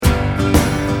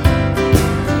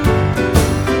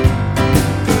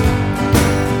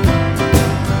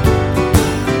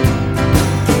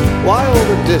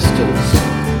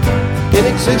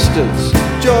Sisters,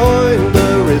 join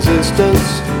the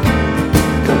resistance.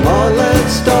 Come on,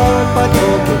 let's start by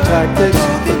talking tactics.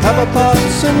 Let's have a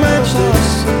pass and match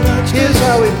this. Here's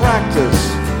how we practice.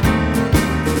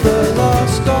 The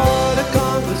last start a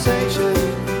conversation.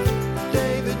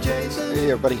 David Jason. Hey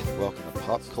everybody, welcome to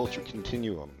Pop Culture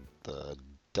Continuum, the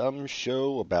dumb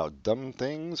show about dumb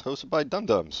things hosted by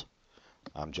dum-dums.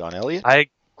 I'm John Elliott. I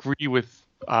agree with,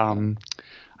 I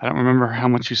don't remember how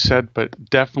much you said, but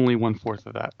definitely 1/4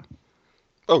 of that.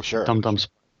 Oh, sure. Dum-dums.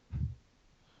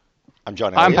 I'm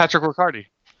John Elliott. I'm Patrick Riccardi.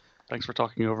 Thanks for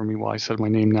talking over me while I said my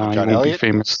name now. I'm I John won't Elliott. be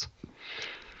famous.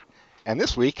 And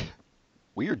this week,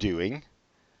 we are doing,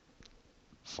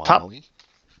 finally...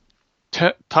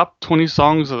 Top 20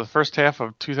 songs of the first half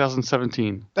of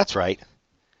 2017. That's right.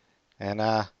 And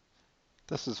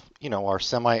this is, our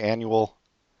semi-annual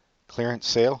clearance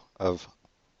sale of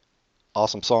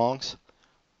awesome songs.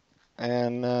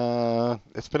 And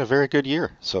it's been a very good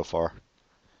year so far.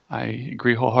 I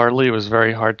agree wholeheartedly. It was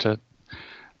very hard to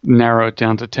narrow it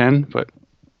down to 10, but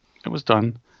it was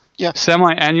done. Yeah.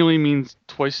 Semi-annually means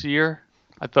twice a year.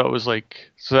 I thought it was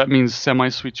so that means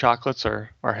semi-sweet chocolates or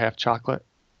half chocolate.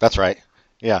 That's right.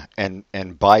 Yeah, and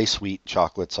bi-sweet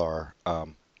chocolates are, what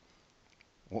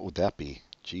would that be?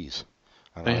 Jeez.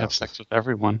 They have sex with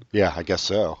everyone. Yeah, I guess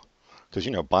so. Because,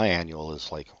 biannual is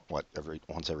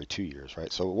once every 2 years,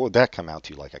 right? So what would that come out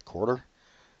to, like a quarter?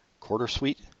 Quarter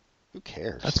sweet? Who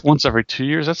cares? That's once every 2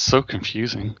 years? That's so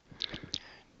confusing.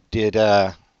 Did,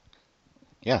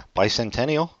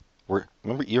 bicentennial?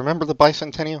 You remember the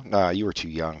bicentennial? No, you were too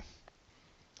young.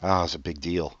 Oh, it was a big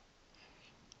deal.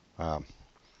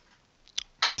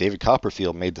 David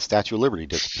Copperfield made the Statue of Liberty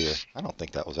disappear. I don't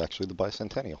think that was actually the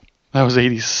bicentennial. That was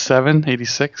 87,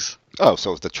 86? Oh,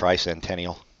 so it was the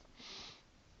tricentennial.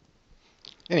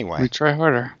 Anyway. We try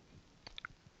harder.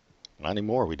 Not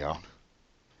anymore, we don't.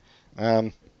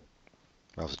 That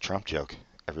was a Trump joke,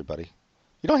 everybody.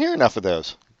 You don't hear enough of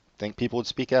those. Think people would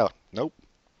speak out. Nope.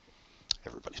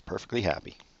 Everybody's perfectly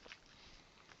happy.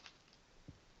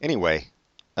 Anyway,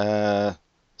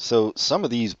 so some of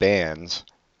these bands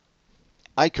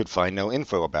I could find no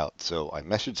info about, so I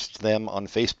messaged them on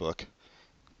Facebook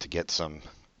to get some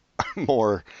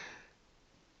more,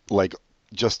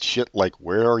 just shit like,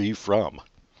 where are you from?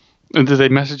 And did they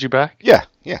message you back? Yeah.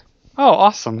 Oh,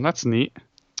 awesome. That's neat.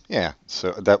 Yeah,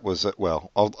 so that was,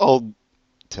 I'll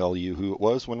tell you who it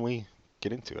was when we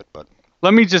get into it, but...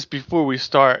 Let me just, before we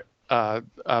start, I'm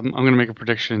going to make a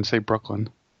prediction and say Brooklyn.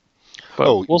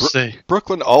 But we'll see.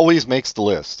 Brooklyn always makes the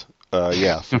list.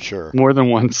 Yeah, for sure. More than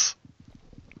once.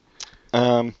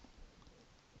 But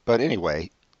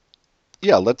anyway,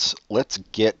 yeah, let's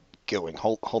get going.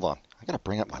 Hold on. I gotta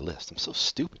bring up my list. I'm so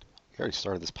stupid. We already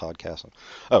started this podcast.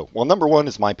 Oh, well, number one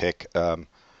is my pick.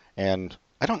 And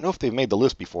I don't know if they've made the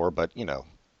list before, but I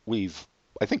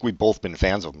think we've both been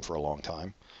fans of them for a long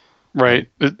time. Right.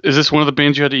 Is this one of the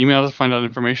bands you had to email to find out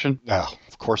information? No,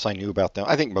 of course I knew about them.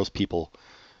 I think most people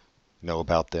know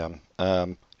about them.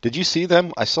 Did you see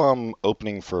them? I saw them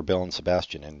opening for Belle and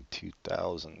Sebastian in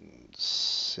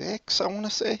 2006, I want to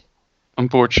say.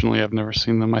 Unfortunately, I've never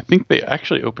seen them. I think they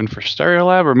actually opened for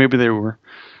Stereolab, or maybe they were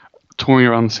touring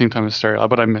around the same time as Stereolab,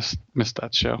 but I missed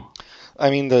that show.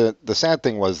 I mean, the sad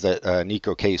thing was that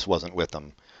Nico Case wasn't with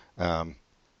them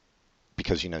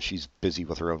because, she's busy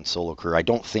with her own solo career. I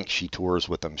don't think she tours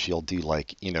with them. She'll do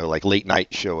like late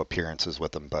night show appearances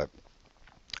with them, but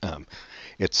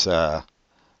it's... oh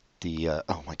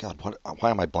my God,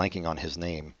 why am I blanking on his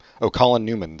name? Oh, Colin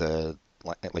Newman,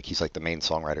 he's like the main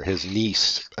songwriter. His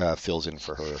niece fills in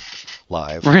for her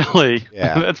live. Really?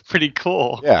 Yeah. That's pretty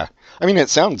cool. Yeah. I mean, it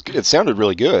sounded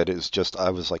really good. It's just,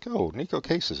 I was like, oh, Nico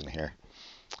Case isn't here.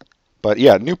 But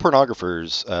yeah, New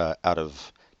Pornographers out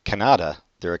of Canada.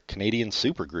 They're a Canadian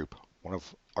supergroup, one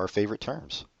of our favorite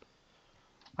terms.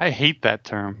 I hate that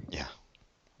term. Yeah.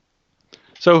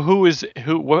 So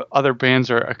what other bands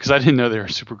are, because I didn't know they were a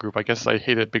supergroup. I guess I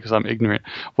hate it because I'm ignorant.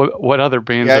 What other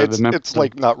bands are the members? It's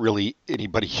like not really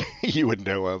anybody you would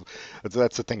know of.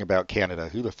 That's the thing about Canada.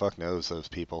 Who the fuck knows those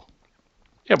people?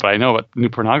 Yeah, but I know what New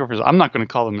Pornographers. I'm not going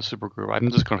to call them a supergroup.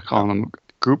 I'm just going to call them a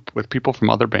group with people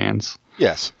from other bands.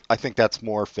 Yes, I think that's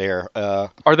more fair.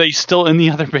 Are they still in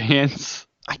the other bands?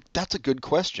 That's a good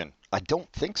question. I don't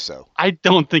think so. I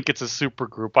don't think it's a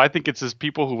supergroup. I think it's just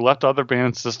people who left other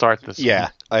bands to start this. Yeah,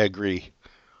 I agree.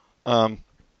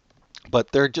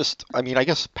 But they're just, I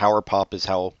guess power pop is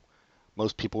how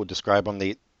most people would describe them.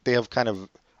 They have kind of,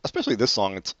 especially this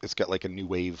song, it's got like a new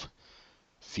wave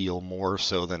feel more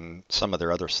so than some of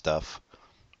their other stuff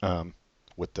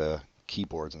with the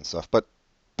keyboards and stuff. But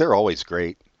they're always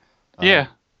great. Yeah.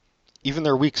 Even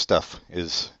their weak stuff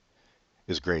is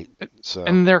is great. So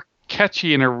and they're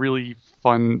catchy in a really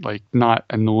fun, like not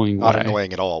annoying way. Not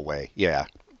annoying at all way. Yeah.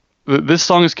 This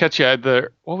song is catchy.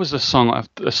 What was the song?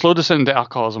 A Slow Descent into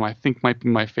Alcoholism, I think, might be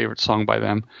my favorite song by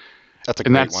them. That's a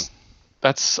great one.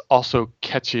 That's also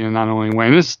catchy in a not annoying way.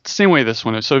 And it's the same way this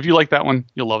one is. So if you like that one,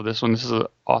 you'll love this one. This is an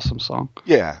awesome song.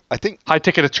 Yeah, I think... High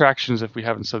Ticket Attractions, if we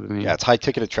haven't said the name. Yeah, it's High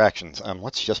Ticket Attractions.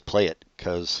 Let's just play it,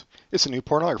 because it's the New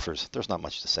Pornographers. There's not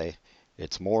much to say.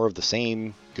 It's more of the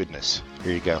same goodness.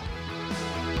 Here you go.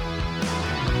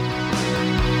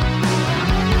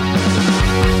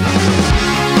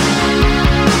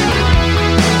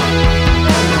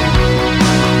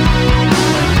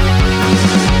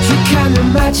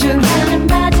 Imagine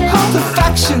all the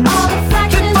factions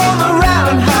that form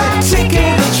around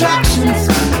high-ticket attractions.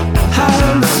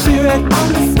 High on the spirit,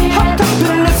 hopped up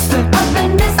and listed.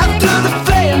 After the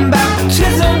flame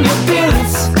baptism, your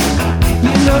feelings.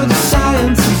 You know the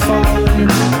science of falling.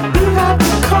 You have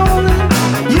the calling.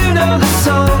 You know the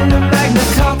song, the Magna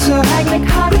Carta.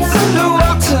 It's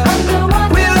underwater.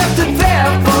 We left it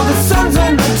there for the sons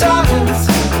and the daughters.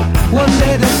 One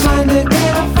day they'll find it.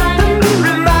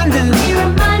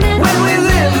 When we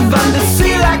live under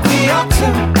sea like we ought to.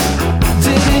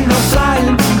 Didn't know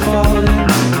flying from falling.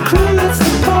 Clueless the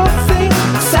poor thing.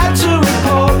 Sad to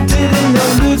report. Didn't know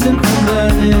losing from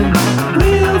learning.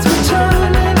 Wheels were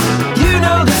turning. You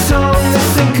know the song. This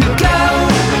thing could go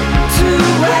two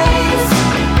ways.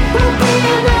 We'll be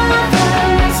another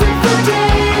exit for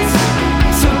days.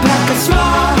 So pack a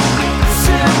small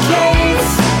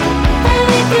suitcase.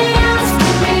 Anything else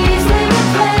can easily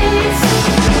replace.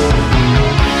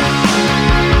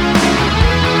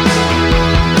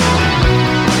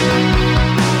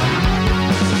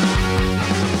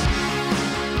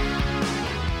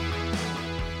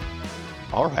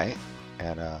 All right,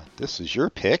 and this is your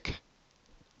pick.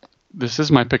 This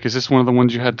is my pick. Is this one of the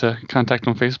ones you had to contact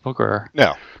on Facebook, or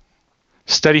no?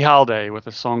 Steady Holiday with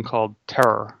a song called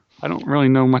Terror. I don't really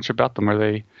know much about them. Are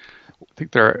they? I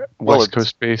think they're West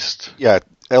Coast based. Yeah,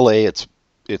 L.A. It's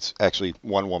actually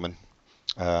one woman.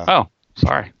 Oh,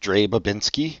 sorry. Dre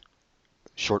Babinski,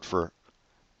 short for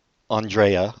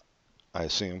Andrea, I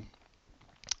assume.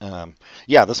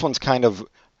 Yeah, this one's kind of.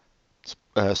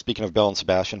 Speaking of Belle and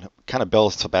Sebastian, kind of Belle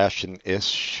and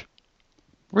Sebastian-ish.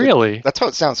 Really? That's how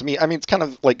it sounds to me. I mean, it's kind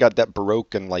of like got that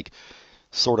Baroque and like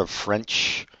sort of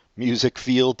French music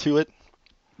feel to it.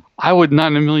 I would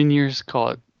not in a million years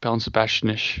call it Belle and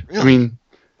Sebastian-ish. Really? I mean,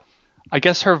 I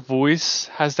guess her voice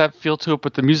has that feel to it,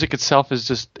 but the music itself is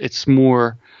just, it's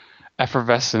more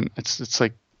effervescent. It's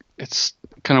like, it's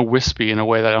kind of wispy in a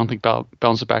way that I don't think Belle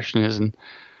and Sebastian is. And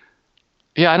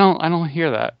yeah, I don't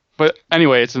hear that. But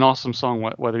anyway, it's an awesome song,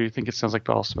 whether you think it sounds like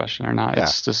Belle and Sebastian or not. Yeah.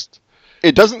 It's just...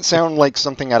 It doesn't sound like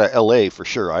something out of L.A. for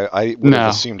sure. I would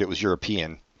have assumed it was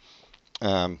European.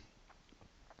 But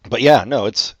yeah, no,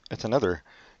 it's another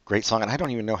great song, and I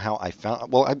don't even know how I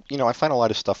found... Well, I find a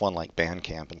lot of stuff on like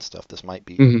Bandcamp and stuff. This might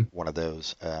be one of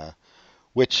those,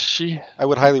 which I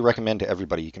would highly recommend to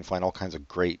everybody. You can find all kinds of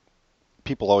great...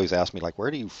 People always ask me, like, where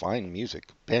do you find music?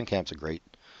 Bandcamp's a great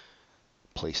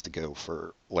place to go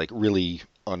for like really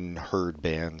unheard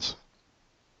bands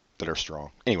that are strong.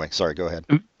 Anyway, sorry, go ahead.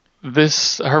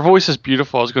 Her voice is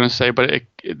beautiful, I was going to say, but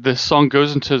this song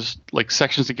goes into like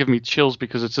sections that give me chills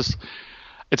because it's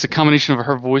a combination of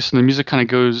her voice and the music kind of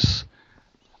goes,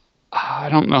 I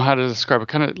don't know how to describe it,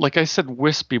 kind of like I said,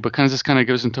 wispy, but kind of just kind of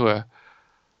goes into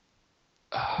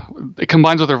it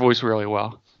combines with her voice really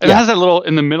well. It has that little,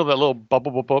 in the middle, that little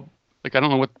bubble, like I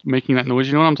don't know what's making that noise.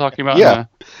 You know what I'm talking about? Yeah,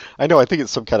 I know. I think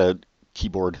it's some kind of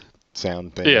keyboard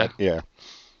sound thing. Yeah.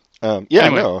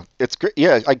 Anyway. No, it's great.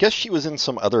 Yeah, I guess she was in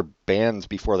some other bands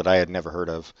before that I had never heard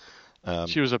of.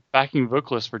 She was a backing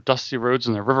vocalist for Dusty Rhodes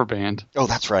and the River Band. Oh,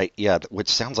 that's right. Yeah, which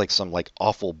sounds like some like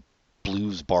awful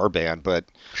blues bar band, but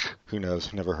who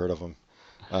knows? Never heard of them.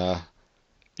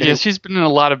 Yeah, she's been in a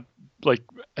lot of like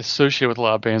associated with a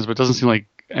lot of bands, but it doesn't seem like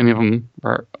any of them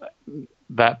are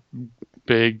that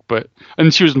big.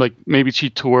 And she was like, maybe she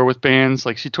toured with bands,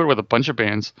 like she toured with a bunch of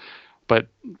bands. But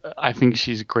I think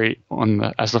she's great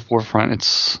as the forefront.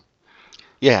 Just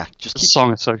the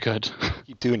song is so good.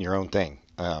 Keep doing your own thing.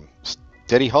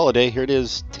 Steady Holiday, here it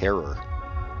is, Terror.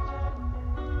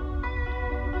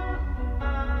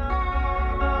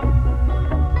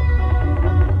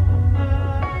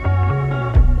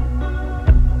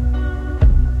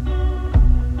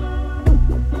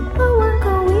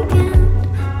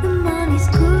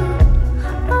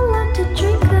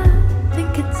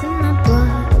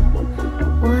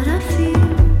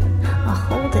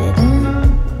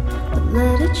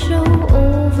 Show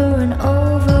over and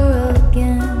over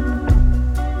again.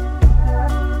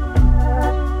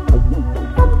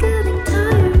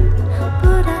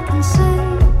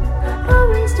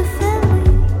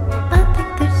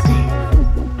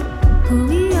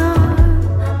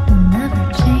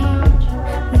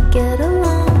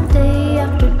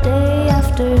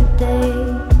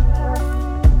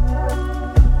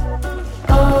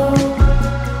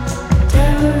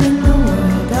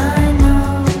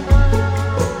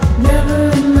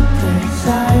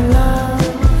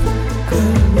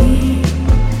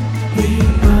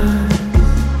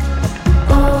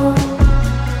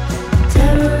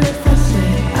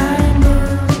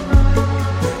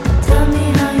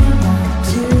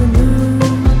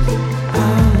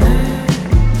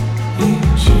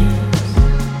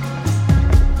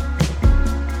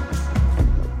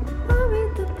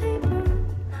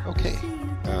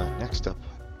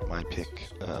 my pick.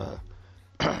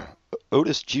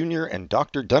 Otis Jr. and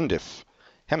Dr. Dundiff,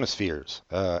 Hemispheres,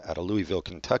 out of Louisville,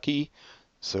 Kentucky.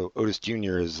 So Otis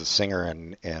Jr. is a singer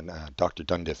and Dr.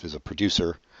 Dundiff is a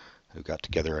producer who got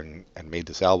together and made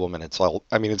this album. And it's all,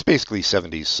 I mean, it's basically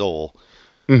 70s soul.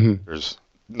 Mm-hmm. There's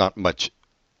not much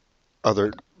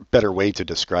other better way to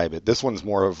describe it. This one's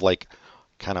more of like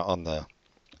kind of on the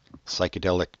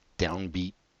psychedelic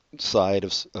downbeat side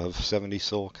of 70s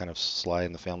soul, kind of Sly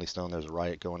and the Family Stone, there's a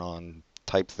riot going on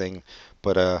type thing.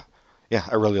 But yeah,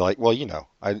 I really like, well, you know,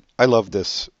 I love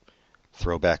this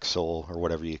throwback soul or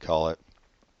whatever you call it.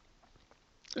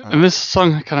 And this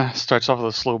song kind of starts off with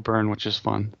a slow burn, which is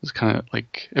fun. It's kind of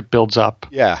like it builds up.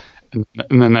 Yeah.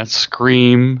 And then that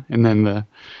scream, and then the,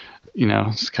 you know,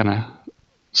 it's kind of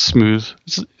smooth.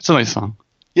 It's a nice song.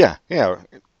 Yeah,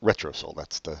 retro soul.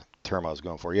 That's the term I was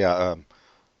going for. Yeah,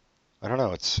 I don't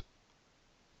know. It's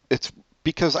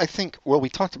because I think, well, we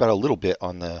talked about it a little bit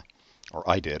when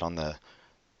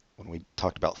we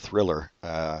talked about Thriller.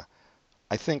 I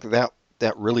think that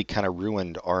really kind of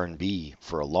ruined R&B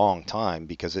for a long time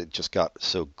because it just got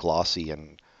so glossy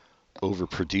and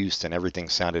overproduced and everything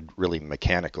sounded really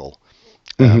mechanical.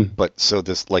 Mm-hmm. But so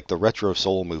this, like the retro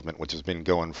soul movement, which has been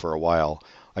going for a while,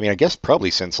 I mean, I guess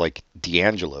probably since like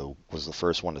D'Angelo was the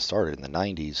first one to start it in the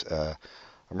 90s.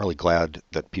 I'm really glad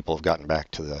that people have gotten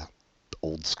back to the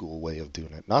old school way of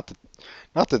doing it. Not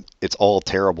that it's all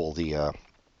terrible, the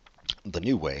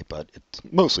new way, but it's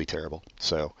mostly terrible.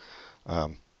 So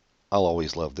I'll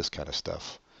always love this kind of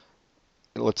stuff.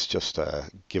 Let's just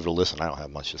give it a listen. I don't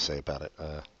have much to say about it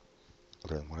other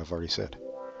than what I've already said.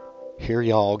 Here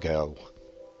y'all go.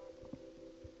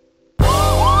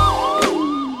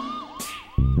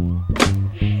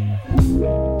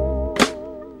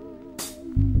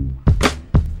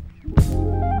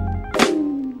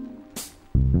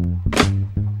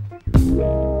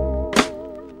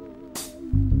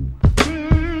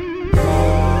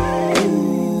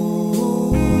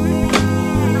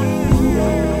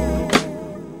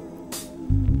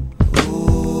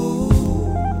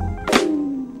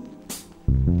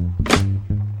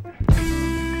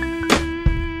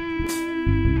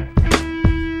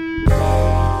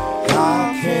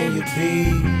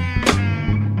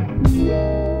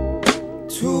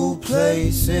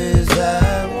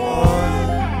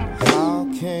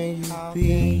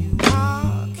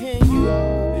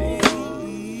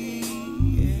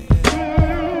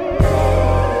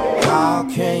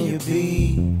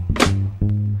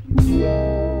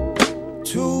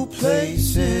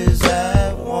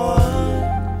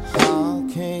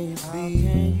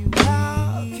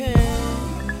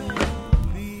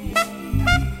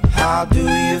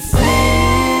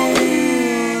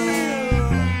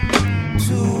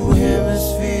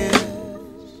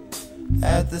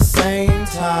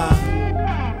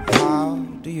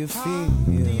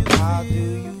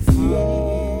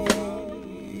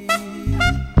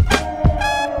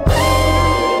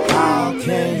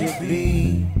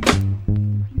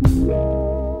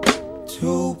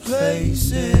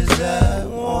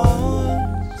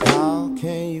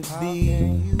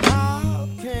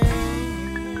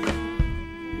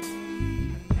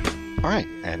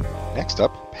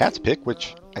 Pat's pick,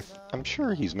 which I'm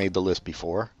sure he's made the list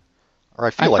before, or I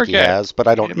feel like he has, but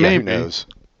I don't. Yeah, who knows?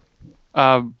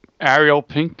 Ariel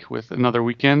Pink with Another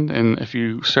Weekend, and if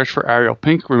you search for Ariel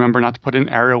Pink, remember not to put in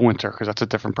Ariel Winter because that's a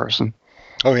different person.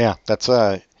 Oh yeah, that's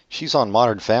she's on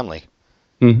Modern Family.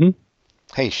 Mm-hmm.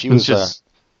 Hey, she was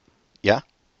yeah.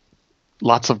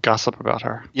 Lots of gossip about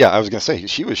her. Yeah, I was gonna say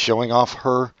she was showing off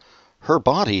her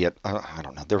body at I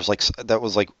don't know. There was that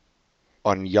was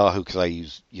on Yahoo, because I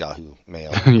use Yahoo Mail,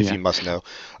 if you must know.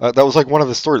 That was like one of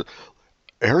the stories.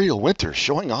 Ariel Winter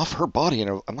showing off her body,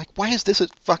 and I'm like, why is this a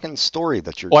fucking story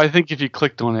that you're... Well, I think if you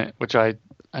clicked on it, which I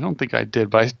don't think I did,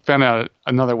 but I found out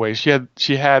another way. She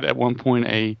had at one point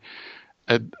a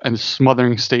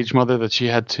smothering stage mother that she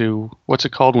had to, what's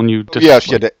it called when you... she had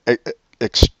to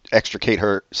extricate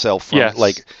herself from,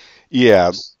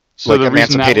 yes. So like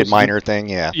emancipated minor thing,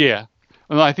 yeah. Yeah.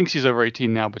 Well, I think she's over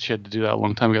 18 now, but she had to do that a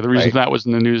long time ago. The reason that was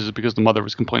in the news is because the mother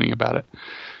was complaining about it.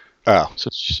 Oh. So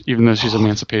even though she's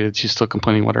emancipated, she's still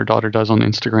complaining what her daughter does on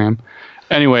Instagram.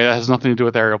 Anyway, that has nothing to do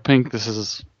with Ariel Pink. This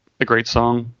is a great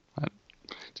song.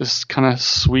 Just kind of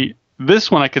sweet.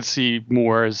 This one I could see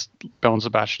more as Belle and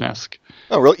Sebastian-esque.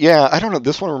 Oh, really? Yeah, I don't know.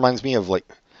 This one reminds me of like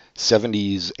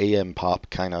 70s AM pop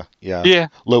kind of. Yeah. Yeah.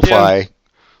 Lo-fi. Yeah.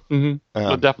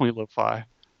 Mm-hmm. Definitely lo-fi.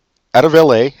 Out of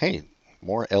LA. Hey.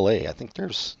 More LA. I think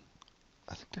there's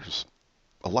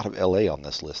a lot of LA on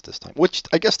this list this time, which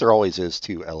I guess there always is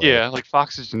too. LA. Yeah, like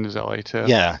Foxygen is LA too.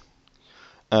 Yeah.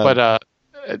 But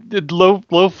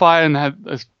lo-fi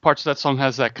and parts of that song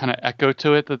has that kind of echo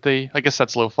to it I guess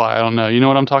that's lo-fi. I don't know. You know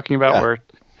what I'm talking about? Yeah.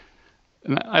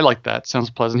 And I like that.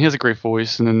 Sounds pleasant. He has a great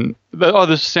voice, and then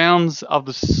the sounds of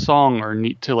the song are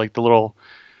neat too. Like the little,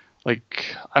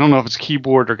 like I don't know if it's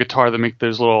keyboard or guitar that make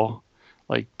those little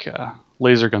like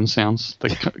laser gun sounds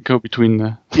that go between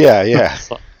the. Yeah, yeah.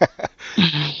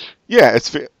 Yeah,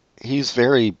 he's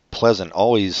very pleasant.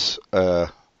 Always, I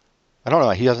don't know.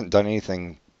 He hasn't done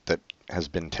anything that has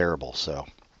been terrible. So.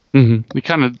 Mm-hmm. He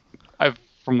kind of,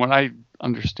 from what I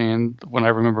understand, when I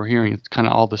remember hearing, it's kind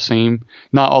of all the same.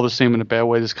 Not all the same in a bad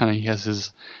way. Just kind of he has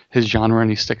his genre and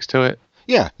he sticks to it.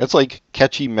 Yeah, it's like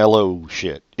catchy, mellow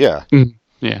shit. Yeah. Mm.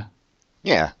 Yeah.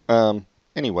 Yeah.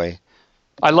 Anyway.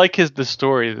 I like the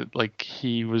story that like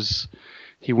he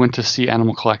went to see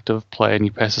Animal Collective play and he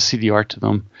passed a CDR to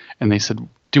them and they said,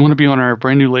 "Do you want to be on our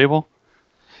brand new label?"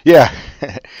 Yeah.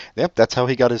 Yep, that's how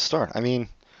he got his start. I mean,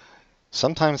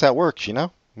 sometimes that works, you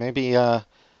know? Maybe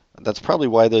that's probably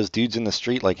why those dudes in the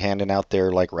street like handing out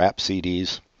their like rap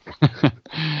CDs.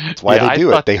 That's why they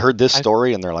do it. They heard this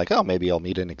story and they're like, "Oh, maybe I'll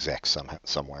meet an exec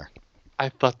somewhere." I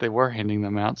thought they were handing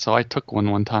them out, so I took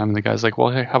one time, and the guy's like,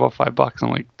 "Well, hey, how about $5?" I'm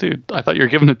like, "Dude, I thought you were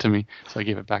giving it to me," so I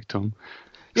gave it back to him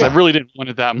because I really didn't want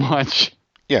it that much.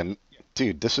 Yeah,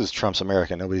 dude, this is Trump's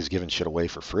America. Nobody's giving shit away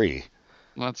for free.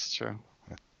 That's true.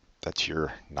 That's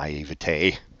your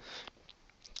naivete.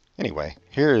 Anyway,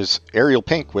 here's Ariel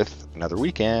Pink with Another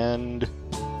Weekend.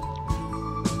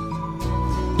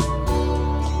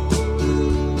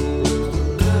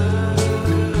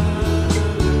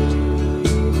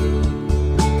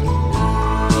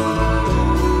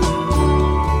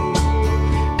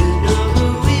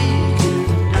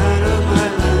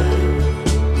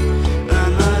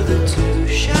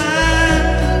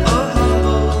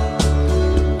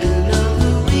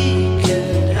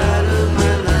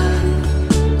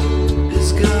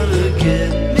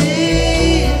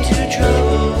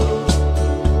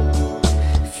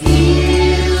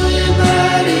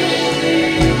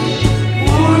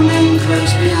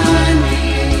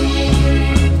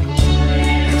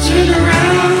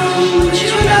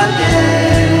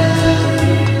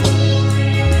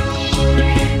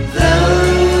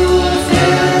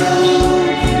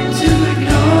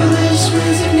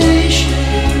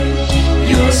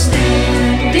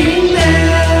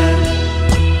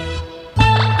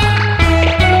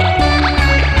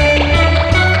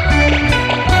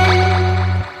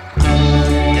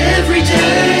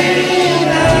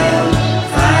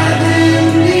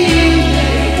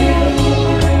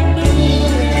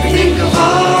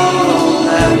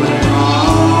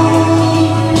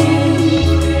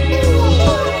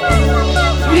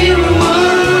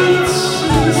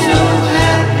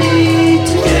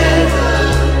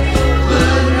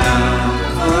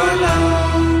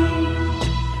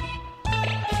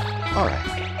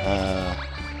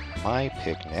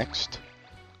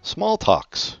 Small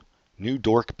Talks, New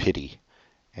Dork Pity,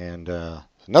 and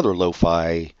another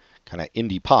lo-fi kind of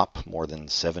indie pop, more than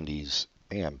 70s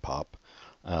AM pop,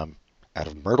 out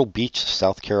of Myrtle Beach,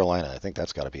 South Carolina. I think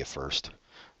that's got to be a first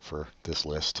for this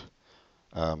list.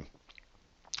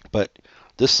 But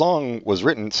this song was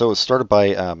written, so it started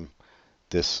by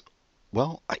this,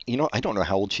 well, I don't know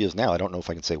how old she is now. I don't know if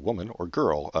I can say woman or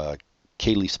girl.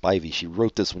 Kaylee Spivey. She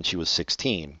wrote this when she was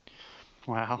 16.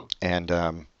 Wow.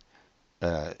 And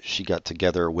she got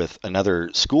together with another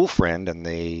school friend, and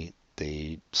they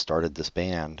started this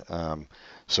band.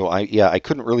 So I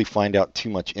couldn't really find out too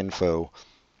much info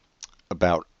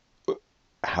about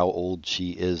how old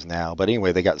she is now. But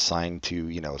anyway, they got signed to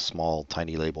a small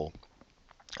tiny label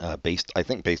based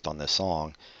on this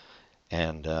song,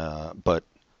 and but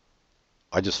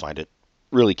I just find it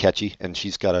really catchy, and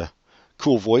she's got a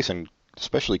cool voice and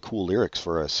especially cool lyrics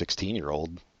for a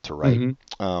 16-year-old to write.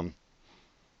 Mm-hmm.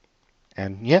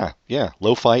 And yeah,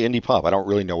 lo-fi indie pop. I don't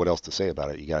really know what else to say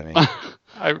about it. You got any?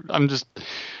 I'm just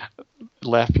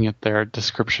laughing at their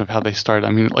description of how they started.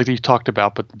 I mean, like you talked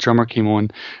about, but the drummer came on.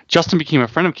 Justin became a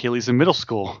friend of Kaylee's in middle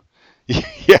school.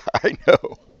 Yeah, I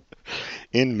know.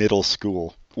 In middle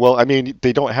school. Well, I mean,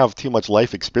 they don't have too much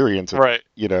life experience, right?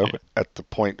 At the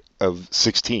point of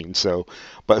 16. So,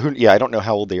 but I don't know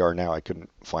how old they are now. I couldn't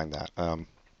find that.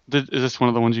 Is this one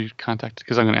of the ones you contacted?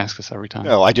 Because I'm going to ask this every time.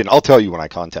 No, I didn't. I'll tell you when I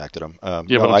contacted them. But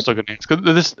I'm still going to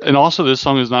ask. And also, this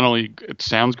song is not only it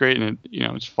sounds great and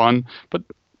it's fun, but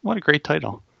what a great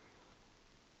title.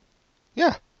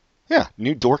 Yeah,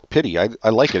 New Dork Pity. I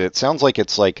like it. It sounds like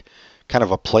it's like kind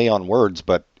of a play on words,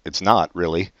 but it's not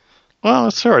really.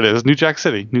 Well, sure it is. New Jack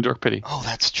City, New Dork Pity. Oh,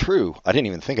 that's true. I didn't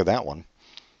even think of that one.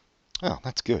 Oh,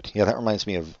 that's good. Yeah, that reminds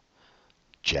me of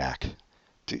Jack.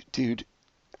 Dude.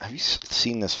 Have you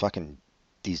seen this fucking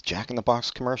these Jack in the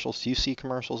Box commercials. Do you see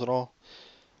commercials at all?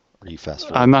 Or are you fast I'm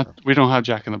forward? not. We don't have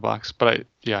Jack in the Box, but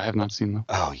I have not seen them.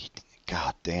 Oh,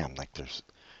 god damn! Like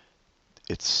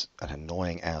it's an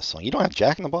annoying ass song. You don't have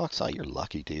Jack in the Box? Oh, you're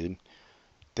lucky, dude.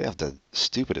 They have the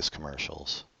stupidest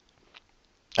commercials.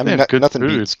 I They mean, have good nothing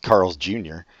food. beats Carl's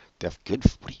Jr. They have good.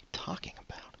 What are you talking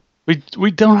about?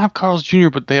 We don't have Carl's Jr.,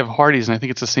 but they have Hardee's, and I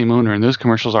think it's the same owner. And those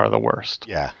commercials are the worst.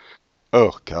 Yeah.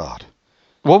 Oh god.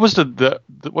 What was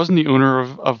wasn't the owner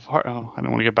of oh, I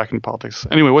don't want to get back into politics.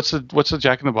 Anyway, what's the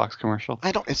Jack in the Box commercial?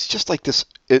 I don't. It's just like this.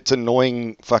 It's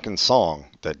annoying fucking song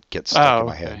that gets stuck in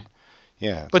my head.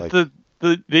 Yeah. But like,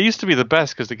 they used to be the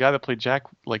best because the guy that played Jack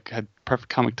like had perfect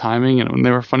comic timing, and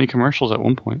they were funny commercials at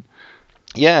one point.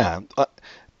 Yeah.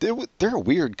 They're a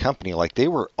weird company. Like they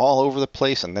were all over the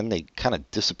place, and then they kind of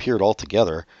disappeared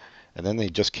altogether, and then they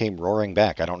just came roaring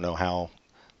back. I don't know how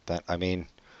that. I mean.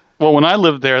 Well, when I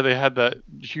lived there, they had that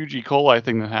huge E. coli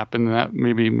thing that happened, and that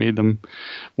maybe made them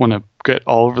want to get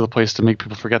all over the place to make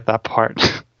people forget that part.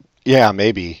 Yeah,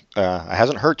 maybe. It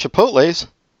hasn't hurt Chipotle's.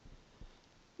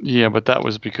 Yeah, but that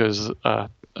was because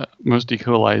most E.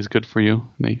 coli is good for you.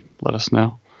 And they let us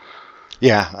know.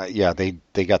 Yeah,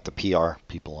 they got the PR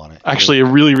people on it. Actually, it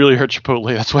really, really hurt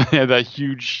Chipotle. That's why they had that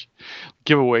huge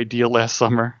giveaway deal last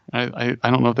summer. I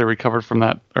don't know if they recovered from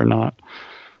that or not.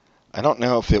 I don't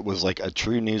know if it was like a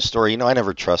true news story. You know, I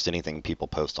never trust anything people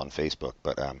post on Facebook,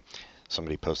 but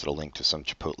somebody posted a link to some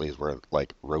Chipotle's where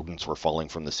like rodents were falling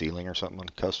from the ceiling or something on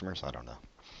customers. I don't know.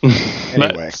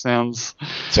 Anyway, That sounds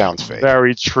fake.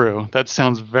 very true. That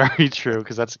sounds very true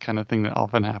because that's the kind of thing that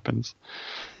often happens.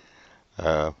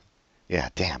 Yeah,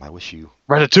 damn. I wish you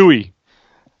Ratatouille.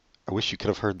 could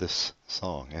have heard this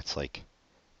song. It's like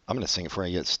I'm gonna sing it before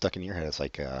I get stuck in your head. It's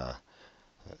like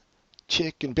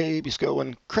chicken baby's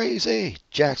going crazy.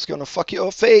 Jack's gonna fuck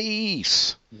your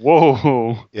face.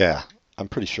 Whoa. Yeah, I'm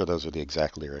pretty sure those are the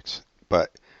exact lyrics.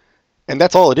 And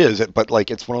that's all it is. But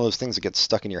like, it's one of those things that gets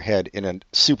stuck in your head in a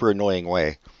super annoying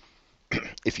way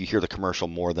if you hear the commercial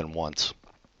more than once,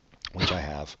 which I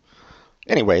have.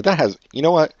 Anyway, you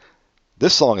know what?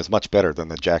 This song is much better than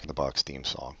the Jack in the Box theme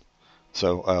song.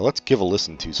 So let's give a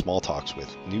listen to Small Talks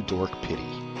with New Dork Pity.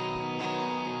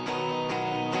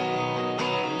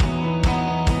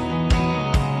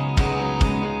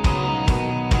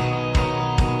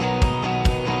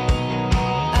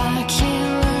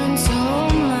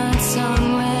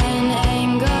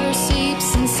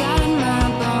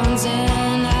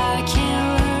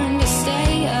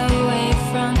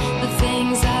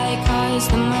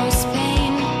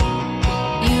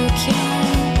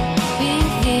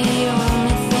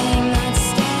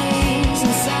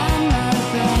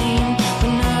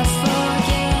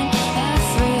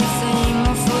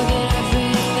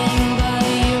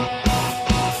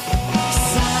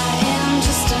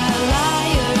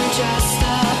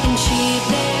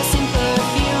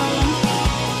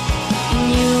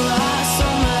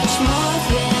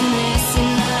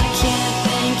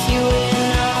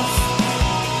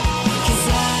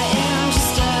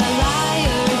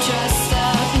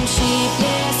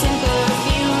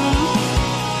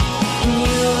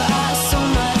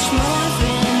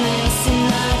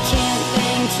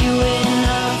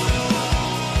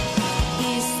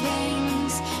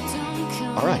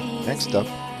 Next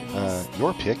up,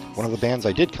 your pick, one of the bands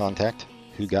I did contact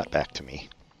who got back to me.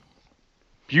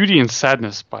 Beauty and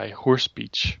Sadness by Horse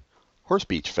Beach. Horse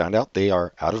Beach found out they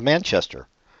are out of Manchester.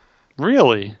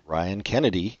 Really? Ryan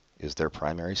Kennedy is their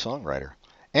primary songwriter.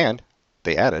 And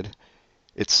they added,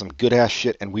 it's some good-ass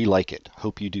shit and we like it.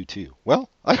 Hope you do too. Well,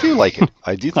 I do like it.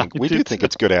 I do think we do think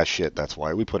it's good-ass shit. That's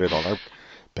why we put it on our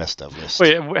best of list.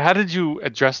 Wait, how did you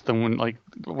address them when, like,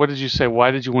 what did you say?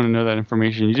 Why did you want to know that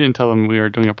information? You didn't tell them we were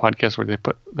doing a podcast where they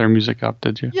put their music up,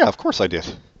 did you? Yeah, of course I did.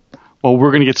 Well,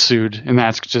 we're going to get sued, and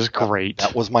that's just great.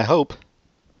 That was my hope.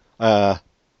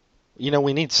 You know,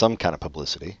 we need some kind of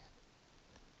publicity.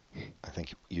 I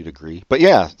think you'd agree. But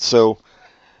yeah, so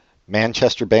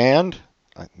Manchester band.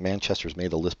 Manchester's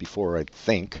made the list before, I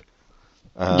think.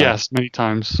 Yes, many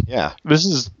times. Yeah. This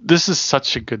is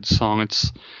such a good song.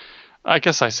 I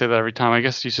guess I say that every time. I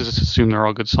guess you just assume they're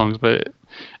all good songs, but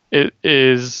it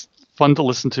is fun to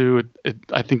listen to.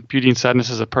 I think Beauty and Sadness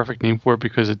is a perfect name for it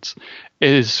because it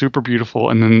is super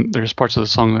beautiful, and then there's parts of the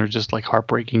song that are just like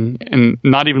heartbreaking, and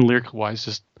not even lyrical wise,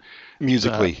 just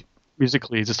musically.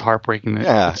 Musically, it's just heartbreaking.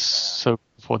 Yeah. It's so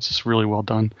beautiful. It's just really well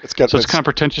done. It's kind of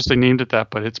pretentious they named it that,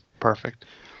 but it's perfect.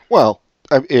 Well,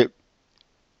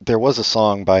 there was a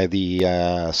song by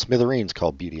the Smithereens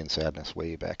called Beauty and Sadness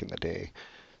way back in the day.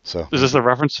 So is this a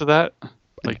reference to that?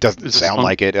 Like, it doesn't sound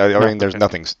like it. I mean, there's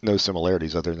no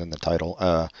similarities other than the title.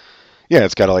 Yeah,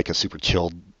 it's got like a super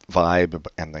chilled vibe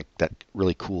and like that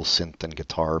really cool synth and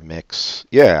guitar mix.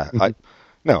 Yeah,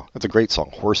 no, that's a great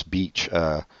song, Horse Beach.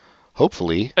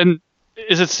 Hopefully. And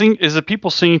is it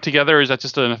people singing together, or is that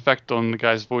just an effect on the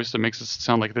guy's voice that makes it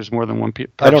sound like there's more than one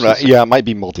person? I don't know. Yeah, it might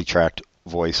be multi-tracked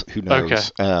voice. Who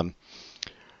knows? Okay.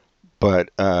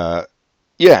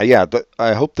 Yeah.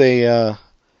 I hope they.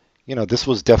 This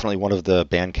was definitely one of the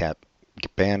Bandcamp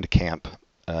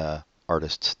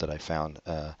artists that I found,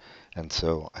 and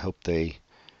so I hope they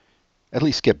at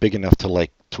least get big enough to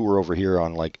like tour over here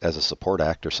on like as a support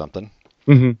act or something.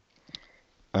 Mm-hmm.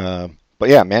 But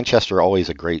yeah, Manchester always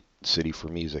a great city for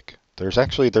music. There's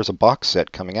a box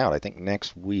set coming out, I think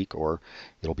next week, or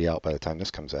it'll be out by the time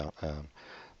this comes out.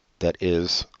 That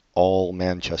is all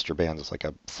Manchester bands. It's like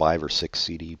a 5 or 6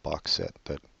 CD box set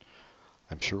that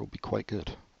I'm sure will be quite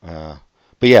good. But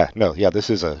yeah,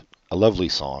 this is a lovely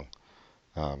song.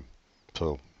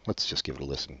 So let's just give it a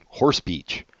listen. Horse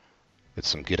Beach. It's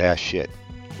some good ass shit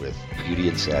with Beauty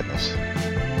and Sadness.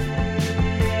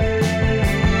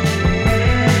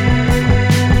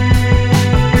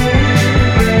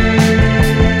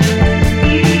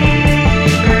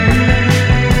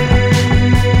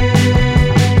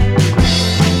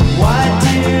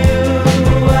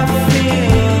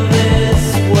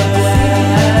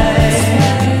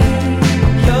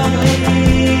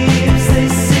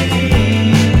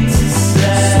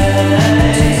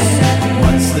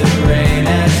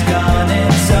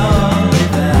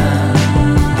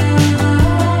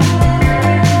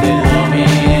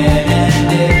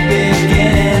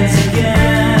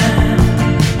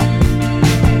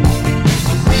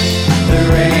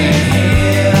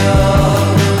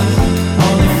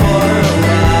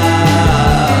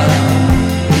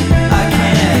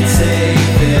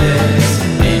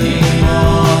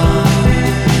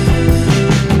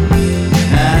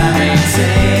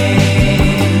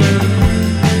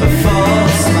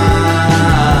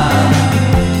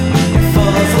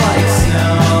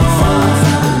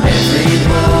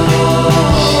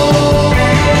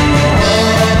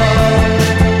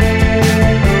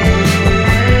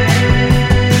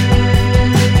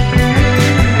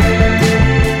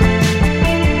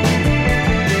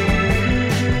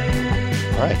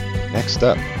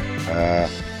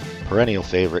 Perennial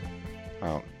favorite. I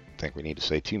don't think we need to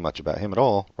say too much about him at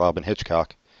all. Robyn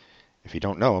Hitchcock. If you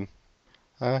don't know him,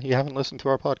 you haven't listened to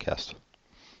our podcast.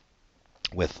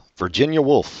 With Virginia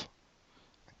Woolf.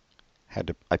 I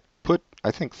put,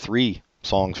 I think, 3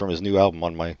 songs from his new album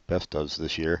on my best ofs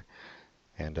this year.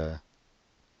 And I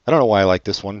don't know why I like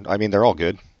this one. I mean, they're all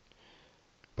good.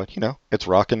 But, it's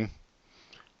rockin'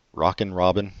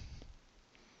 Robyn.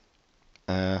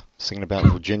 Singing about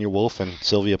Virginia Woolf and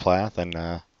Sylvia Plath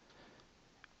and...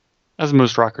 as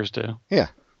most rockers do. Yeah.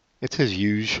 It's his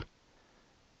huge.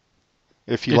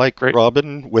 If you like great.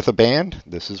 Robyn with a band,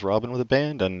 this is Robyn with a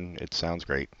band, and it sounds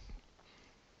great.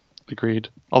 Agreed.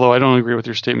 Although I don't agree with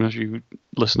your statement. If you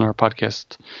listen to our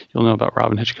podcast, you'll know about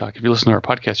Robyn Hitchcock. If you listen to our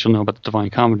podcast, you'll know about the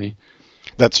Divine Comedy.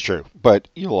 That's true. But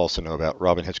you'll also know about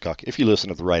Robyn Hitchcock if you listen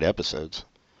to the right episodes.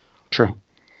 True.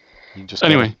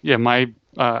 Anyway,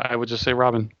 I would just say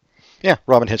Robyn. Yeah,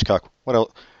 Robyn Hitchcock. What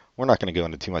else? We're not going to go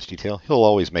into too much detail. He'll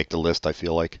always make the list, I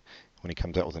feel like, when he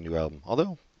comes out with a new album.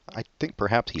 Although, I think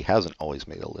perhaps he hasn't always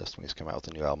made a list when he's come out with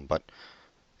a new album. But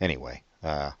anyway,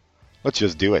 let's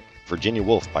just do it. Virginia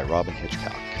Woolf by Robyn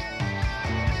Hitchcock.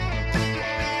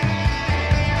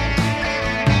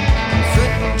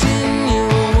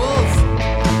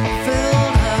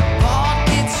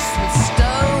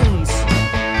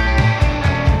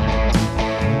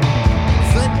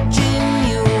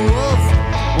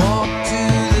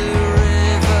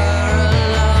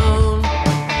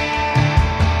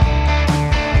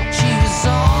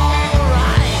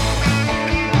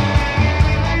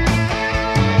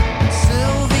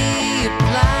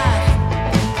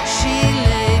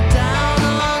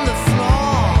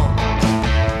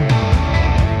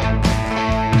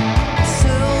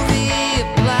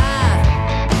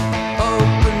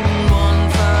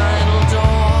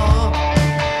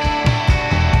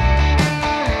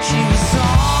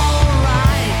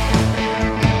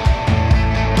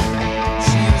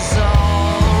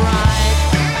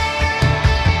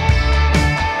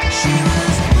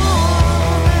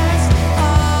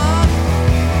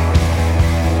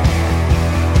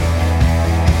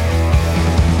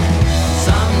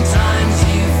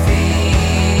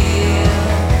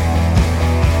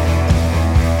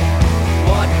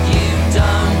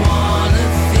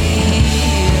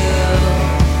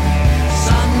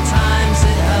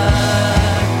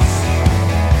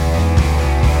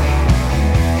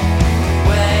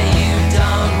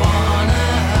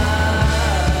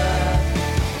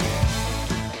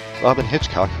 Robyn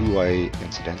Hitchcock, who I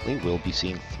incidentally will be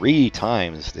seeing 3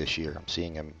 times this year. I'm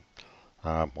seeing him,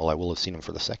 I will have seen him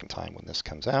for the second time when this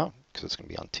comes out, because it's going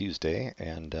to be on Tuesday.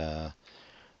 And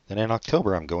then in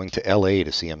October, I'm going to LA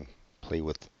to see him play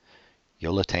with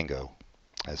Yo La Tengo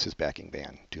as his backing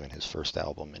band, doing his first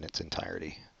album in its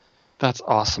entirety. That's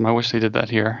awesome. I wish they did that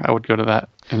here. I would go to that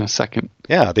in a second.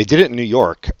 Yeah, they did it in New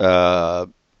York for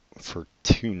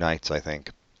 2 nights, I think.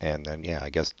 And then, yeah,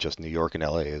 I guess just New York and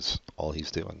LA is all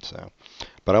he's doing. So,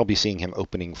 but I'll be seeing him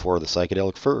opening for the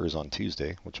Psychedelic Furs on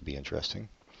Tuesday, which will be interesting.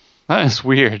 That is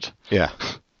weird. Yeah.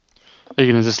 Are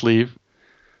you going to just leave?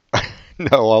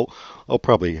 No, I'll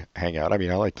probably hang out. I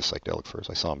mean, I like the Psychedelic Furs.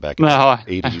 I saw them back in the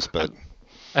 80s, but...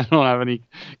 I don't have any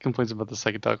complaints about the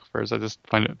Psychedelic Furs. I just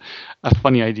find it a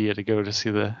funny idea to go to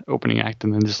see the opening act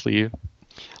and then just leave.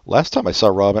 Last time I saw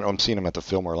Robyn, I'm seeing him at the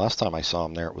Fillmore. Last time I saw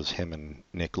him there, it was him and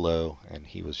Nick Lowe, and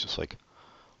he was just like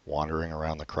wandering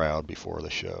around the crowd before the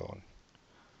show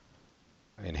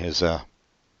in his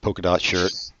polka dot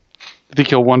shirt. You think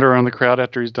he'll wander around the crowd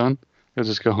after he's done? He'll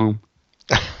just go home.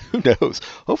 Who knows?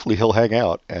 Hopefully he'll hang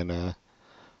out, and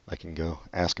I can go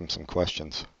ask him some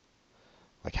questions,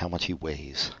 like how much he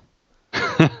weighs.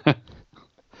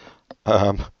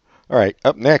 All right,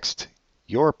 up next,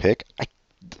 your pick.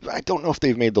 I don't know if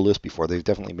they've made the list before. They've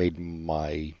definitely made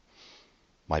my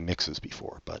mixes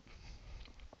before, but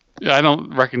yeah, I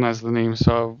don't recognize the name,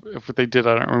 so if they did,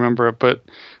 I don't remember it. But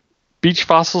Beach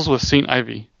Fossils with St.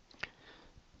 Ivy.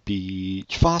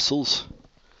 Beach Fossils.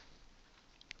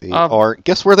 They are.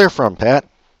 Guess where they're from, Pat?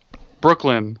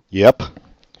 Brooklyn. Yep.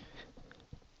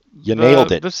 You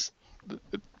nailed it.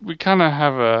 We kind of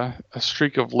have a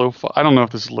streak of lo-fi. I don't know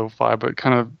if this is lo-fi, but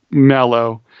kind of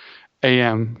mellow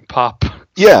AM pop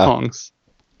songs.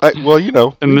 Well, you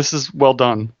know. And this is well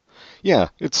done. Yeah,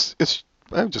 it's.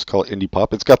 I would just call it indie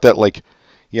pop. It's got that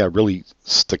really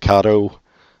staccato,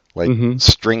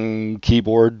 string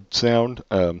keyboard sound.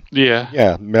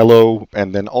 Yeah, mellow,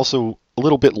 and then also a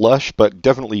little bit lush, but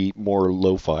definitely more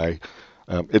lo-fi.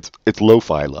 It's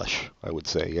lo-fi lush, I would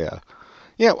say. Yeah.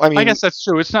 Yeah, I mean, I guess that's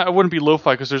true. It's not. It wouldn't be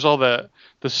lo-fi because there's all the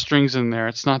strings in there.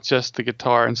 It's not just the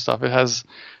guitar and stuff. There's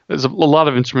a lot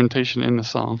of instrumentation in the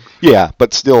song. Yeah,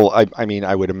 but still, I mean,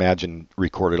 I would imagine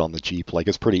recorded on the Jeep. Like,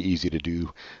 it's pretty easy to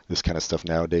do this kind of stuff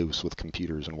nowadays with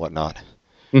computers and whatnot.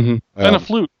 Mm-hmm. And a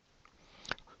flute.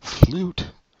 Flute,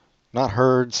 not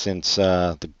heard since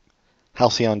the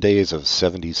halcyon days of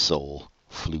 70s soul.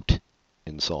 Flute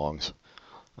in songs.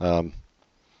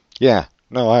 Yeah,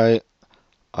 no,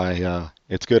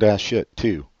 it's good ass shit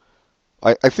too.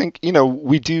 I think,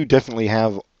 we do definitely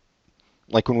have,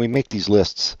 like, when we make these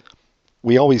lists,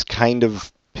 we always kind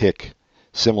of pick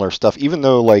similar stuff, even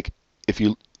though, like, if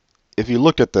you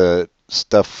looked at the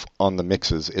stuff on the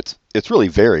mixes, it's really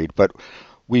varied, but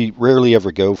we rarely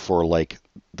ever go for, like,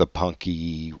 the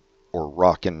punky or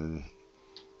rockin'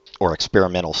 or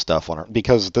experimental stuff on it,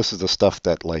 because this is the stuff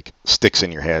that, like, sticks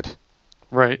in your head.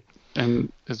 Right,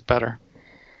 and is better.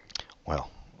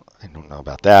 Well, I don't know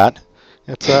about that.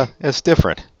 It's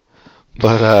different.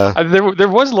 But there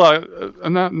was a lot,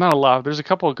 not a lot. There's a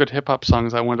couple of good hip hop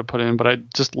songs I wanted to put in, but I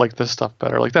just like this stuff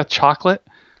better. Like that Chocolate.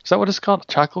 Is that what it's called?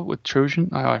 Chocolate with Trojan?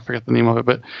 Oh, I forget the name of it,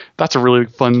 but that's a really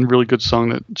fun, really good song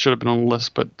that should have been on the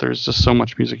list. But there's just so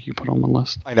much music you put on the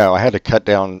list. I know. I had to cut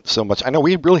down so much. I know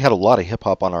we really had a lot of hip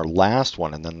hop on our last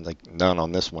one, and then like none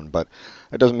on this one. But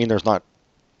it doesn't mean there's not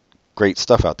great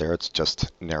stuff out there. It's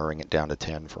just narrowing it down to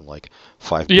 10 from like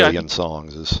 5 billion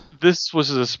songs. This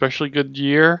was an especially good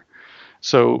year.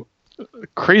 So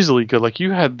crazily good. Like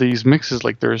you had these mixes,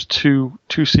 like there's two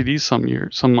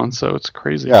CDs some months, so it's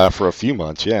crazy. Yeah, for a few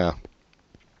months, yeah.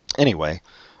 Anyway,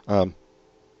 yeah.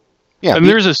 And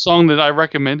there's a song that I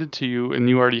recommended to you, and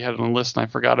you already had it on the list, and I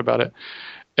forgot about it.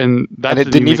 And it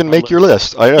didn't even make your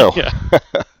list. I know. Yeah.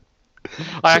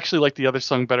 I actually like the other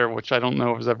song better, which I don't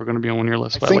know if it's ever going to be on your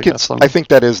list. But I think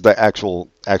that is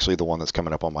actually the one that's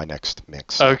coming up on my next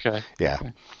mix. So, okay. Yeah.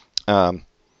 Okay.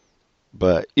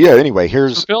 But yeah. Anyway,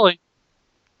 here's from Philly.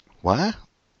 What?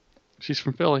 She's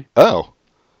from Philly. Oh,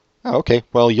 okay.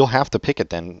 Well, you'll have to pick it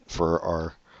then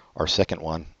for our second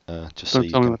one. Just so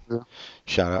you can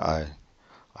shout out.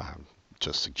 I'm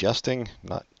just suggesting,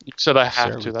 not. You said I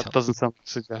have to. That doesn't sound like a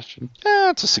suggestion.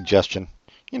 It's a suggestion.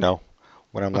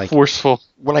 When I'm like forceful.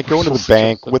 When I go into the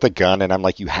bank with a gun and I'm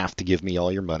like, you have to give me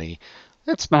all your money.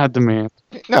 It's not a demand.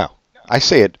 No, I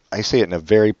say it in a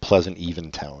very pleasant, even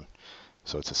tone.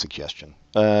 So it's a suggestion.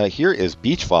 Here is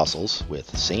Beach Fossils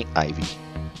with St. Ivy.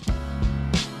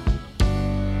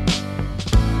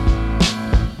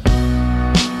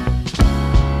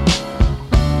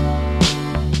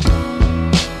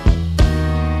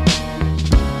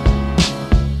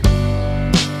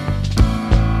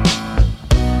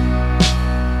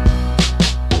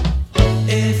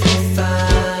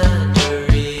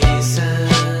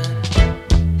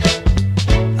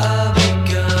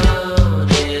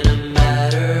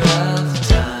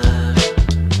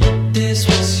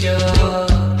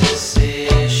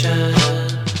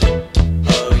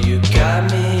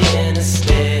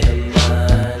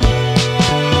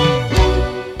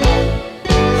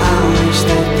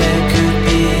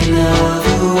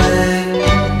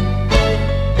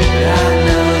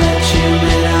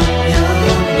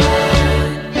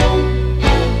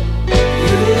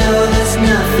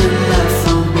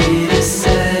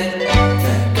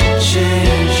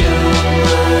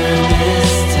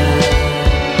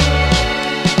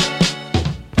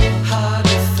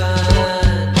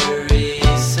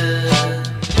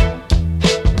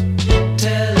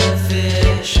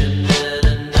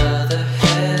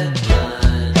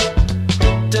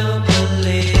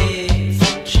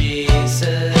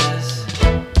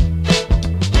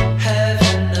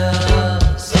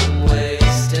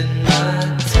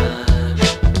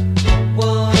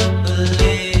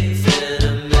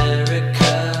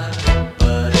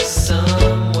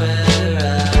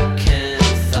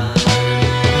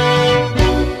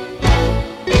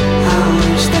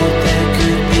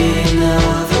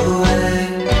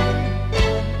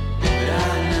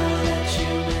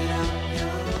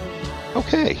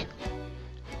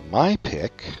 my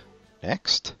pick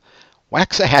next,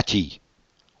 Waxahachie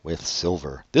with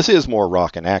Silver. This is more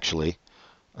rockin' actually,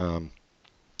 and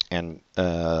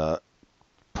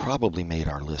probably made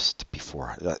our list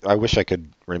before. I wish I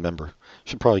could remember.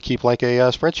 Should probably keep like a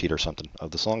spreadsheet or something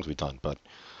of the songs we've done, but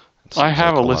I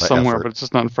have like a list somewhere, effort. but it's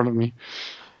just not in front of me.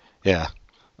 Yeah.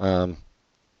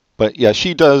 But yeah,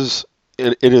 she does.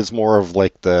 It is more of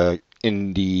like the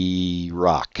indie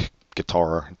rock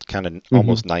guitar, kind of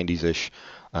almost 90s-ish.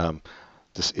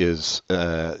 This is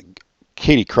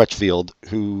Katie Crutchfield,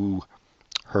 who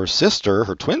her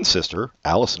twin sister,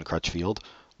 Allison Crutchfield,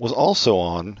 was also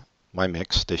on my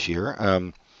mix this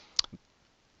year.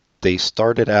 They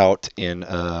started out in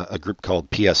a group called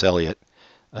P.S. Eliot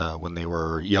when they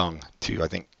were young, I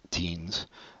think teens,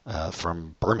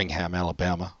 from Birmingham,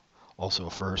 Alabama. Also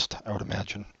a first, I would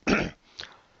imagine.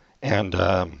 And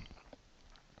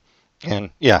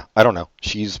yeah, I don't know.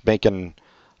 She's making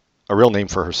a real name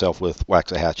for herself with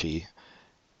Waxahachie,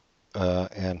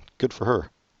 and good for her.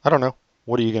 I don't know.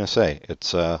 What are you going to say?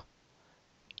 It's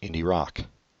indie rock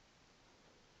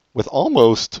with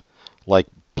almost like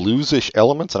bluesish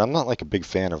elements, and I'm not like a big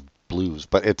fan of blues,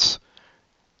 but it's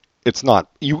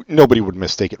not, nobody would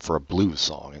mistake it for a blues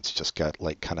song. It's just got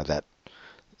like kind of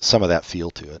some of that feel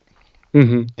to it.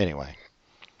 Anyway,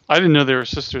 I didn't know they were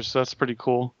sisters, so that's pretty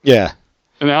cool. Yeah.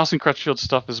 And Alison Crutchfield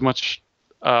stuff is much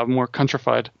more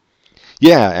countrified.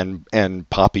 Yeah, and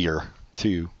poppier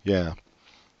too. Yeah.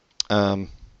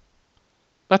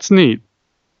 That's neat.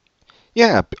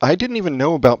 Yeah, I didn't even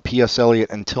know about P.S. Eliot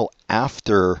until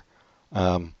after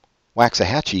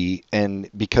Waxahachie, and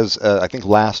because I think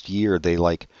last year they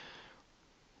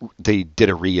did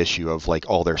a reissue of like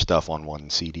all their stuff on one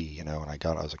CD, and I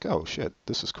was like, oh shit,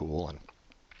 this is cool. And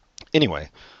anyway,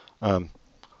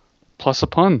 plus a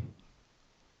pun.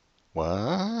 What?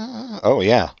 Oh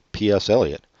yeah, P.S.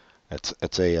 Eliot.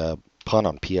 It's a pun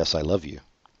on P.S. I Love You.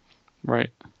 Right.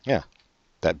 Yeah,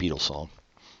 that Beatles song.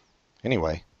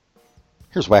 Anyway,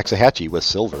 here's Waxahachie with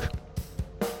Silver.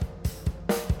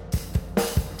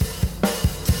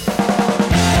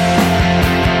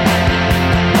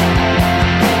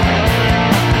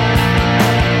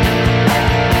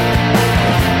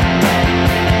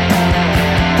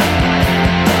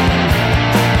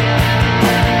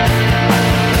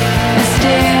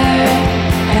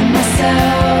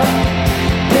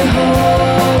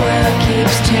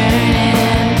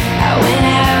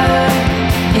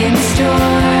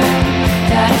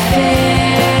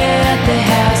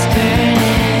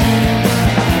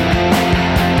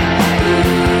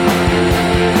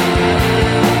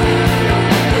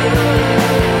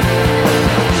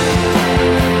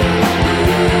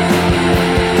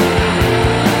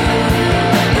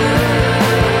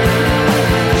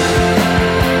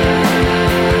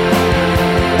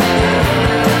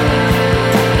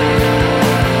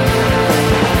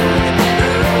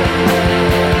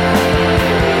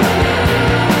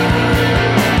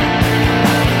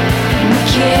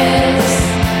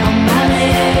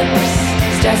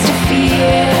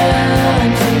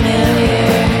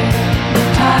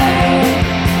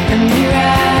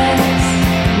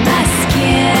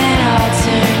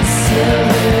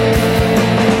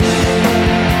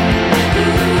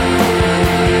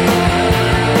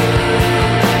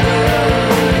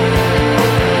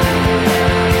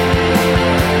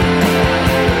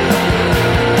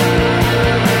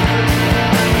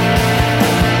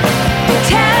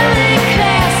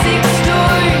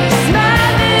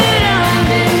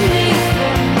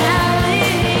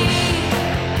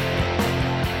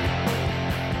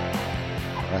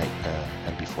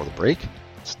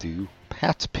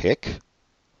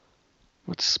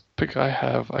 I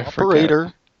have. I Operator.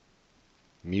 forget.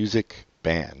 Music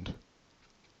band.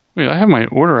 Wait, I have my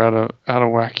order out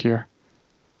of whack here.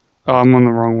 Oh, I'm on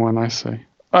the wrong one. I see.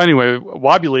 Anyway,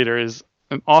 Wobulator is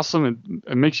an awesome.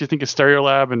 It makes you think of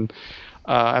Stereolab, and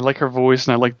I like her voice,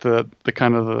 and I like the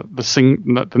kind of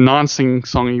the non-sing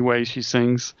songy way she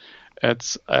sings.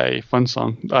 It's a fun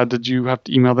song. Did you have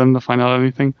to email them to find out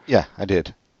anything? Yeah, I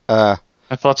did. I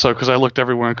thought so because I looked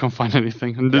everywhere and couldn't find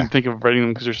anything, and didn't think of writing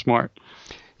them because you're smart.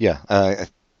 Yeah,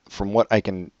 from what I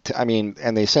can,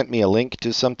 and they sent me a link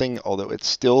to something, although it's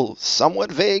still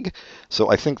somewhat vague.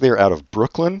 So I think they're out of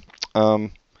Brooklyn,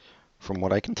 from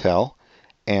what I can tell.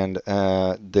 And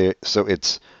so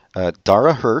it's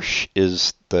Dara Hirsch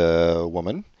is the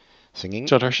woman singing.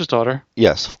 Judd Hirsch's daughter.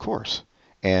 Yes, of course.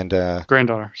 And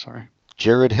granddaughter. Sorry.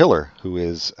 Jared Hiller, who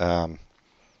is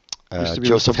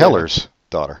Joseph Heller's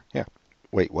daughter. Yeah.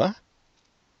 Wait, what?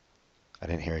 I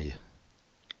didn't hear you.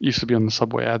 Used to be on the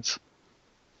subway ads.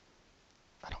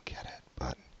 I don't get it,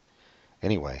 but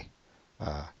anyway,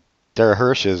 Dara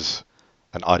Hirsch is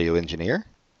an audio engineer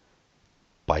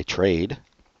by trade,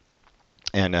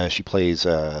 and she plays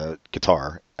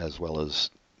guitar as well as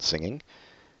singing.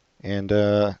 And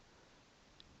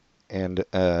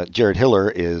Jared Hiller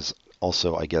is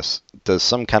also, I guess, does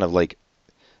some kind of like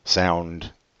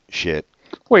sound shit.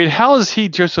 Wait, how is he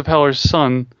Joseph Heller's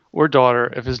son or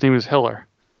daughter if his name is Hiller?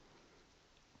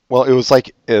 Well, it was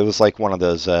like one of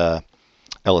those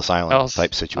Ellis Island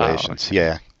type situations. Oh, okay.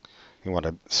 Yeah, you want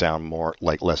to sound more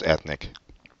like less ethnic.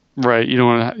 Right. You don't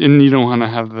want to, and you don't want to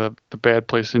have the bad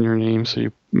place in your name, so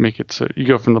you make it so you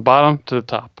go from the bottom to the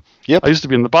top. Yep. I used to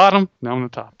be in the bottom, now I'm the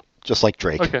top. Just like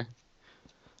Drake. Okay.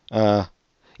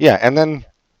 Yeah, and then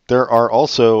there are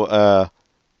also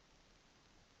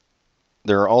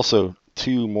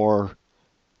two more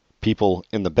people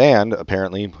in the band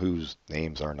apparently whose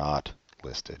names are not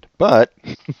listed, but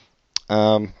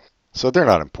so they're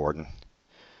not important.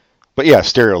 But yeah,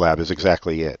 Stereolab is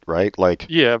exactly it, right? Like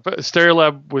Yeah, but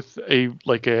Stereolab with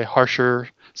a harsher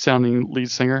sounding lead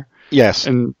singer. yes,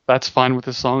 And that's fine with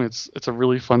this song. It's a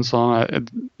really fun song.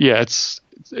 It's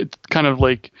kind of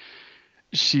like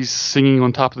she's singing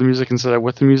on top of the music instead of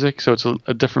with the music, so it's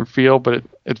a different feel, but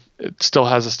it still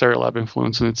has a Stereolab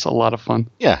influence, and it's a lot of fun.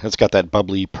 yeah, it's got that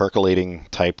bubbly, percolating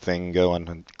type thing going,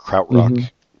 and krautrock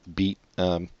beat.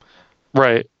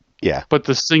 Right. Yeah, But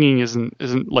the singing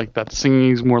isn't like that. The singing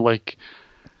is more like,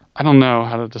 I don't know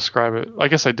how to describe it. I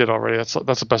guess I did already. That's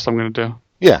the best I'm going to do.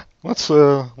 yeah. Let's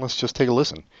just take a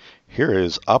listen. Here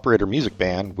is Operator Music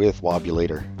Band with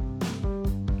Wobulator.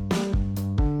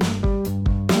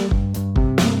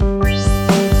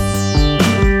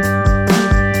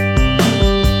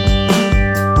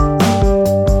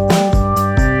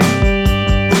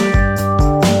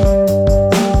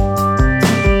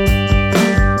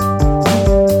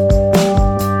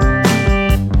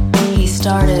 He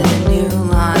started a new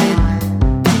line.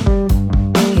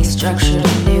 He structured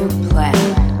a new plan.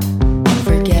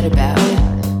 Forget about it.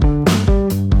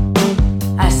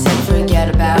 I said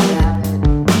forget about it.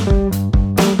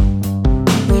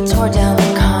 We tore down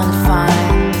the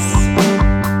confines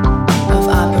of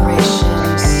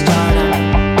Operation Stardom.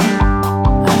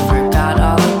 I forgot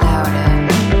all about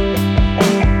it.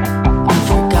 I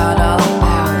forgot all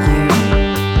about you.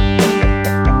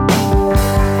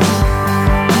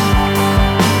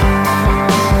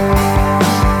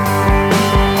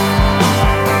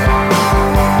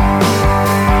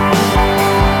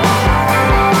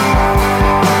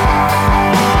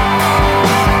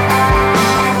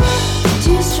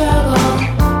 To struggle,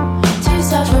 to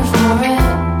suffer for it,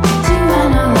 to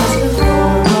analyze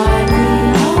before I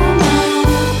lean on mine.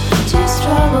 To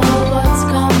struggle, what's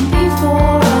come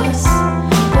before us,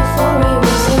 before we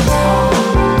were so tall.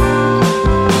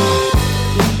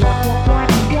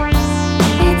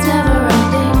 It's never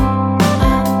ending.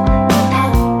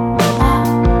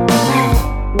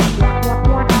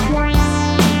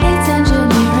 It's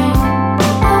engineering.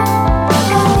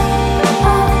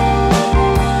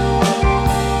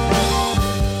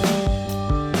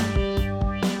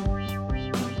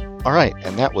 All right,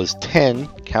 and that was 10,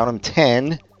 count 'em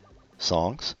 10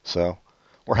 songs. So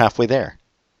we're halfway there.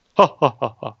 Ha ha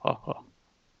ha ha ha ha.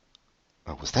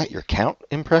 Oh, was that your count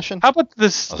impression? How about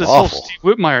this That was whole awful. Steve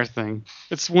Whitmire thing?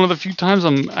 It's one of the few times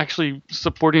I'm actually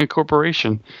supporting a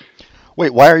corporation.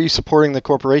 Wait, why are you supporting the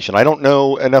corporation? I don't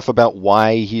know enough about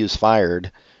why he is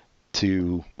fired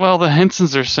to... Well, the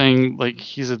Hensons are saying like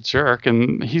he's a jerk,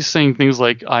 and he's saying things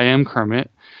like "I am Kermit."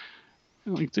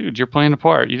 Like, dude, you're playing a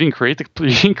part. You didn't create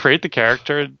the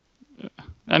character.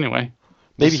 Anyway,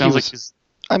 Maybe it sounds he was... like he's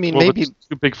I a mean, little maybe bit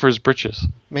too big for his britches.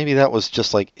 maybe that was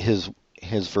just like his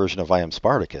version of I Am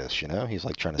Spartacus, you know? He's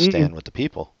like trying to stand with the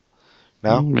people.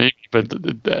 No? Maybe, but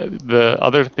the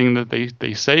other thing that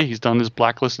they say he's done is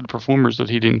blacklisted performers that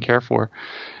he didn't care for,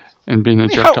 and being a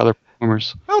Hey, jerk how- to other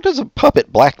performers. How does a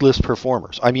puppet blacklist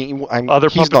performers? I mean, Other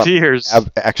he's not puppeteers.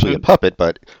 actually a puppet,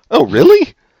 but... Oh,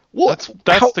 really? What?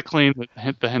 That's how, the claim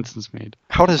that the Hensons made,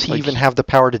 how does he like- even have the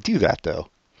power to do that, though?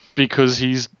 because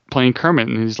he's playing Kermit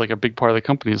and he's like a big part of the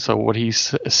company. So what he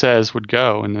says would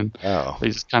go, and then Oh. they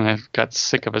just kind of got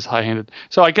sick of his high-handed.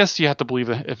 So I guess you have to believe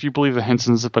that if you believe the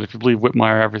Hensons, but if you believe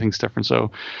Whitmire, everything's different.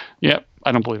 So, yeah,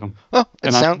 I don't believe him. Well,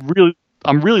 And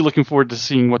I'm really looking forward to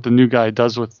seeing what the new guy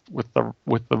does with the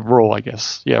role. I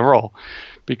guess, yeah, role,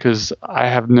 because I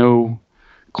have no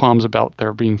qualms about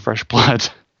there being fresh blood,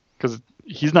 because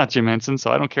he's not Jim Henson,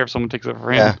 so I don't care if someone takes it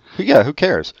for him. Yeah, who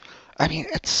cares? I mean,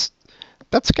 that's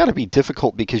got to be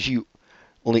difficult because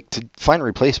to find a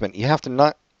replacement, you have to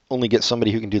not only get somebody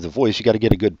who can do the voice, you got to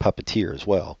get a good puppeteer as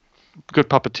well. Good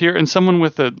puppeteer and someone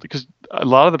with because a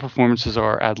lot of the performances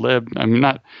are ad lib. I mean,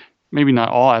 not maybe not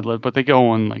all ad lib, but they go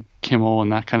on like Kimmel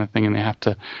and that kind of thing, and they have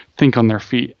to think on their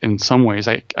feet in some ways.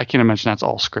 I can't imagine that's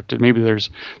all scripted. Maybe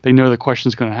they know the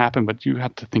question's going to happen, but you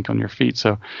have to think on your feet.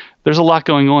 So there's a lot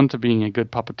going on to being a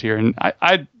good puppeteer. And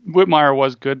Whitmire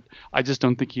was good. I just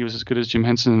don't think he was as good as Jim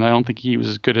Henson, and I don't think he was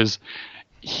as good as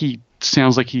he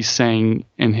sounds like he's saying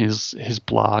in his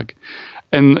blog.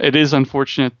 And it is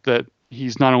unfortunate that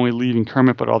he's not only leaving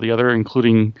Kermit, but all the other,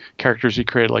 including characters he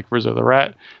created like Rizzo the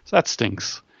Rat. So that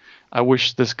stinks. I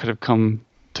wish this could have come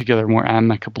together more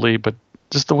amicably, but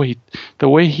just the way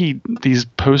these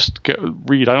posts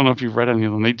read, I don't know if you've read any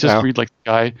of them. They just read like the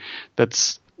guy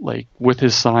that's like with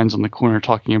his signs on the corner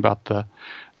talking about the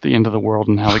end of the world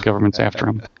and how the government's after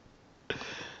him.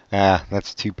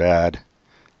 That's too bad.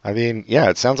 I mean, yeah,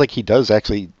 it sounds like he does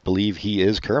actually believe he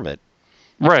is Kermit.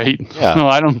 Right. Yeah. No,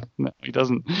 I don't. No, he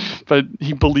doesn't. But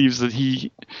he believes that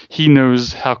he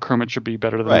knows how Kermit should be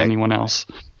better than anyone else.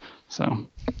 So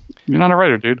you're not a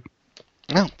writer, dude.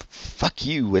 No, fuck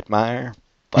you, Whitmire.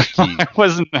 Fuck you. I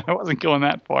wasn't going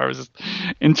that far. It was just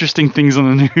interesting things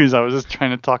on the news. I was just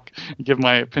trying to give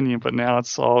my opinion, but now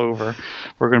it's all over.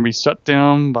 We're going to be shut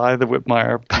down by the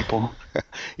Whitmire people.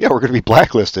 Yeah, we're going to be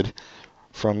blacklisted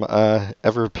from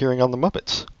ever appearing on the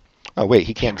Muppets. Oh, wait,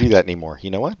 he can't do that anymore.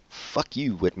 You know what? Fuck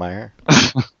you, Whitmire.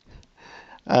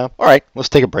 All right, let's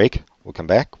take a break. We'll come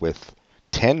back with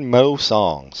 10 Mo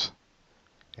songs.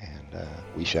 And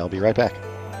we shall be right back.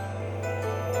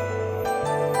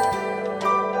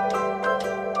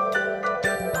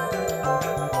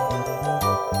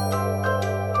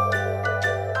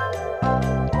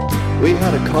 We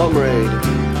had a comrade,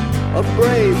 a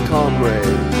brave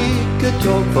comrade. He could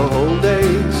talk for whole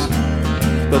days.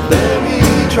 But then he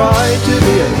tried to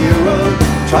be a hero,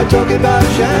 tried talking about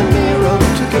Shamiro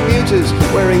to commuters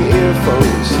wearing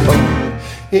earphones. Oh,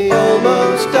 he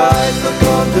almost died for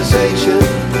conversation,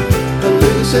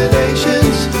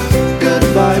 hallucinations, good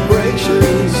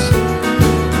vibrations.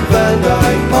 Van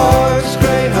Dyke Park's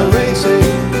Greyhound racing,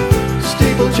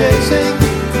 steeple chasing,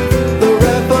 the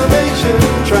Reformation,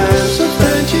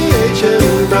 transubstantiation,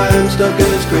 Bram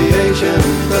Stoker's creation,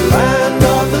 the land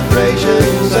of the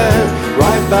Thracians, and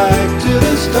right back to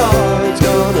the start. It's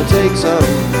gonna take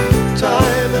some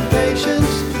time and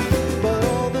patience, but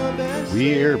all the best.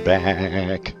 We're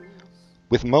back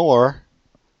with more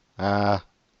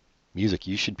music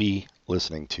you should be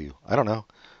listening to. I don't know.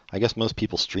 I guess most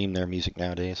people stream their music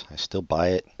nowadays. I still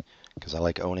buy it because I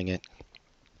like owning it.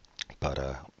 But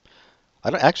I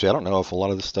don't know if a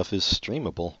lot of this stuff is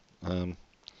streamable.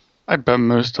 I bet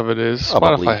most of it is.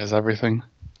 Probably. Spotify has everything.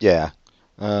 Yeah.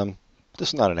 This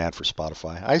is not an ad for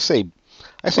Spotify. I say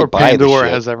Or buy the Pandora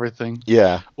shit. has everything.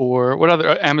 Yeah. Or what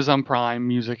other? Amazon Prime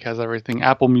Music has everything.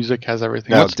 Apple Music has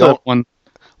everything. No, What's the one?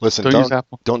 Listen, Don't use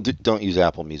Apple. Don't use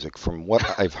Apple Music. From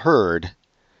what I've heard,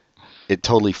 it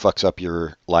totally fucks up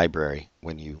your library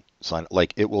when you sign.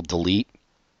 Like it will delete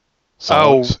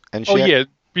songs and shit. Oh yeah.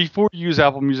 Before you use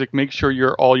Apple Music, make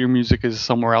sure all your music is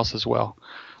somewhere else as well.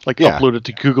 Like Yeah. upload it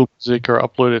to Google Music or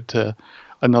upload it to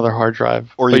another hard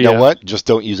drive. Or But you know yeah, what? Just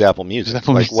don't use Apple Music. use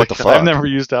Apple Like Music. what the fuck? I've never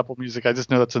used Apple Music. I just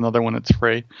know that's another one that's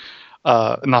free.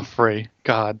 Not free.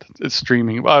 God, it's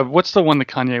streaming. What's the one that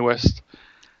Kanye West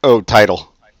Oh,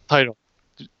 Tidal.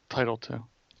 title to?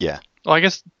 Yeah. Oh, I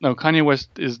guess no. Kanye West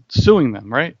is suing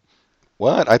them, right?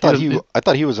 What? I thought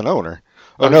he was an owner.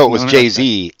 Oh no, it was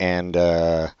Jay-Z and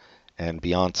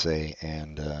Beyonce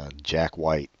and Jack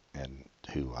White and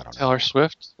who I don't know. Taylor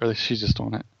Swift, or she's just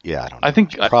on it. Yeah, I don't know. I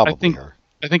think Probably I think her.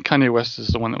 I think Kanye West is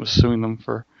the one that was suing them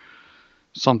for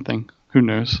something. Who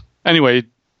knows? Anyway,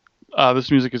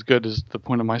 this music is good. Is the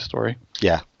point of my story?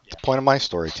 Yeah, it's the point of my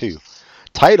story too.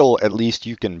 Tidal, at least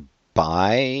you can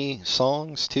buy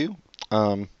songs too.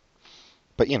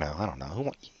 But you know, I don't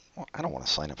know. I don't want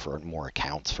to sign up for more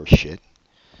accounts for shit.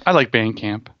 I like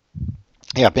Bandcamp.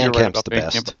 Yeah, You're right Bandcamp's about the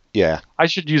Bandcamp. best. Yeah. I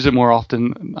should use it more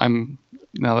often.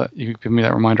 Now that you give me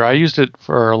that reminder, I used it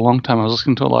for a long time. I was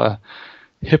listening to a lot of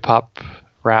hip hop,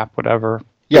 rap, whatever.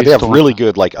 Yeah, they have based on- really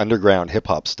good like underground hip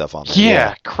hop stuff on there.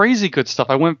 Yeah, crazy good stuff.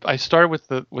 I started with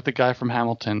the guy from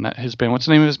Hamilton, his band. What's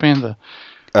the name of his band?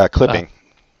 Clipping.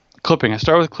 Clipping. I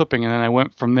started with Clipping, and then I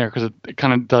went from there because it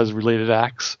kind of does related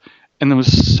acts. And there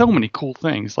was so many cool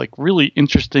things, like really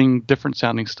interesting, different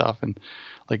sounding stuff, and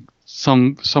like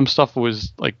some stuff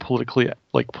was like politically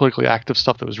active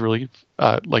stuff that was really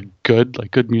like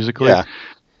good musically. Yeah.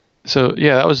 So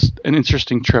yeah, that was an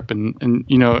interesting trip, and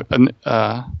you know,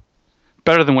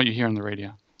 better than what you hear on the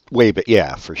radio. But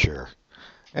yeah, for sure.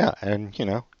 Yeah, and you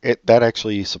know, that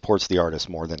actually supports the artist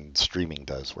more than streaming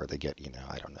does, where they get, you know,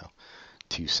 I don't know,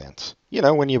 2 cents. You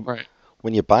know, when you Right.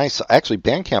 when you buy, actually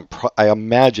Bandcamp, I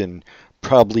imagine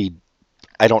probably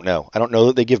I don't know. I don't know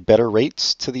that they give better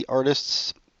rates to the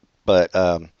artists, but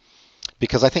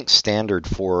because I think standard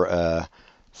for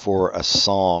a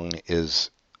song is,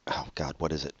 oh God,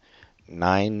 what is it?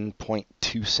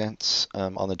 9.2 cents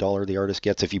on the dollar the artist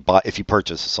gets if you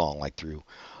purchase a song like through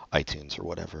iTunes or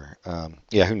whatever.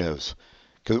 Yeah, who knows?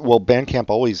 Because Bandcamp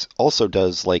also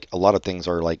does like a lot of things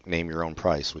are like name your own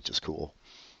price, which is cool.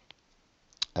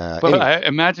 But Anyway, I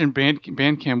imagine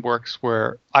Bandcamp works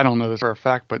where, I don't know this for a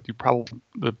fact, but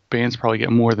the bands probably get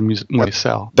more than music more they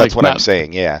sell. that's Like, what I'm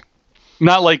saying. Yeah,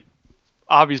 Not like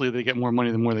obviously they get more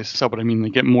money the more they sell, but I mean they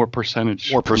get more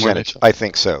percentage. more the more they percentage. sell. I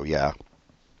think so. Yeah.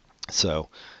 So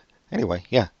anyway,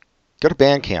 yeah, go to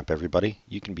Bandcamp, everybody.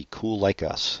 You can be cool like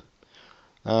us.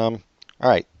 All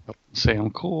right, Say I'm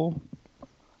cool.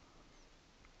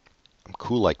 I'm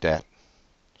cool like that.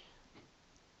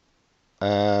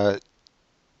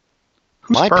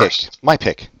 Who's My first? pick. My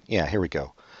pick. Yeah, here we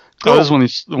go. Oh, this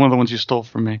is one of the ones you stole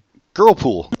from me.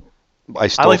 Girlpool. I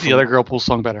I like the other Girl Pool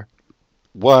song better.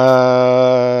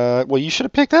 What? Well, you should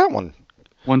have picked that one.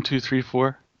 1, 2, 3,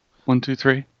 4. 1, 2,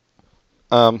 3.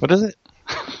 Um, What is it?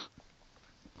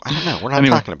 I don't know. We're not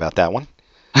Anyway. talking about that one.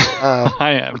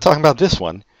 I am. We're talking about this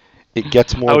one. It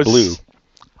gets more blue.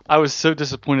 I was so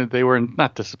disappointed they were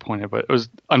not disappointed, but it was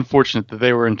unfortunate that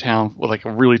they were in town with like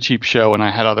a really cheap show, and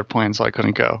I had other plans, so I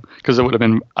couldn't go because it would have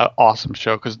been an awesome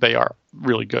show because they are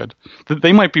really good.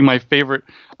 They might be my favorite.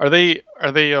 Have they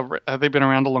been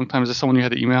around a long time? Is this someone you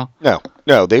had to email? No.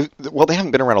 They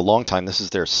haven't been around a long time. This is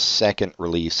their second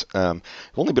release. They've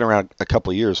only been around a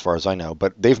couple of years, as far as I know,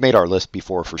 but they've made our list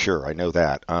before for sure. I know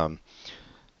that.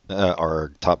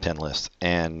 Our top 10 list,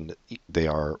 and they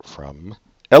are from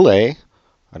L.A.,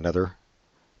 another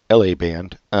LA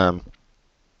band. And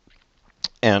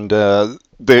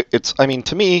it's, I mean,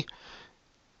 to me,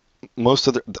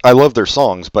 I love their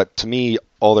songs, but to me,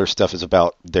 all their stuff is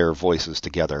about their voices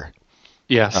together.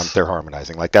 Yes. They're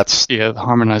harmonizing. Like that's, Yeah, the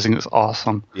harmonizing is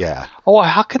awesome. yeah. Oh,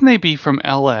 how can they be from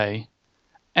LA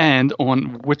and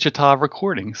on Wichita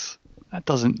Recordings? That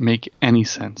doesn't make any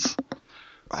sense.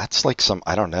 That's like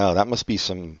I don't know. That must be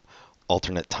some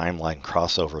alternate timeline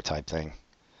crossover type thing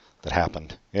that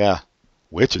happened. Yeah.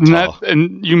 Wichita.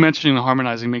 And you mentioning the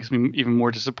harmonizing makes me even more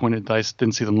disappointed that I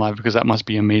didn't see them live because that must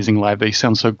be amazing live. They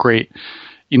sound so great,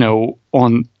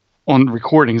 on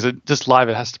recordings. Just live,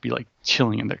 it has to be like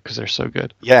chilling in there because they're so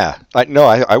good. Yeah.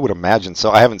 I would imagine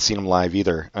so. I haven't seen them live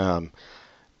either.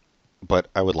 But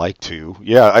I would like to.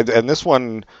 Yeah. And this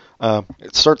one,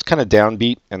 it starts kind of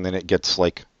downbeat and then it gets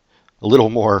like a little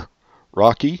more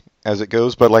rocky as it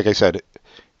goes. But like I said,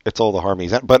 it's all the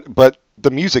harmonies. But the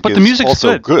music is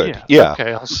also good. Yeah.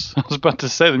 Okay. I was about to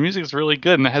say the music is really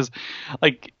good, and it has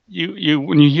like you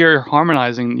when you hear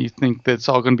harmonizing, you think that it's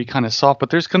all going to be kind of soft,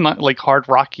 but there's kind of like hard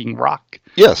rocking rock.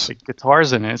 Yes. Like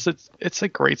guitars in it. It's a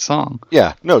great song.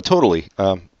 Yeah. No, totally.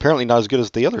 Apparently not as good as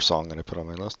the other song that I put on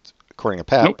my list, according to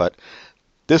Pat. Nope. But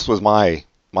this was my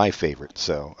favorite.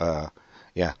 So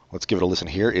yeah, let's give it a listen.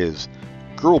 Here is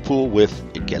Girlpool with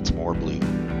 "It Gets More Blue."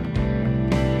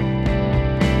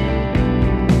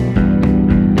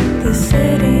 The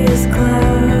city is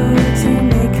clouds, you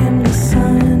make him the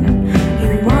sun.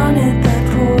 You wanted that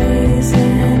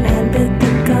poison and bit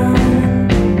the gun.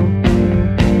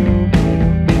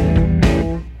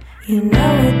 You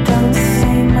know it don't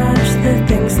say much, the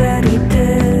things that he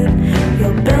did.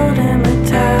 You'll build him a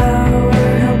tower,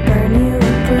 he'll burn you a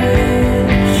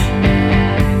bridge.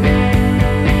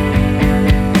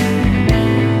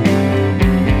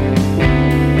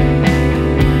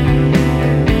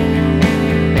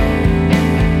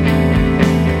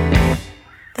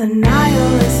 The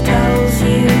nihilist tells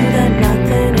you that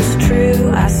nothing is true.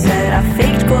 I said I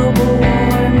faked global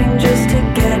warming just to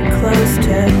get close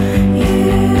to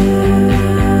you.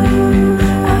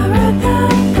 I read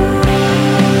that book.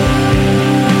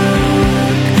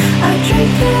 I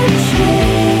drank the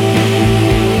chase.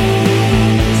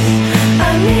 I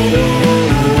made it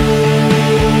alone.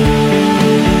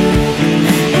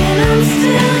 And I'm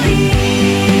still here.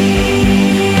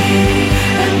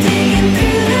 I'm digging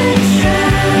through the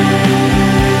trash.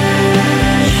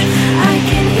 I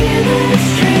can hear the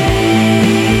train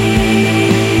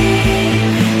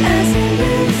as it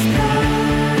moves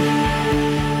past.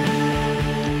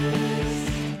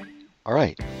 All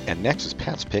right, and next is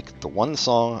Pat's pick, the one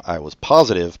song I was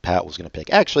positive Pat was going to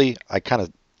pick. Actually, I kind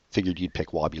of figured you'd pick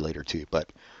Wobulator too, but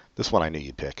this one I knew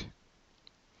you'd pick.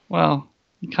 Well,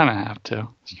 you kind of have to.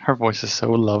 Her voice is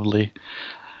so lovely.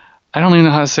 I don't even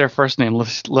know how to say her first name.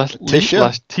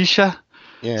 Tisha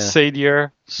Yeah.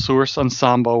 Sadier, Source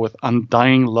Ensemble with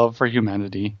Undying Love for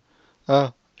Humanity.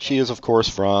 She is, of course,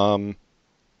 from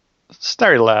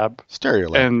Stereolab,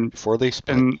 Stereolab, and before they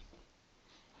split. and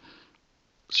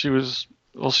she's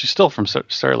still from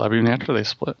Stereolab even after they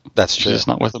split. That's She's true. just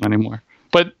not with them anymore.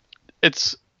 But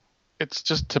it's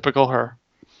just typical her.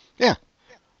 Yeah.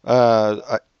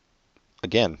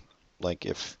 Again, like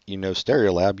if you know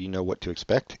Stereolab, you know what to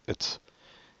expect.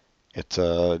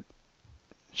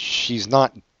 She's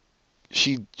not.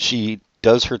 She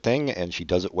does her thing and she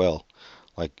does it well.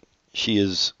 Like she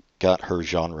has got her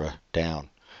genre down.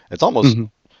 It's almost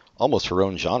her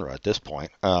own genre at this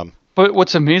point. But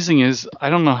what's amazing is, I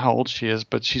don't know how old she is,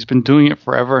 but she's been doing it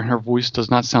forever, and her voice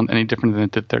does not sound any different than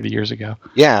it did 30 years ago.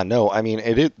 Yeah, no, I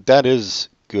mean that is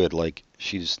good. Like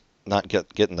she's not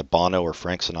getting the Bono or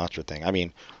Frank Sinatra thing. I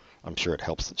mean, I'm sure it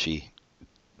helps that she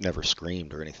never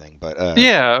screamed or anything, but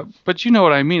Yeah, but you know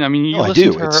what I mean. I mean, you No, I listen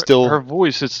do. to her, It's still- her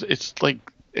voice. It's like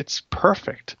it's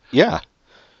perfect. yeah.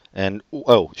 And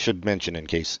should mention in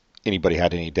case anybody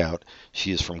had any doubt,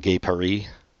 she is from Gay Paris.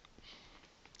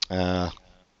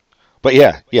 But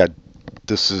yeah,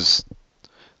 this is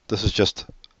just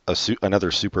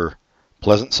another super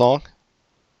pleasant song.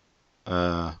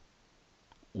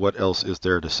 What else is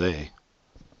there to say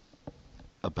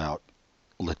about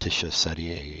Laetitia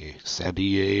Sadier?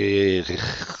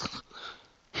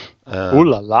 Ooh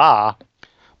la la!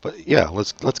 But yeah,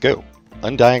 let's go.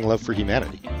 Undying Love for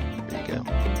Humanity. Here you go.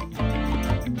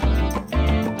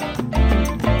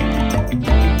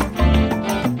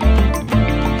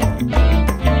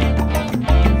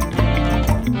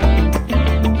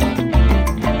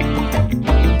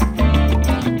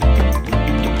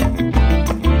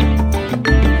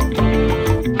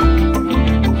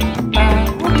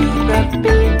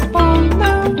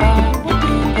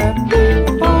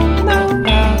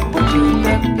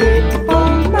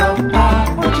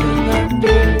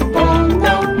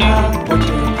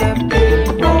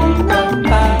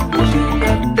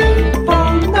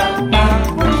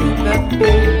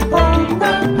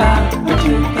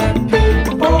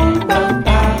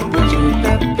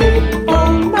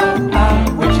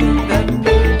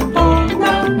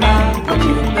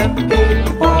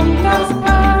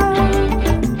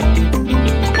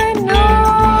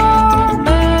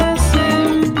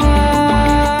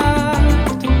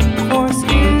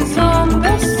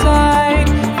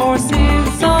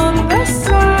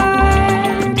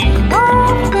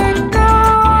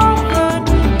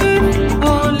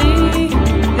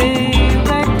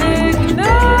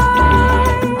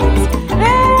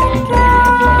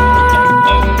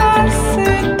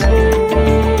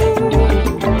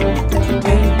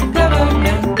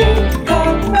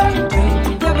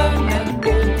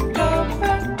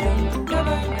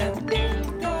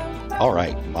 All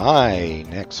right, my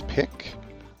next pick.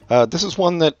 This is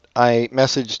one that I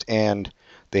messaged and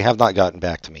they have not gotten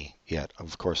back to me yet.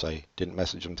 Of course, I didn't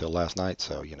message them till last night,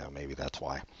 so maybe that's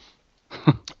why.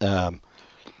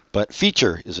 But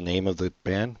Feature is the name of the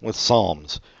band with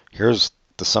Psalms. Here's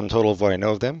the sum total of what I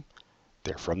know of them.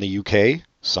 They're from the UK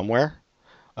somewhere.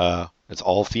 It's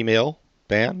all female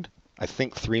band. I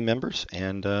think 3 members,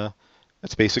 and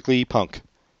it's basically punk,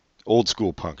 old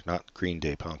school punk, not Green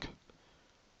Day punk.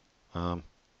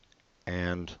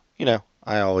 And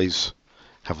I always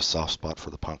have a soft spot for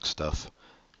the punk stuff,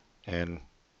 and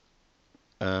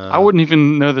I wouldn't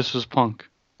even know this was punk.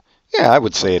 yeah, I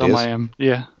would say it Dumb is. I am.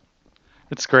 Yeah,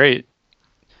 it's great.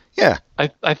 Yeah,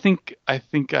 I think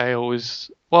I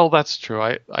always. Well, that's true.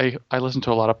 I listen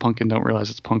to a lot of punk and don't realize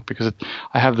it's punk because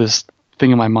I have this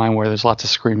thing in my mind where there's lots of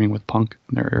screaming with punk,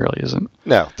 and there really isn't.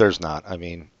 no, there's not. I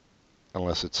mean,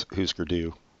 unless it's Husker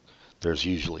Du, there's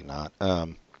usually not.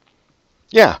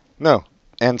 Yeah, no,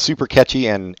 and super catchy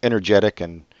and energetic,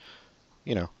 and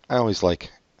I always like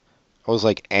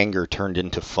anger turned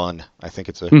into fun. I think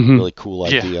it's a really cool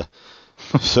Yeah. idea.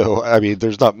 So I mean,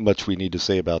 there's not much we need to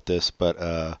say about this, but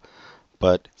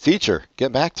Feature,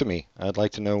 get back to me. I'd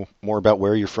like to know more about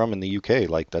where you're from in the UK.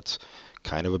 Like that's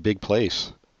kind of a big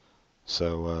place.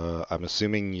 So I'm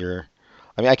assuming you're.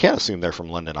 I mean, I can't assume they're from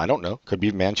London. I don't know. Could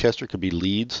be Manchester. Could be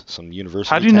Leeds. Some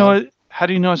university. How do you know town. it? How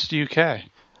do you know it's the UK?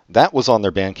 That was on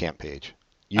their Bandcamp page.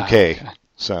 UK. Okay.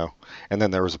 So, and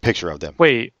then there was a picture of them.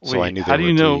 Wait. So I knew How they do were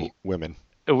you know 3 women.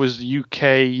 it was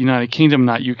UK, United Kingdom,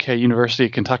 not UK, University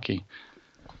of Kentucky?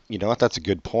 You know what? That's a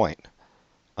good point.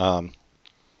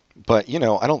 But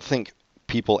I don't think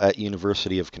people at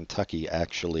University of Kentucky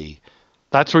actually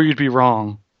That's where you'd be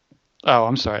wrong. Oh,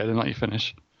 I'm sorry. I didn't let you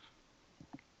finish.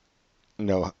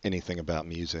 know anything about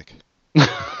music.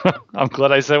 I'm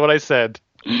glad I said what I said.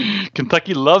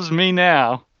 Kentucky loves me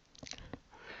now.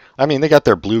 I mean, they got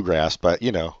their bluegrass, but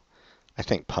I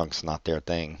think punk's not their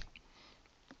thing.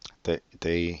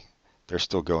 They're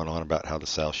still going on about how the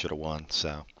South should have won.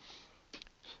 So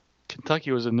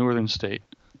Kentucky was a northern state.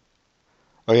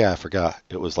 Oh yeah, I forgot.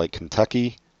 It was like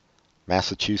Kentucky,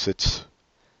 Massachusetts,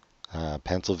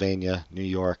 Pennsylvania, New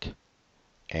York,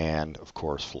 and of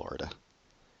course Florida.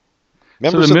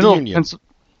 Members of the Union.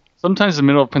 Sometimes the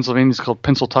middle of Pennsylvania is called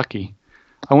Pennsyltucky.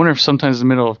 I wonder if sometimes the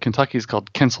middle of Kentucky is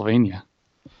called Pennsylvania.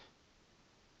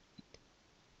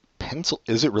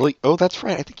 Is it really? Oh, that's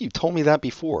right. I think you told me that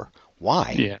before.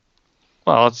 Why? Yeah.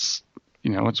 Well, it's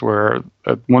where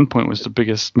at one point was the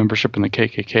biggest membership in the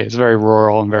KKK. It's very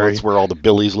rural and very. It's where all the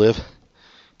Billies live.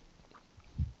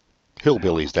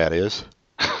 Hillbillies, that is.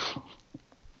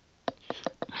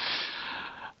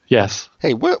 Yes.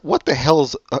 Hey, what the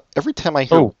hell's every time I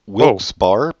hear Wilkes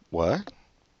Bar? What?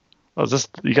 Oh,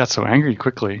 you got so angry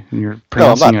quickly, and you're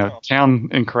pronouncing a town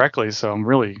incorrectly. So I'm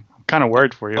kind of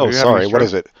worried for you. Oh, sorry. What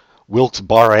is it? Wilkes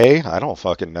Barre? I don't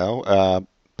fucking know.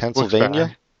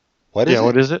 Pennsylvania. What is it? Yeah,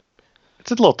 what is it?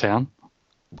 It's a little town.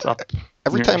 It's up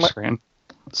every time Scranton.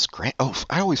 Oh,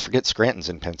 I always forget Scranton's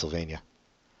in Pennsylvania.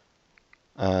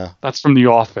 That's from The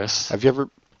Office. Have you ever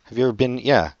been?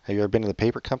 Yeah. Have you ever been to the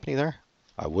paper company there?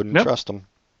 I wouldn't trust them.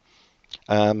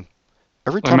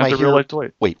 Every time I hear, real life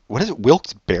Dwight. Wait, what is it?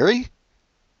 Wilkes-Barre?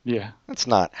 Yeah. That's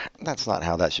not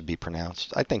how that should be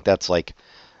pronounced. I think that's like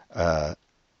an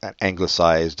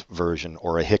anglicized version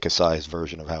or a hickicized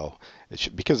version of how it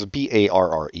should, because of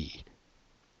Barre.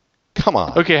 Come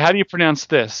on. Okay, how do you pronounce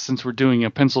this? Since we're doing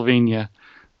a Pennsylvania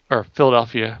or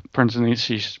Philadelphia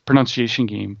pronunciation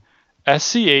game,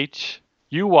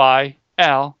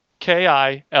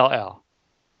 SCHUYLKILL.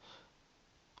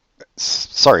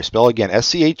 Sorry, spell again.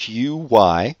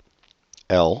 SCHUYL.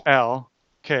 LKILL.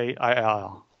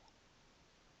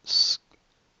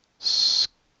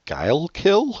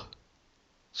 Schuylkill?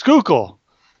 Schuylkill.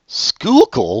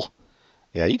 Schuylkill?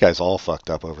 Yeah, you guys all fucked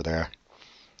up over there.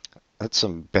 That's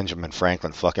some Benjamin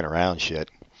Franklin fucking around shit.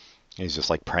 He's just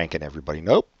like pranking everybody.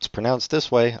 Nope, it's pronounced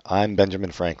this way. I'm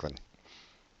Benjamin Franklin.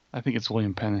 I think it's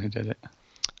William Penn who did it.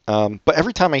 But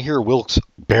every time I hear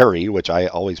Wilkes-Barre, which I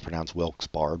always pronounce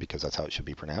Wilkes-Barre because that's how it should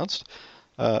be pronounced,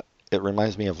 it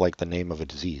reminds me of like the name of a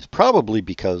disease. Probably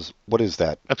because, what is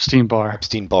that? Epstein-Barr.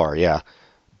 Epstein-Barr, yeah.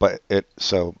 But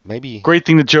so maybe... Great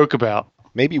thing to joke about.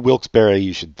 Maybe Wilkes-Barre,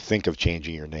 you should think of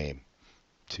changing your name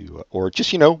to, or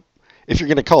just, if you're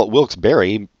going to call it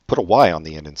Wilkes-Barre, put a Y on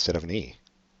the end instead of an E.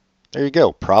 There you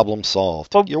go. Problem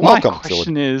solved. Well, You're welcome, my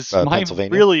question is,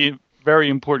 Pennsylvania. Really very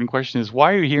important question is,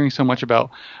 why are you hearing so much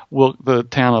about the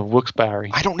town of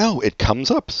Wilkes-Barre? I don't know. It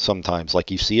comes up sometimes,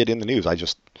 like you see it in the news. I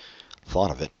just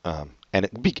thought of it. And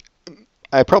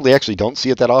I probably actually don't see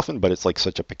it that often, but it's like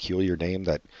such a peculiar name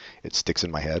that it sticks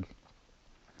in my head.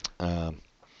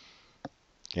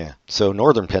 Yeah. So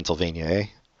northern Pennsylvania, eh?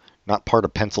 Not part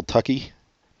of Pennsyltucky?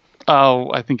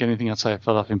 Oh, I think anything outside of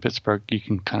Philadelphia and Pittsburgh you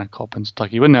can kind of call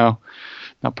Pennsyltucky, but no,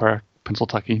 not part of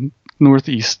Pennsyltucky.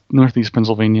 Northeast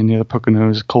Pennsylvania near the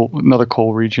Poconos, another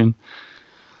coal region.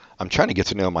 I'm trying to get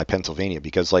to know my Pennsylvania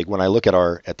because, like, when I look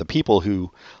at the people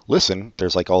who listen,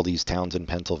 there's like all these towns in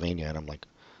Pennsylvania, and I'm like,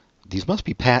 these must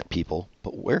be Pat people,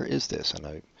 but where is this? And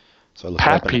I look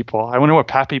Pat people. I wonder what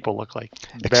Pat people look like.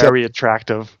 Very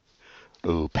attractive.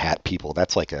 Oh, Pat people.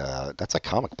 That's a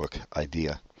comic book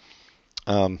idea.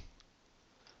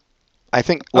 I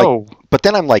think, but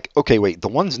then I'm like, okay, wait, the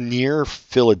ones near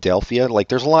Philadelphia, like,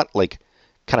 there's a lot, like,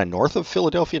 kind of north of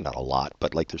Philadelphia, not a lot,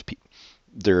 but, like,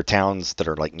 there are towns that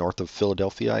are, like, north of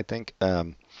Philadelphia, I think,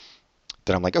 that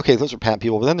I'm like, okay, those are Pat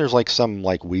people, but then there's, like, some,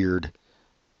 like, weird,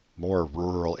 more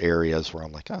rural areas where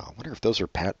I'm like, oh, I wonder if those are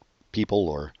Pat people,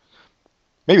 or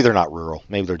maybe they're not rural,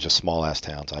 maybe they're just small-ass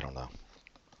towns, I don't know.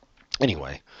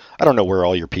 Anyway, I don't know where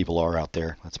all your people are out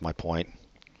there, that's my point.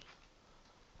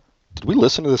 Did we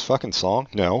listen to this fucking song?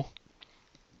 No.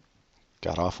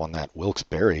 Got off on that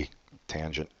Wilkes-Barre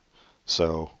tangent.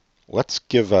 So let's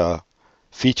give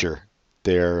Feature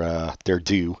their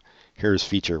due. Here's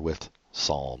Feature with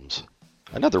Psalms.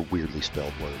 Another weirdly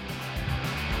spelled word.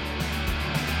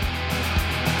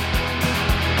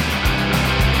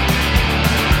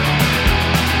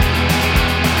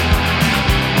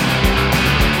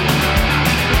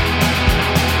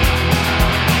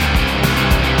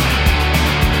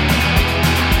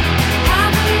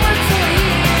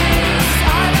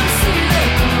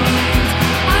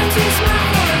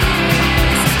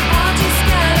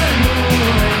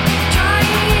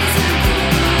 Trying isn't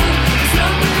cool. There's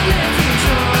nothing left to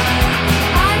try.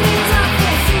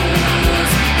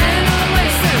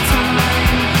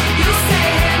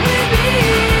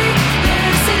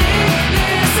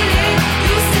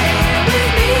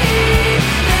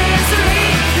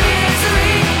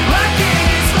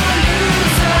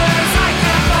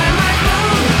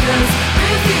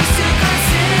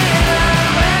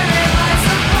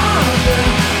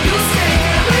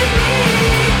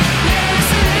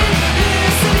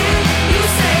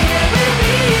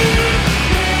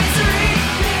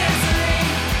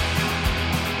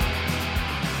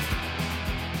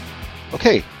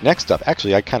 Okay, next up.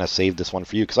 Actually, I kind of saved this one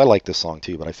for you because I like this song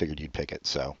too, but I figured you'd pick it.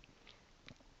 So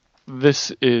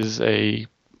This is a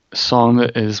song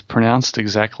that is pronounced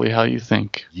exactly how you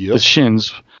think. Yep. The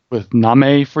Shins with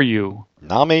Name for You.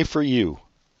 Name for You,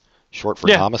 short for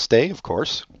Yeah. Namaste, of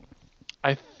course.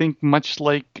 I think much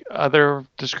like other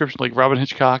descriptions like Robin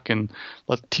Hitchcock and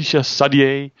Letitia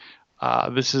Sadier,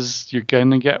 this is, you're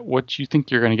going to get what you think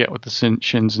you're going to get with the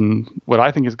Shins. And what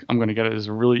I think is I'm going to get is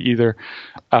really either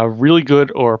a really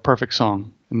good or a perfect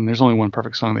song. And there's only one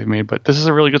perfect song they've made, but this is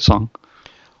a really good song.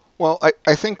 Well,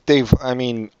 I think I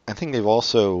think they've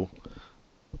also,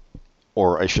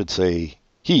 or I should say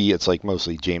it's like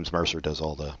mostly James Mercer does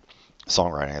all the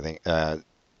songwriting, I think.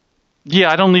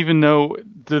 Yeah, I don't even know.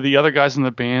 Do the other guys in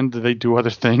the band, do they do other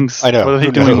things? I know. What are they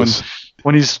Who doing knows?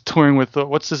 when he's touring with,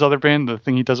 what's his other band? The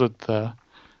thing he does with, what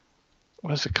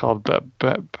is it called?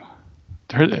 Black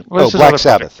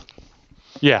Sabbath.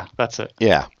 Yeah, that's it.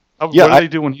 Yeah. What Yeah, do they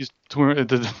do when he's touring?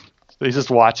 They just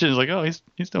watch it. It's like, oh,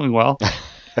 he's doing well.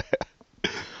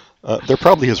 They're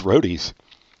probably his roadies.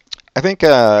 I think,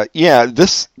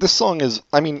 this song is,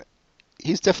 I mean,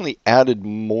 he's definitely added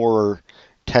more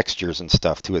textures and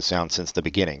stuff to his sound since the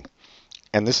beginning.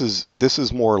 And this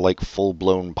is more like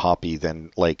full-blown poppy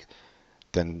than the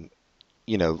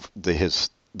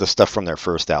stuff from their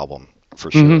first album,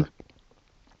 for sure.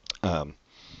 Mm-hmm.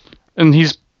 And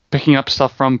he's picking up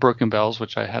stuff from Broken Bells,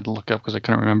 which I had to look up because I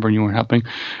couldn't remember and you weren't helping.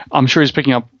 I'm sure he's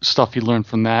picking up stuff he learned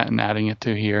from that and adding it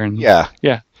to here. And Yeah,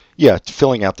 yeah,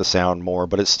 filling out the sound more,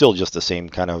 but it's still just the same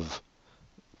kind of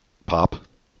pop.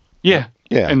 yeah.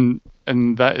 Yeah.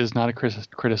 And that is not a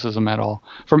criticism at all.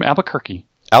 From Albuquerque.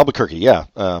 Albuquerque, yeah.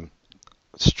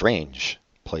 Strange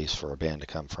place for a band to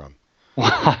come from.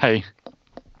 Why?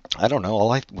 I don't know.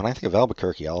 When I think of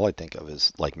Albuquerque, all I think of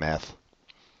is like meth.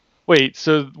 Wait,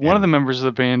 so one of the members of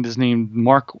the band is named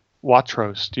Mark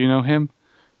Watros. Do you know him?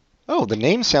 Oh, the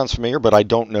name sounds familiar, but I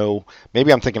don't know.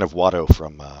 Maybe I'm thinking of Watto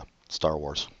from Star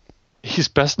Wars. He's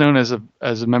best known as a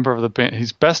member of the band.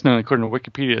 He's best known, according to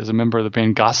Wikipedia, as a member of the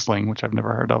band Gosling, which I've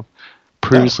never heard of.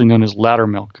 Previously known as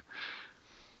Loudermilk.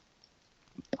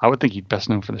 I would think he'd best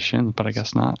known for the Shins, but I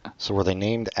guess not. So were they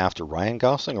named after Ryan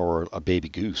Gosling or a baby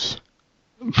goose?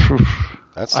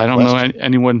 That's the I don't know question.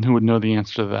 anyone who would know the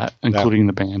answer to that, including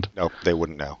the band. Nope, they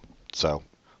wouldn't know. So,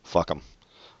 fuck them.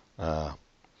 The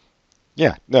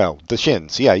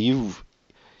Shins. Yeah,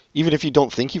 even if you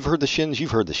don't think you've heard the Shins,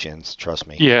 you've heard the Shins. Trust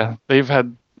me. Yeah, they've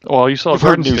had. Well, you saw You've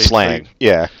heard Garden new State, slang. right?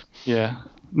 Yeah. Yeah,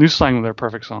 New Slang was their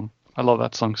perfect song. I love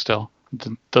that song still. It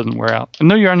doesn't wear out. And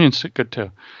Know Your Onion's good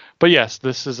too. But yes,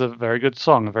 this is a very good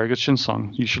song, a very good Shin song.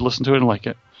 You should listen to it and like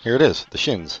it. Here it is. The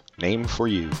Shins. Name for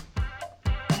You.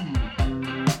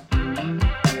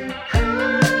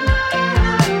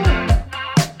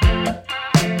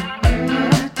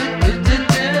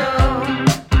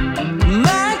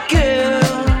 My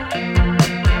girl,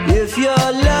 if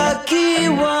you're lucky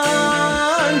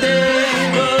one day,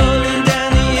 rolling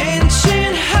down the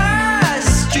ancient high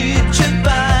street, you'll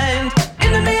find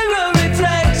in the mirror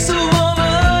reflects a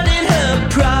woman in her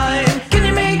prime. Can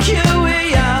you make your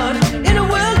way out in a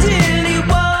world nearly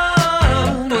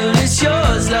one? Well, it's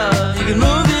yours, love. You can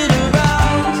move it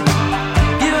around,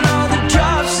 given all the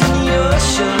drops in the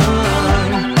ocean.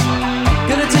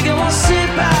 Gonna take it one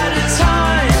sip at a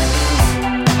time.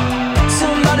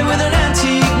 Somebody with an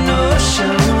antique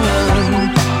notion.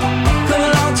 Come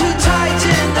along too tight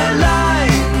in the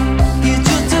line. You're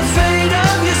just afraid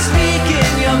of you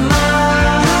speaking your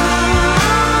mind.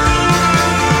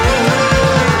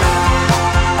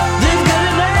 They've got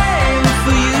a name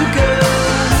for you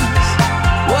girls.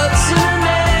 What's her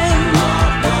name?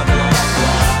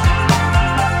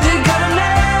 They've got a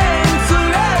name for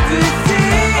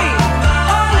everything.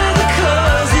 All of the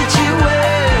clothes that you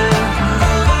wear,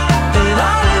 and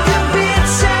all of your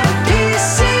bits and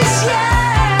pieces, yeah.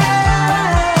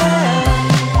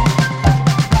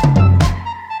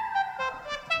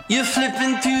 You're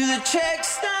flipping through the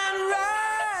checks and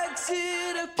rags.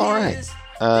 It appears All right.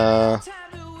 that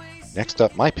time to waste. Next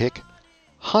up, my pick,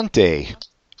 Hante.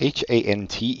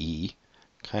 Hante.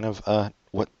 Kind of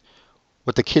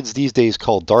what the kids these days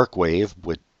call dark wave.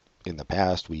 What in the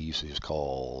past we used to just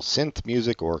call synth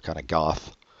music or kind of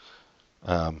goth.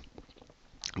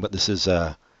 But this is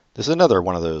another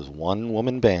one of those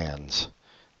one-woman bands.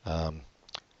 And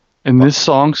this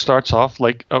song starts off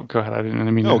like. Oh, go ahead. I didn't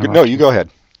mean to No, interrupt no, you go ahead.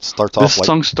 Starts This off like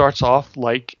song starts off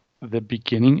like the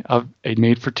beginning of a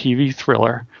made-for-TV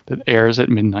thriller that airs at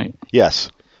midnight.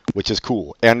 yes, which is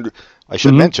cool. And I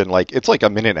should Mhm. mention, like, it's like a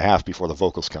minute and a half before the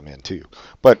vocals come in too.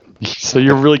 But So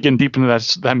you're really getting deep into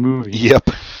that movie. yep,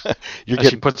 you're As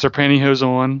she getting puts her pantyhose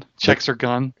on, checks her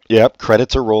gun. yep.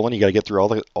 Credits are rolling. You got to get through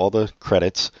all the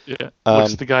credits. Yeah. Um,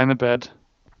 Looks at the guy in the bed,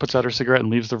 puts out her cigarette, and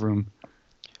leaves the room.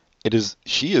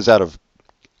 She is out of,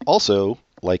 also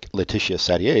like Laetitia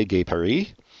Sadier, Gay Paris.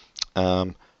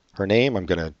 Her name, I'm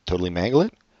gonna totally mangle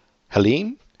it.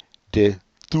 Helene de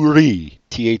Thury,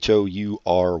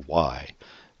 Thoury.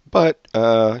 But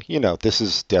this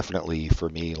is definitely for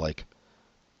me like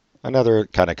another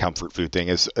kind of comfort food thing.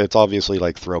 It's obviously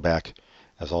like throwback,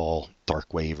 as all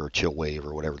dark wave or chill wave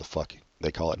or whatever the fuck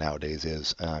they call it nowadays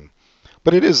is.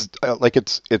 But it is like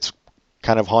it's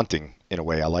kind of haunting in a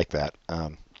way. I like that.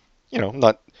 I'm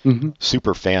not Mm-hmm.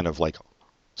 super fan of like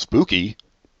spooky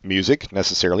music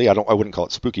necessarily. I wouldn't call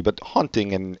it spooky, but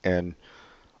haunting and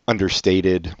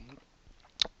understated.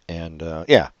 And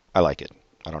yeah, I like it.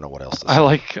 I don't know what else to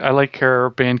say. I like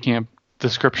her Bandcamp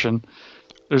description.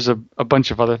 There's a bunch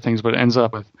of other things, but it ends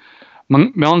up with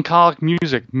melancholic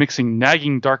music mixing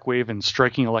nagging dark wave and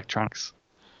striking electronics.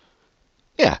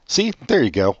 Yeah, see, there you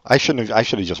go. I should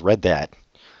have just read that,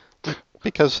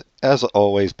 because as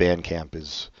always, Bandcamp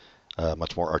is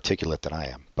much more articulate than I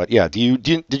am. But yeah, did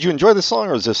you enjoy this song,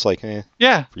 or is this like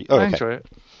Yeah, for you? Oh, I okay. enjoy it.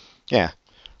 Yeah.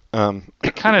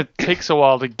 It kind of takes a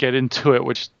while to get into it,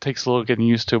 which takes a little getting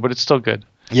used to, but it's still good.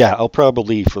 Yeah, I'll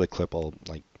probably for the clip I'll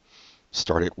like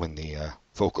start it when the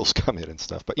vocals come in and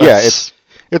stuff. But yeah,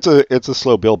 it's a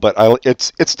slow build, but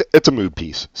it's a mood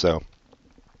piece. So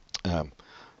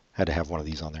had to have one of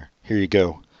these on there. Here you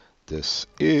go. This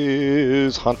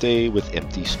is Hante with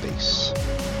Empty Space.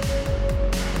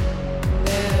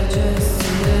 Just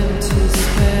an empty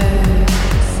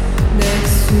space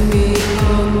next to me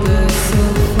on the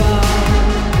sofa.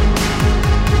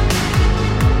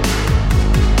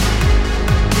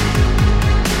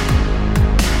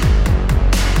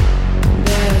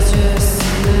 There's just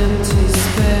an empty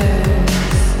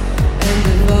space and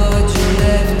the void you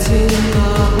left in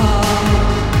my heart.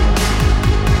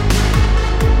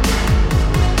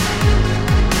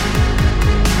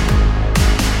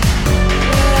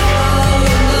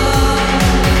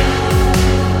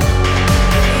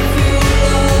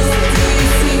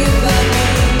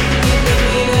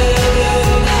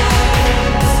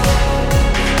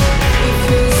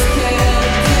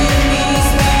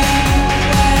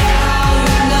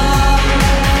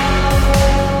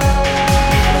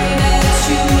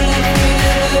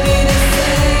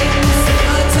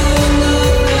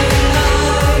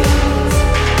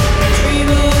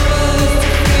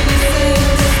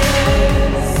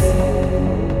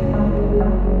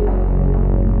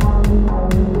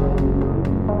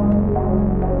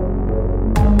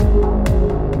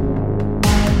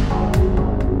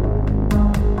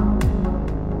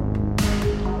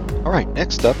 All right,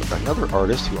 next up, another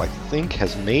artist who I think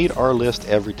has made our list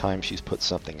every time she's put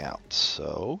something out.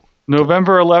 So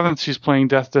November 11th, she's playing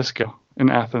Death Disco in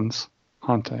Athens,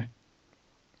 Hante.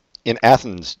 in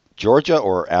Athens, Georgia,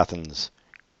 or Athens,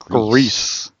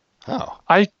 Greece? Oh,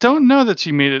 I don't know that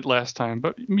she made it last time,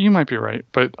 but you might be right.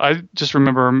 But I just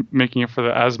remember her making it for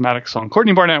the asthmatic song.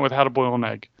 Courtney Barnett with How to Boil an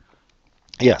Egg.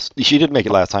 yes, she did make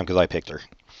it last time because I picked her.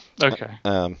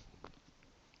 Okay.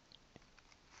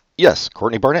 Yes,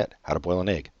 Courtney Barnett, How to Boil an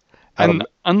Egg. And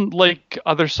unlike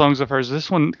other songs of hers, this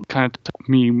one kind of took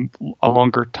me a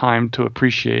longer time to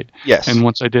appreciate. Yes. And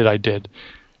once I did.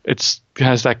 It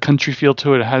has that country feel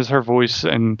to it. It has her voice,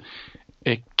 and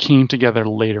it came together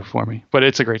later for me. But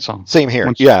it's a great song. Same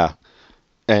here, yeah.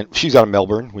 And she's out of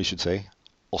Melbourne, we should say.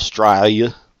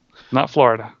 Australia. Not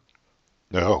Florida.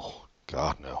 No,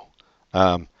 God, no.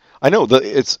 I know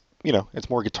it's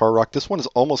more guitar rock. This one is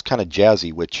almost kind of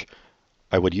jazzy, which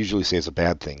I would usually say is a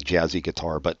bad thing, jazzy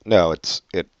guitar. But no, it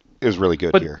is really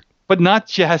good here. But not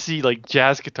jazzy like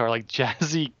jazz guitar, like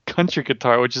jazzy country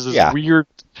guitar, which is this weird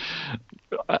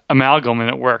amalgam, and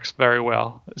it works very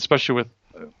well, especially with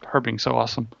her being so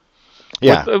awesome.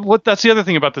 Yeah. That's the other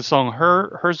thing about this song.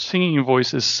 Her singing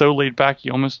voice is so laid back,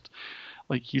 you almost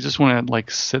like you just want to like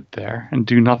sit there and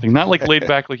do nothing. Not like laid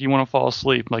back like you want to fall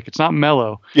asleep. Like it's not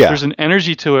mellow. Yeah. There's an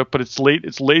energy to it, but it's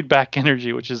laid back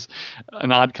energy, which is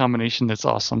an odd combination that's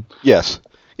awesome. Yes.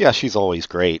 Yeah, she's always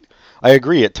great. I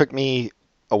agree. It took me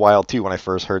a while too when I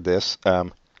first heard this.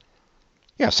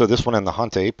 Yeah, so this one and the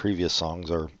Hante previous songs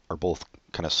are both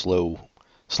kind of slow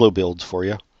builds for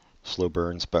you, slow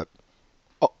burns, but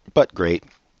great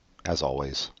as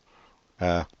always.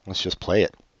 Let's just play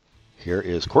it. Here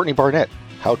is Courtney Barnett,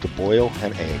 How to Boil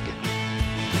an Egg.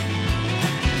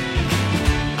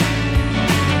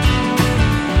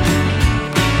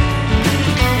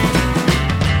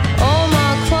 All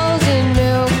my clothes in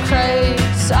milk crates.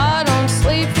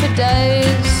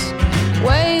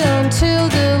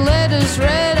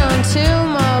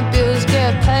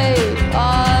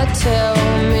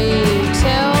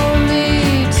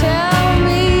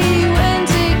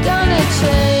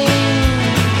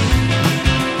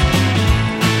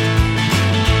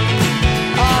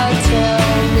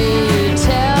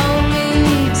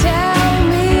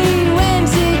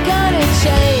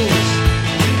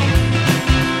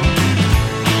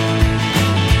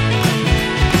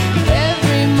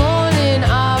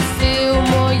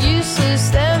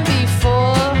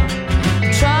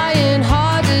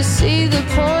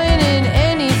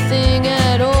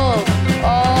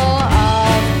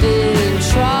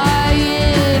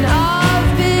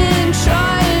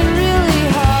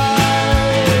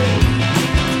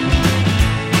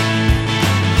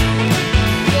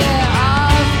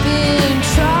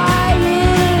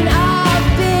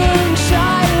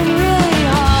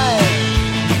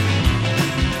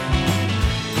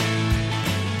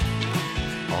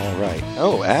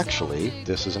 actually,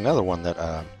 this is another one that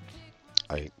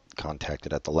I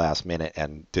contacted at the last minute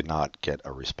and did not get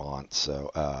a response. So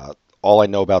all I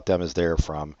know about them is they're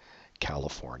from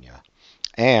California.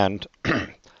 And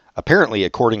apparently,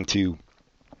 according to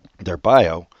their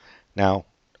bio, now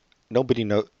nobody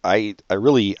know. I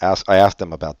asked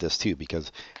them about this too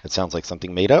because it sounds like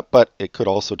something made up, but it could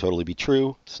also totally be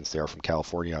true. Since they are from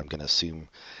California, I'm going to assume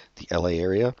the LA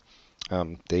area.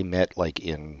 They met like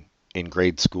in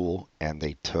grade school, and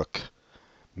they took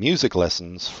music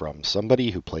lessons from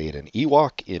somebody who played an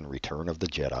Ewok in Return of the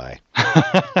Jedi.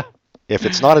 If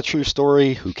it's not a true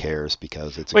story, who cares?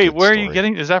 Because it's a Wait, good where are story. you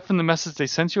getting? Is that from the message they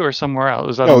sent you or somewhere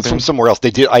else? Is that No, on it's from Bing? somewhere else.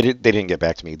 They didn't get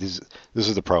back to me. This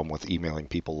is the problem with emailing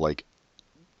people like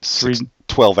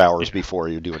 12 hours before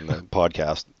you're doing the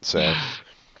podcast. So,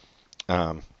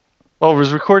 Well, it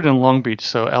was recorded in Long Beach,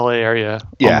 so LA area,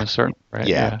 Yeah. almost certain, right?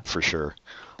 yeah, for sure.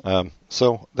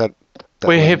 So that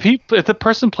Wait, one- if the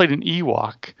person played an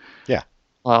Ewok? Yeah.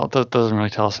 Well, that doesn't really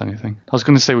tell us anything. I was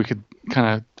going to say we could kind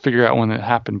of figure out when it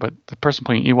happened, but the person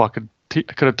playing Ewok could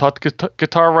have taught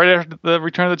guitar right after the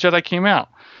Return of the Jedi came out.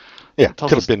 Yeah, tells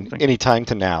could us have been something. any time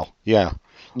to now. Yeah.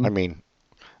 Mm. I mean,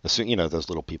 those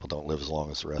little people don't live as long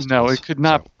as the rest No, of us. it could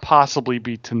not So, possibly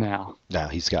be to now. no,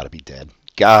 he's got to be dead.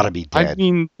 Got to be I dead.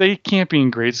 mean, they can't be in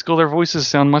grade school. Their voices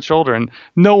sound much older, and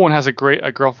no one has a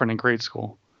girlfriend in grade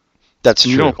school. That's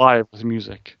You true. don't lie with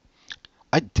music.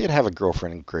 I did have a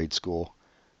girlfriend in grade school,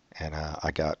 and I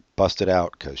got busted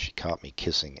out because she caught me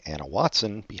kissing Anna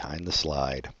Watson behind the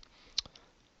slide.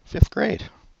 5th grade.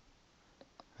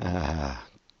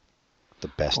 The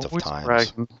best of Always times.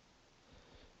 bragging.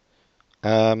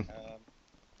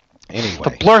 Anyway,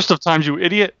 The blurst of times, you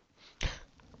idiot.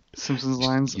 Simpsons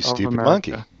lines You of stupid America.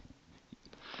 monkey.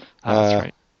 That's Uh,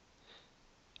 right.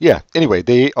 yeah, anyway,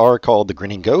 they are called the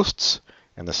Grinning Ghosts,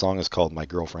 and the song is called My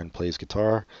Girlfriend Plays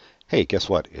Guitar. Hey, guess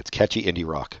what? It's catchy indie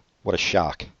rock. What a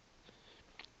shock.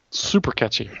 Super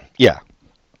catchy. Yeah,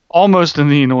 Almost in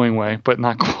the annoying way, but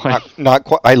not quite. not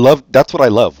quite. That's what I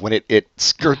love when it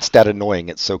skirts that annoying.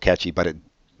 It's so catchy, but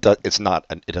it's not.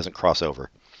 It doesn't cross over.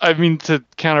 I mean, to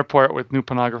counterpart with new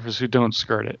pornographers who don't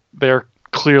skirt it, they're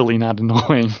clearly not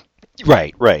annoying.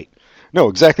 Right. No,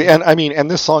 exactly. And I mean, and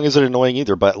this song isn't annoying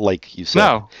either. But like you said,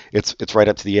 No. it's right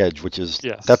up to the edge, which is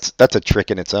Yes. that's a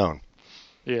trick in its own.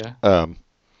 Yeah.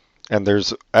 And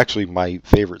there's actually my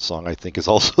favorite song. I think is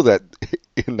also that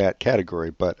in that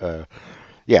category. But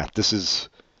yeah, this is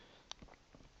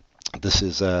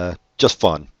just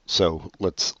fun. So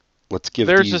let's give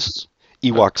There's these this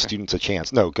Ewok okay. students a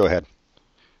chance. No, go ahead.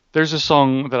 There's a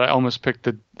song that I almost picked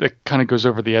that kind of goes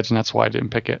over the edge, and that's why I didn't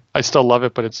pick it. I still love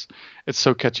it, but it's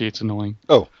so catchy, it's annoying.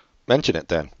 Oh, mention it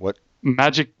then. What?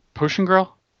 Magic Potion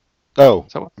Girl? Oh,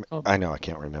 Is that what it's called? I know. I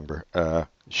can't remember.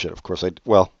 Shit. Of course I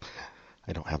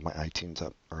don't have my iTunes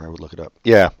up, or I would look it up.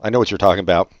 Yeah, I know what you're talking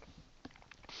about.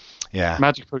 Yeah,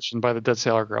 Magic Potion by the Dead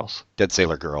Sailor Girls. Dead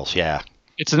Sailor Girls. Yeah.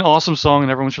 It's an awesome song,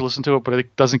 and everyone should listen to it, but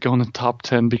it doesn't go in the top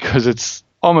 10 because it's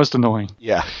almost annoying.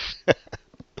 Yeah.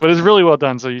 But it's really well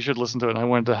done, so you should listen to it. And I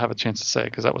wanted to have a chance to say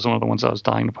it because that was one of the ones I was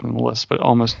dying to put on the list, but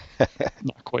almost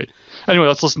not quite. Anyway,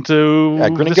 let's listen to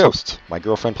Grinning this one. Ghost. My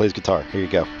Girlfriend Plays Guitar. Here you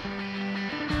go.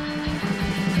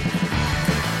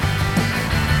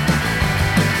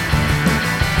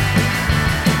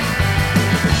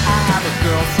 I have a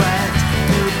girlfriend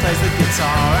who plays the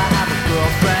guitar. I have a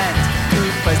girlfriend who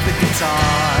plays the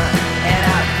guitar. And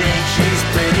I think she's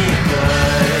pretty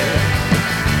good.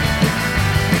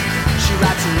 She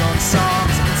writes her own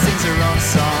songs and sings her own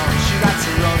songs. She writes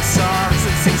her own songs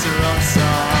and sings her own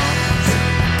songs.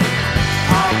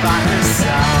 All by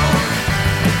herself.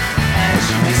 And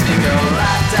she makes me go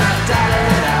la da da da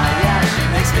da. Yeah, she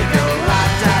makes me go la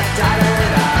da da da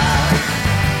da.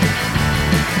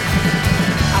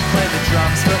 I play the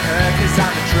drums for her cause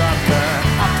I'm a drummer.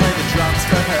 I play the drums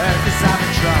for her cause I'm a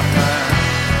drummer.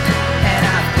 And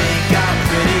I think I'm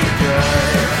pretty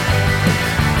good.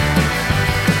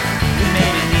 We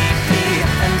made an EP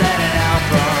and then an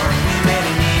album. We made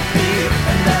an EP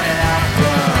and then an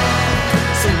album.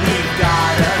 So we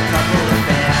got a couple of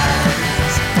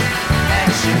bands. And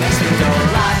she makes me go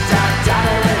la da da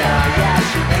da da da. Yeah,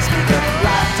 she makes me go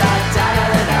la da da da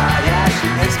da da. Yeah, she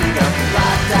makes me go la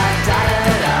da da da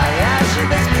da da. Yeah, she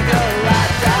makes me go la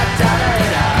da da da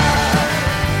da.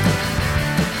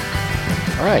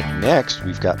 All right. Next,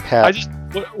 we've got Pat. I just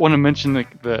want to mention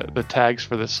the tags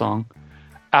for this song.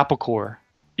 Applecore,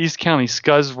 East County,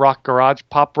 Scuzz, Rock Garage,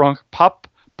 Pop,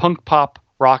 Punk Pop,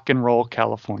 Rock and Roll,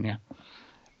 California.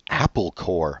 Apple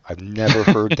Core. I've never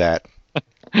heard that.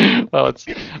 Well,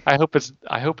 I hope it's.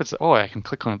 Oh, I can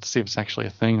click on it to see if it's actually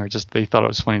a thing, or just they thought it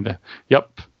was funny to.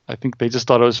 Yep, I think they just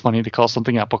thought it was funny to call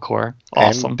something Apple Core.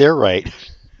 Awesome. And they're right.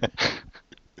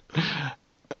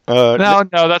 No,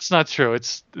 that's not true.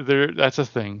 It's there. That's a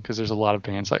thing because there's a lot of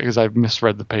bands. Because I've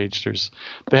misread the page.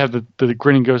 They have the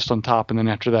Grinning Ghost on top, and then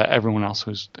after that, everyone else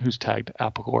who's tagged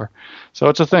Apple Core. So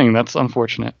it's a thing. That's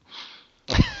unfortunate.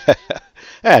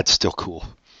 It's still cool.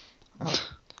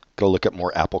 Go look at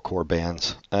more Apple Core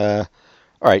bands. All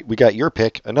right, we got your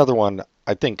pick. Another one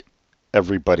I think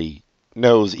everybody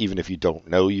knows, even if you don't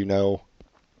know, you know.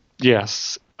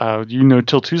 Yes, you know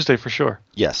Till Tuesday for sure.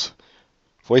 Yes.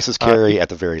 Voices Carry at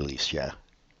the very least, yeah.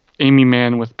 Amy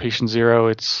Mann with Patient Zero.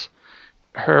 It's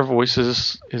her voice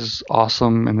is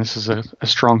awesome, and this is a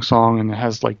strong song, and it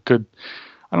has like good.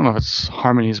 I don't know if it's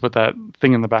harmonies, but that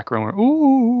thing in the background where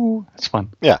ooh, it's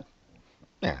fun. Yeah,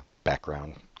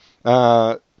 background.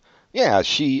 Yeah,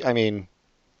 she. I mean,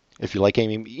 if you like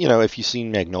Amy, if you've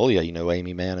seen Magnolia, you know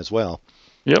Amy Mann as well.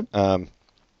 Yep.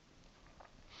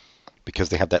 Because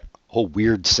they have that whole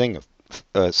weird scene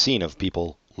of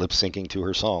people lip syncing to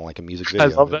her song like a music video. I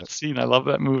love that scene. I love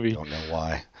that movie. Don't know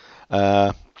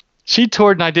why. She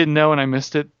toured and I didn't know and I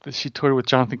missed it. She toured with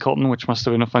Jonathan Colton, which must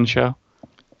have been a fun show.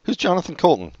 Who's Jonathan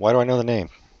Colton? Why do I know the name?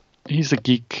 He's a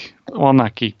geek. Well,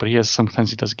 not geek, but sometimes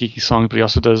he does geeky songs, but he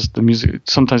also does the music.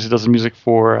 Sometimes he does the music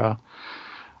for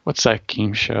what's that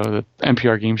game show? The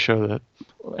NPR game show that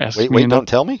Ask Me Wait, Another. don't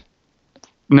tell me?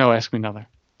 No, Ask Me Another.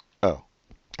 Oh,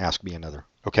 Ask Me Another.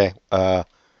 Okay.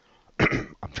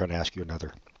 I'm trying to ask you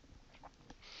another.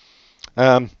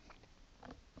 Man,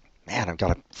 I've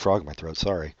got a frog in my throat.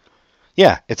 Sorry.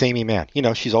 Yeah, it's Amy Mann.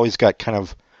 She's always got kind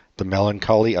of the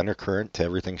melancholy undercurrent to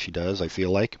everything she does, I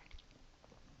feel like.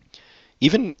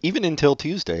 Even until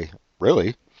Tuesday,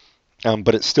 really.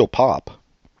 But it's still pop.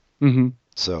 Mm-hmm.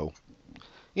 So,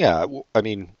 yeah, I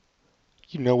mean,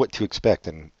 you know what to expect,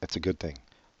 and it's a good thing.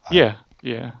 Yeah.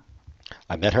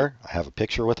 I met her. I have a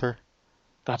picture with her.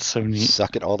 That's so neat.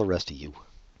 Suck it, all the rest of you.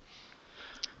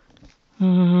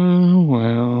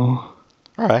 Well.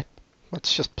 All right,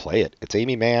 let's just play it. It's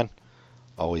Amy Mann.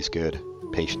 Always good.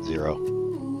 Patient Zero.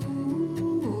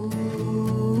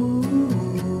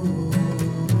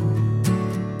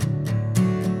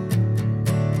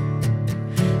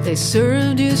 They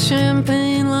served you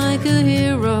champagne like a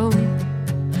hero.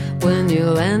 When you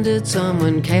landed,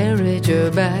 someone carried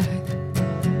your bag.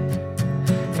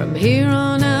 From here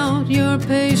on out, you're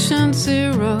patient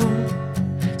zero,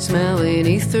 smelling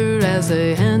ether as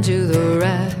they hand you the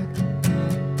rag.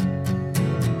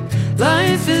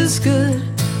 Life is good.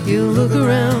 You look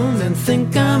around and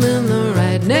think I'm in the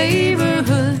right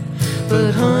neighborhood.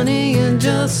 But honey, you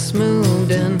just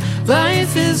moved in.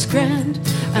 Life is grand.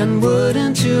 And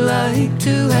wouldn't you like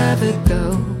to have it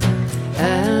go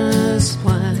as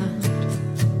planned?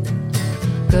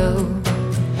 Go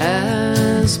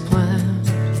as planned.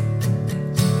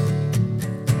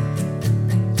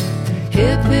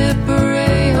 Hip hip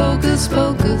hooray, hocus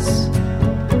pocus.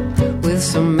 With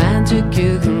some magic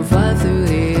you can fly through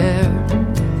the air.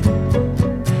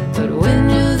 But when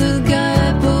you're the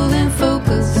guy pulling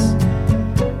focus,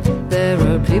 there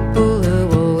are people who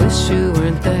will wish you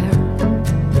weren't there.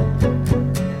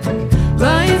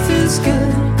 Life is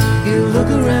good. You look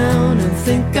around and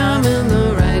think I'm in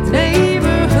the right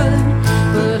neighborhood.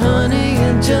 But honey,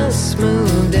 you just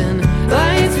moved in.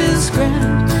 Life is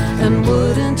grand. And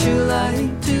wouldn't you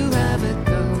like to have it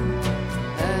go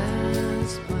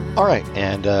as planned? All right,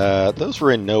 and those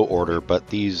were in no order, but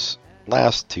these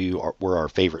last two were our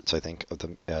favorites, I think, of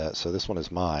them. So this one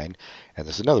is mine, and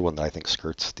there's another one that I think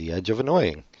skirts the edge of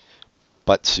annoying,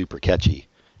 but super catchy.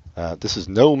 This is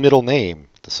No Middle Name,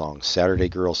 the song Saturday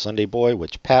Girl, Sunday Boy,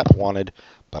 which Pat wanted,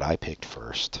 but I picked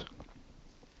first.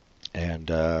 And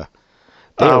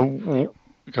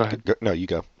Go ahead. No, you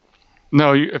go.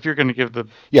 No, if you're going to give the...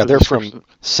 Yeah, the they're description. from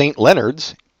St.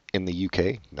 Leonard's in the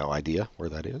UK. No idea where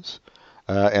that is.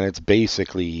 And it's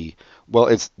basically... Well,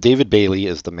 it's David Bailey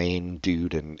is the main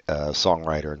dude and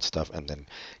songwriter and stuff, and then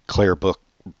Claire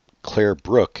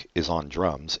Brooke is on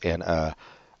drums, and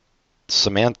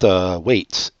Samantha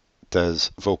Waits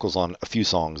does vocals on a few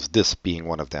songs, this being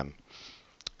one of them.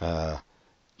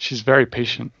 She's very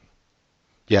patient.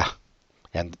 Yeah,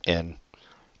 and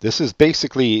this is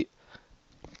basically,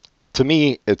 to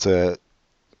me, it's a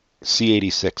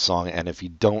C86 song, and if you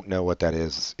don't know what that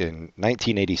is, in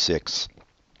 1986,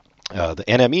 the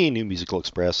NME, New Musical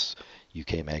Express,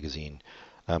 UK magazine,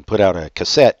 put out a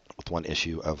cassette with one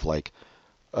issue of like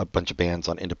a bunch of bands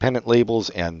on independent labels,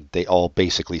 and they all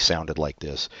basically sounded like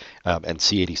this. And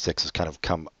C86 has kind of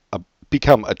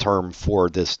become a term for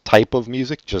this type of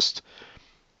music. Just,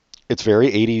 it's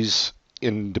very 80s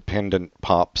independent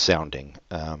pop sounding,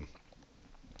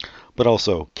 but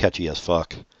also catchy as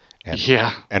fuck. and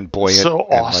Yeah. and buoyant. So and,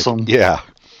 like, awesome. yeah.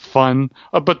 Fun.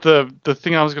 But the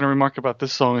thing I was going to remark about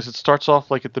this song is it starts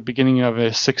off like at the beginning of a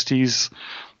 60s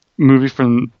movie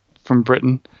from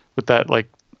Britain with that like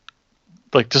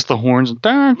just the horns and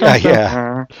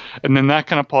Yeah. and then that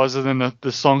kind of pauses and then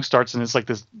the song starts and it's like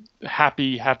this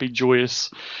happy joyous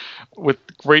with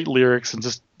great lyrics and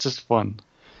just fun.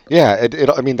 Yeah,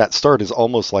 I mean, that start is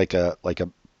almost like a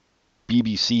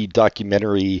BBC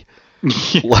documentary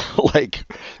like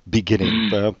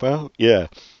beginning. Yeah.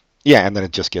 Yeah, and then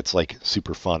it just gets like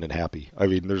super fun and happy. I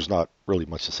mean, there's not really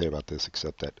much to say about this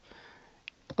except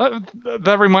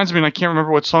that reminds me, and I can't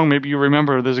remember what song. Maybe you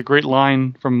remember. There's a great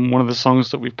line from one of the songs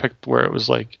that we picked where it was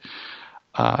like,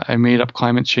 "I made up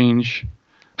climate change."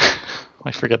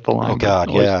 I forget the line. oh god,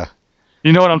 yeah.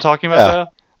 You know what I'm talking about?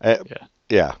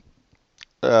 Yeah.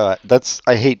 That's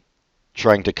I hate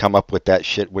trying to come up with that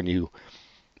shit when you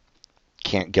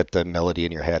can't get the melody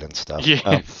in your head and stuff.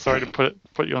 Yeah. Sorry to put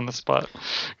you on the spot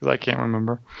because I can't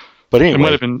remember. But anyway, It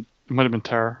might have been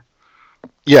Terror.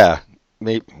 yeah,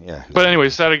 maybe, yeah. But anyway,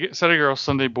 Saturday Girl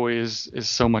Sunday Boy is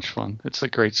so much fun. It's a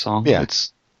great song. Yeah.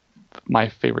 It's my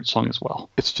favorite song as well.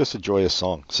 It's just a joyous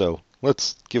song. So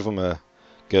let's give them a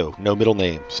go. No middle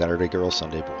name. Saturday Girl,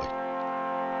 Sunday Boy.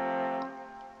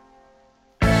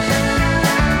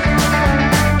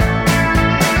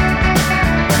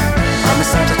 I'm a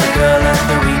Saturday girl at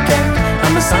the weekend.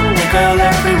 I'm a Sunday girl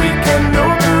every weekend. No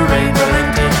parade will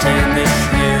entertain this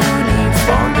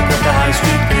uniform because the high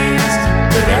street is.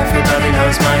 But everybody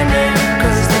knows my name,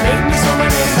 cause they made me so my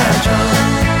name badge on.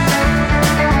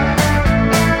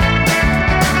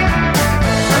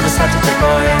 I'm a Saturday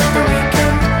boy at the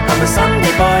weekend. I'm a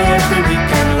Sunday boy every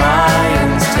weekend.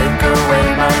 Lions take away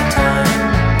my time.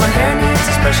 My hair needs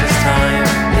its precious time.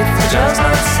 If the gel's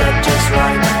not set just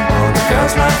right, all the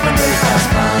girls laugh when they pass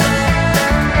by.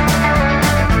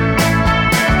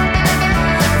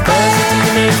 There's a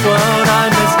teenage world, I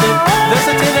missed it. There's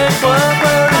a teenage world,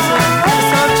 where is it?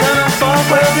 It's on Channel 4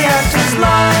 where the actors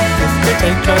lie. If they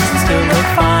take drugs and still look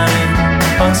fine,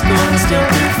 on school and still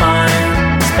do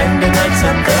fine. Spending nights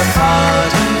at their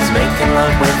parties, making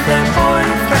love with their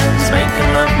boyfriends, making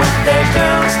love with their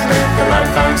girls, to live the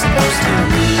life I'm supposed to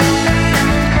lead.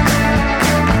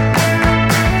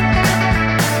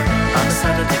 I'm a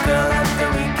Saturday girl at the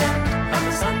weekend. I'm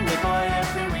a Sunday boy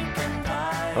every weekend.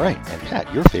 All right, and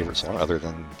Pat, your favorite song other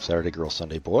than Saturday Girl,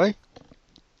 Sunday Boy?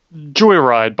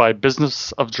 Joyride by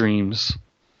Business of Dreams.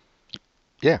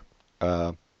 Yeah.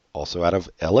 Also out of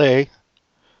L.A.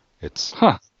 It's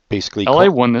basically LA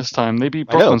won this time. They beat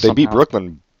I Brooklyn know they beat somehow.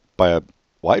 Brooklyn by a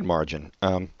wide margin.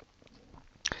 And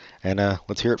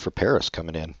let's hear it for Paris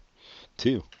coming in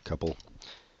too. Couple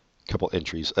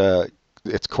entries.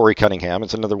 It's Corey Cunningham.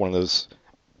 It's another one of those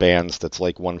bands that's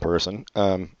like one person.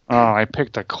 I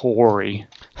picked a Corey.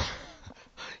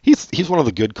 He's one of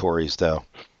the good Coreys though.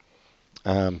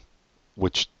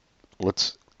 Which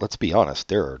let's be honest,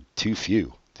 there are too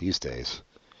few these days.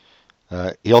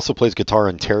 He also plays guitar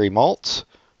in Terry Maltz,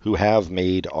 who have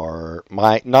made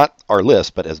not our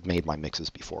list, but has made my mixes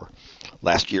before.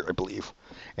 Last year, I believe.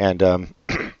 And I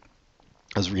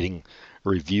was reading a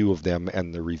review of them,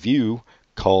 and the review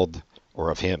called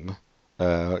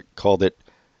it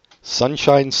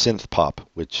Sunshine Synth Pop,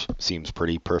 which seems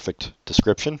pretty perfect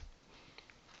description.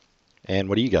 And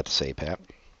what do you got to say, Pat?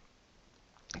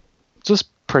 Just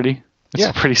pretty. It's Yeah.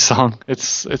 a pretty song.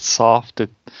 It's soft.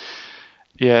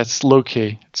 It's low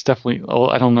key. It's definitely. Oh,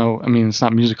 I don't know. I mean, it's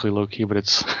not musically low key, but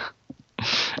it's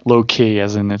low key,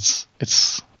 as in it's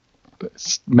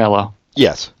mellow.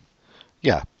 Yes.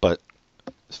 Yeah, but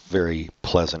it's very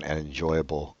pleasant and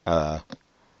enjoyable.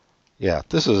 Yeah,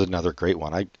 this is another great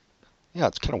one.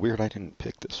 It's kind of weird I didn't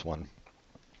pick this one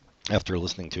after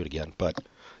listening to it again, but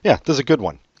yeah, this is a good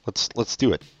one. Let's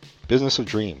do it. Business of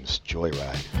Dreams,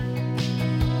 Joyride.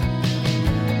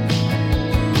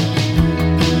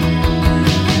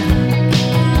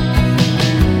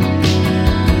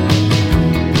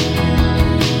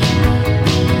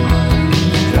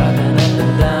 Driving up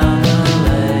and down the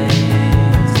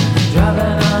lanes,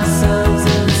 driving ourselves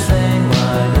insane.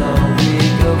 Why don't we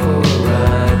go for a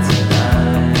ride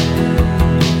tonight?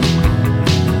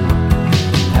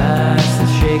 Past the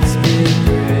Shakespeare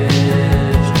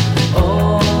Bridge,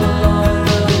 all along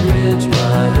the ridge.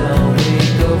 Why don't we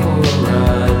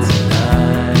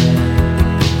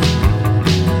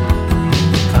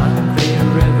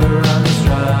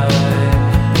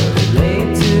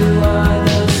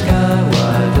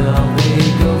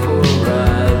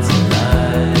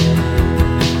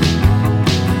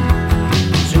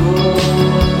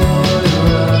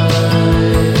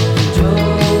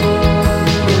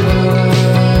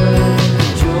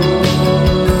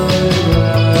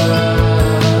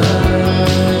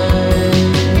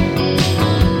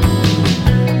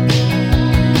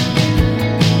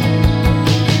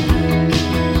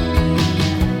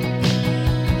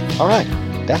All right,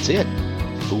 that's it.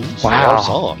 Fools Wow. Our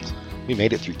songs. We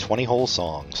made it through 20 whole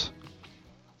songs.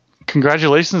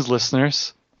 Congratulations,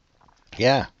 listeners.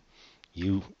 Yeah,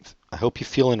 I hope you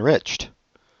feel enriched,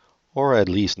 or at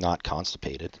least not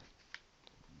constipated,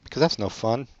 because that's no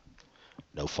fun.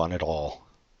 No fun at all.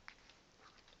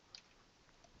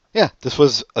 Yeah, this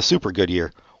was a super good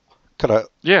year. Could have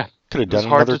Yeah, done was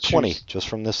hard another to 20 choose. just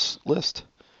from this list.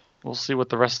 we'll see what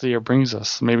the rest of the year brings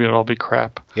us. Maybe it'll all be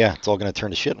crap. Yeah, it's all going to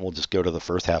turn to shit, and we'll just go to the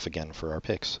first half again for our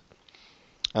picks.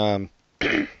 I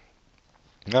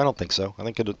don't think so. I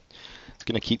think it's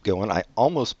going to keep going. I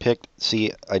almost picked.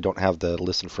 See, I don't have the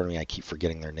list in front of me. I keep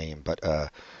forgetting their name. But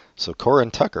so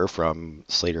Corin Tucker from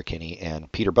Slater-Kinney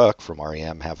and Peter Buck from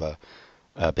REM have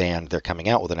a band. They're coming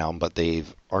out with an album, but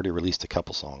they've already released a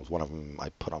couple songs. One of them I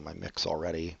put on my mix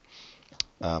already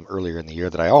earlier in the year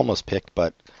that I almost picked,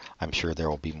 but I'm sure there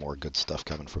will be more good stuff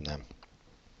coming from them.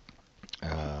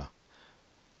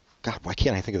 God, why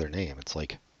can't I think of their name? It's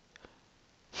like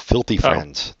Filthy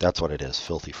Friends. That's what it is.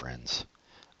 Filthy Friends.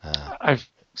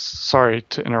 Sorry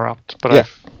to interrupt, but Yeah.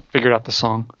 I've figured out the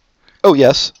song. Oh,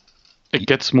 yes. It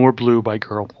Gets More Blue by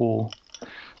Girlpool.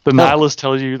 The nihilists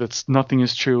tell you that nothing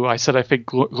is true. I said I faked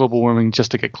global warming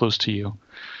just to get close to you.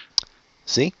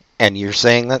 See? And you're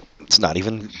saying that it's not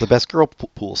even the best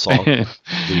Girlpool song of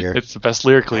the year. It's the best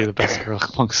lyrically, the best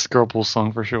Girlpool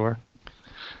song for sure.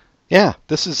 Yeah,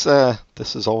 this is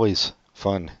always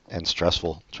fun and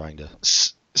stressful trying to...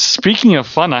 Speaking of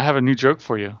fun, I have a new joke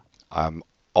for you. I'm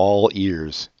all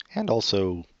ears and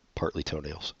also partly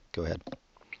toenails. Go ahead.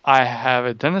 I have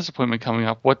a dentist appointment coming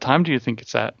up. What time do you think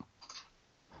it's at?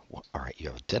 Well, all right, you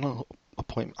have a dental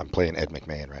appointment. I'm playing Ed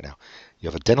McMahon right now. You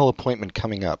have a dental appointment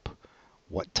coming up.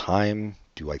 What time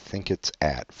do I think it's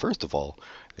at? First of all,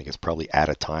 I think it's probably at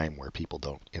a time where people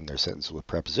don't end their sentences with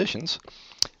prepositions.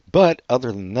 But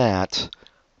other than that,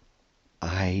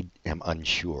 I am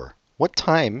unsure. What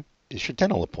time is your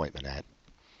dental appointment at?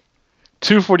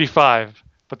 2:45,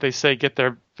 but they say get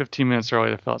there 15 minutes early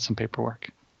to fill out some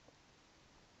paperwork.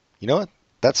 You know what?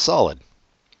 That's solid.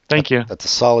 Thank you. That's a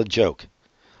solid joke.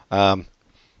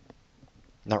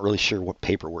 Not really sure what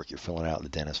paperwork you're filling out at the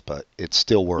dentist, but it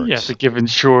still works. You have to give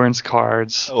insurance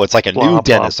cards. Oh, it's like a blah, new blah,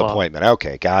 dentist blah. appointment.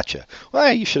 Okay, gotcha.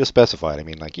 Well, you should have specified. I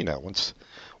mean, like, you know, once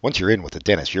you're in with the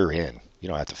dentist, you're in. You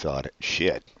don't have to fill out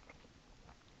shit.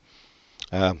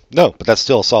 No, but that's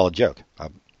still a solid joke.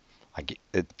 I get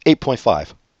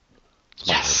 8.5.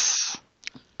 Yes.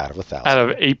 Out of 1,000. Out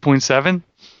of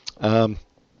 8.7?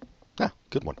 Yeah,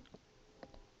 good one.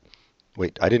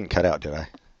 Wait, I didn't cut out, did I?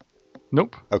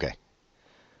 Nope. Okay.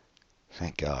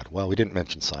 Thank God. Well, we didn't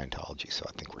mention Scientology, so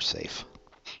I think we're safe.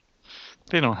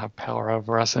 They don't have power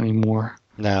over us anymore.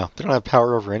 No, they don't have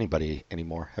power over anybody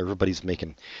anymore. Everybody's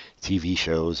making TV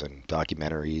shows and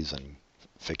documentaries and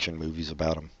fiction movies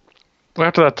about them. Well,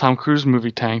 after that Tom Cruise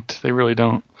movie tanked, they really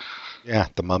don't. Yeah,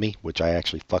 The Mummy, which I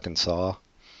actually fucking saw.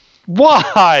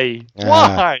 Why?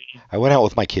 Why? I went out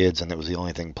with my kids, and it was the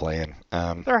only thing playing.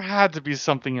 There had to be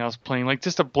something else playing, like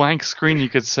just a blank screen you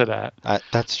could sit at.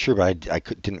 That's true, but I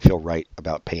didn't feel right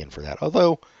about paying for that.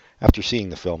 Although, after seeing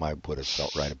the film, I would have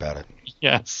felt right about it.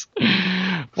 Yes.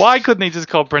 Why couldn't they just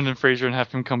call Brendan Fraser and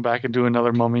have him come back and do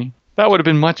another Mummy? That would have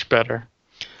been much better.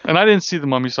 And I didn't see the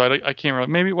Mummy, so I can't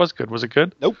remember. Maybe it was good. Was it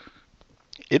good? Nope.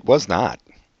 It was not.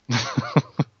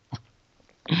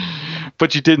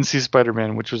 But you didn't see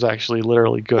Spider-Man, which was actually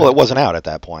literally good. Well, it wasn't out at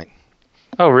that point.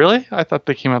 Oh, really? I thought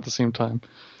they came out at the same time.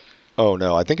 Oh,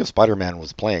 no. I think if Spider-Man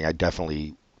was playing,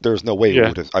 there's no way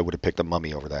Yeah. I would have picked a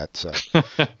Mummy over that. So.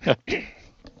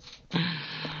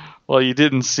 Well, you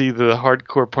didn't see the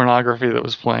hardcore pornography that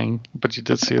was playing, but you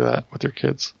did see that with your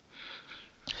kids.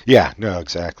 Yeah, no,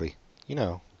 exactly. You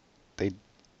know,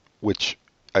 which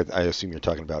I assume you're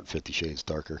talking about 50 Shades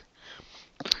Darker.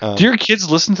 Do your kids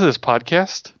listen to this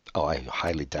podcast? Oh, I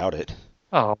highly doubt it.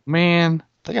 Oh, man.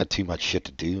 They got too much shit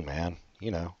to do, man.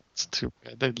 You know, It's too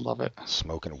bad. They'd love it.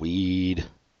 smoking weed.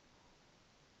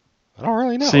 I don't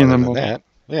really know. Seeing other them than move- that.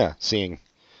 Yeah, seeing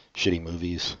shitty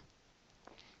movies.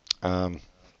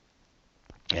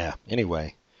 Yeah,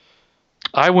 anyway,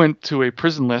 I went to a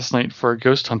prison last night for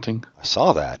ghost hunting. I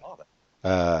saw that.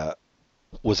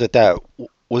 Was it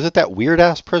that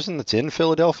weird-ass prison that's in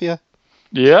Philadelphia?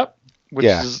 Yep. Which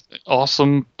Yeah. is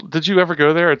awesome. Did you ever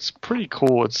go there? It's pretty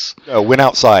cool. It's Went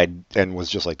outside and was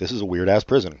just like, this is a weird-ass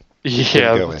prison. go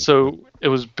yeah. in. So it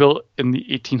was built in the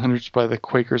 1800s by the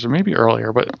Quakers, or maybe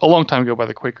earlier, but a long time ago by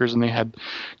the Quakers, and they had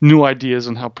new ideas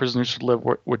on how prisoners should live,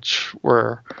 which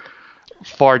were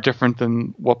far different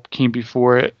than what came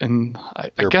before it. And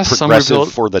I They're guess some were progressive built.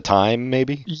 for the time,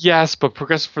 maybe? Yes, but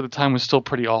progressive for the time was still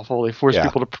pretty awful. They forced Yeah.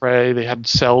 people to pray. They had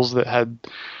cells that had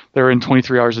they were in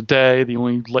 23 hours a day. The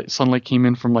only sunlight came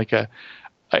in from like a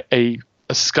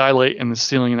skylight in the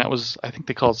ceiling, and that was, I think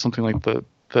they called it something like the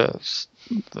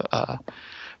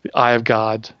eye of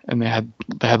God, and they had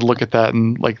to look at that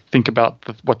and like think about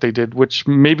what they did, which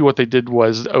maybe what they did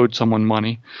was owed someone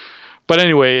money. But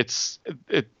anyway,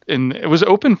 it was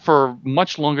open for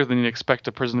much longer than you'd expect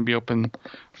a prison to be open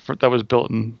for, that was built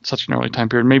in such an early time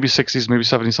period, maybe 60s, maybe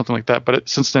 70s, something like that. But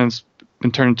since then it's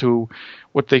been turned into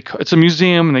it's a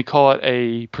museum, and they call it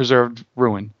a preserved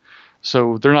ruin.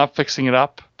 So they're not fixing it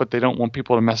up, but they don't want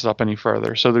people to mess it up any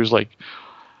further. So there's like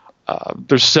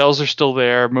their cells are still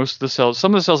there. Most of the cells,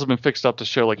 some of the cells have been fixed up to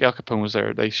show, like Al Capone was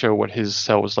there. They show what his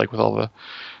cell was like with all the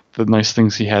nice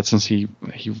things he had since he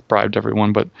bribed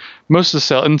everyone. But most of the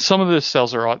cells, and some of the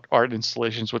cells are art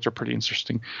installations, which are pretty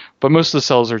interesting. But most of the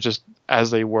cells are just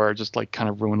as they were, just like kind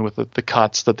of ruined with the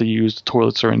cots that they used. The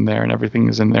toilets are in there and everything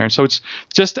is in there. And so it's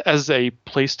just as a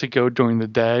place to go during the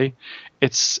day.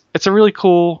 It's a really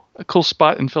cool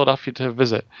spot in Philadelphia to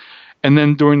visit. And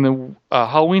then during the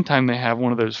Halloween time, they have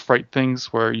one of those fright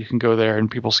things where you can go there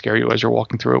and people scare you as you're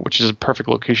walking through it, which is a perfect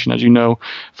location. As you know,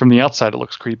 from the outside, it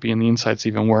looks creepy, and the inside's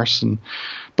even worse.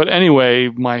 But anyway,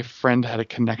 my friend had a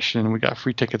connection, and we got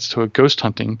free tickets to a ghost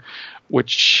hunting,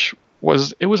 which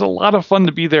was a lot of fun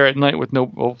to be there at night with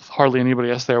hardly anybody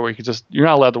else there, where you're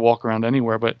not allowed to walk around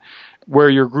anywhere, but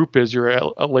where your group is, you're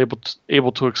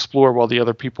able to explore while the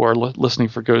other people are listening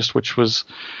for ghosts, which was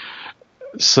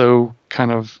so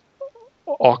kind of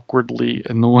awkwardly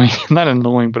annoying. Not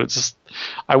annoying, but it's just,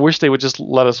 I wish they would just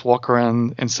let us walk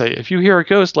around and say, if you hear a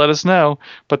ghost, let us know.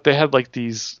 But they had like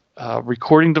these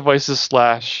recording devices /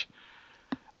 I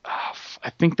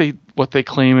think what they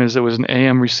claim is it was an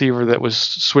AM receiver that was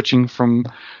switching from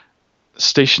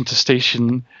station to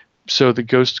station so the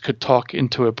ghost could talk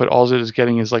into it, but all it is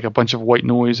getting is like a bunch of white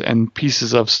noise and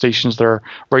pieces of stations that are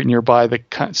right nearby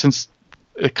that, since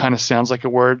it kind of sounds like a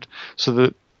word, so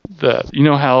that you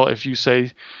know how if you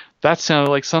say that sounded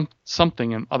like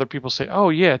something and other people say, oh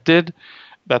yeah, it did,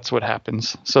 that's what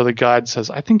happens. So the guide says,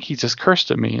 I think he just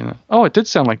cursed at me, and oh, it did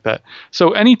sound like that.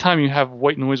 So anytime you have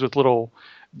white noise with little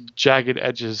jagged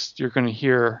edges, you're going to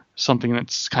hear something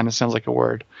that kind of sounds like a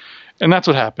word, and that's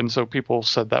what happened. So people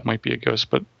said that might be a ghost,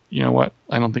 but you know what,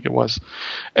 I don't think it was.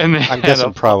 And I'm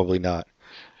guessing probably not.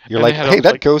 You're like, hey,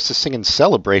 that ghost is singing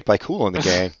Celebrate by Kool and the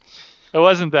Gang. It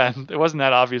wasn't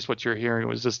that obvious what you're hearing. It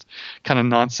was just kind of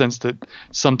nonsense that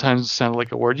sometimes sounded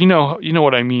like a word. You know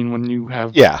what I mean when you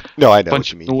have I know a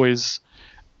bunch of noise.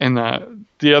 And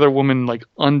the other woman like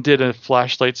undid a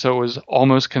flashlight so it was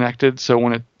almost connected. So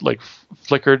when it like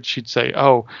flickered, she'd say,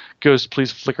 "Oh, ghost,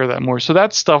 please flicker that more." So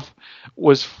that stuff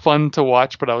was fun to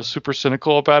watch, but I was super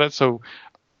cynical about it. So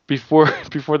before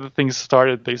the thing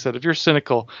started, they said, if you're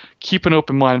cynical, keep an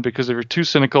open mind, because if you're too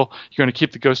cynical, you're going to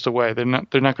keep the ghost away. They're not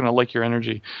going to like your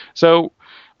energy. So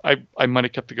I might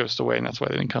have kept the ghost away, and that's why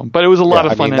they didn't come. But it was a lot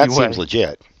of fun anyway. That seems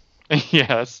legit. Yeah,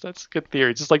 that's a good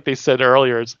theory. Just like they said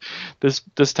earlier, it's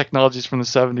this technology is from the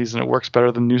 70s, and it works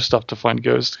better than new stuff to find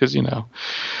ghosts, because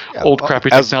old crappy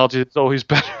technology is always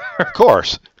better. Of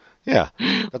course. Yeah.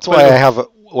 That's why I have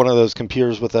one of those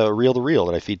computers with a reel-to-reel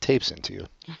that I feed tapes into.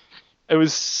 It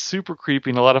was super creepy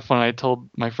and a lot of fun. I told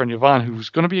my friend Yvonne, who's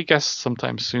going to be a guest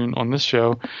sometime soon on this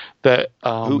show, that...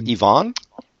 Who, Yvonne?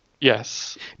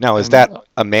 Yes. Now, is that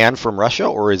a man from Russia,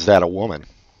 or is that a woman?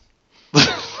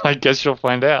 I guess you'll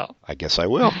find out. I guess I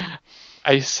will.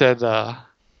 I said,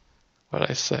 what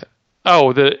I said?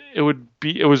 Oh, that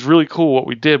it was really cool what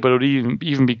we did, but it would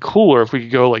even be cooler if we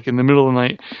could go like in the middle of the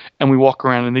night and we walk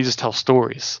around and they just tell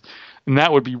stories. And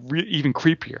that would be even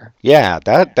creepier. Yeah,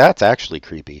 that's actually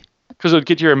creepy. Because it would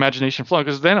get your imagination flowing.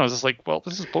 Because then I was just like, well,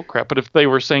 this is bullcrap. But if they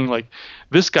were saying, like,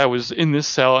 this guy was in this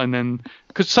cell, and then...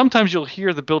 Because sometimes you'll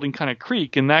hear the building kind of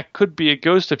creak, and that could be a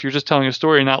ghost if you're just telling a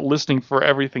story and not listening for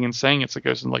everything and saying it's a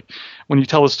ghost. And, like, when you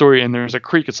tell a story and there's a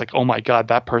creak, it's like, oh, my God,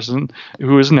 that person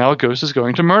who is now a ghost is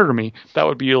going to murder me. That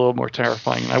would be a little more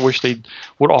terrifying. And I wish they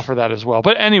would offer that as well.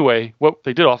 But anyway, what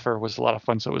they did offer was a lot of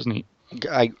fun, so it was neat.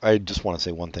 I just want to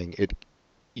say one thing.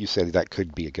 You said that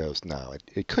could be a ghost. No,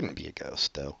 it couldn't be a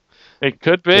ghost, though. It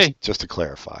could be. Just to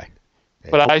clarify.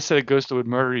 But I said a ghost that would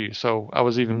murder you, so I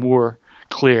was even more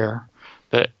clear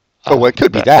that... well, it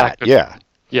could be that. Yeah.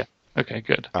 Yeah. Okay,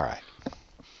 good. All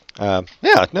right.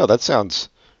 Yeah, no, that sounds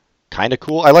kind of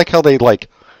cool. I like how they're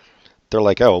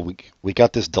like, oh, we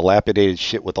got this dilapidated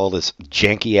shit with all this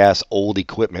janky-ass old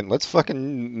equipment. Let's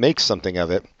fucking make something of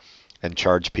it and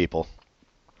charge people.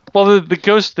 Well, the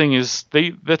ghost thing is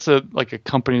that's a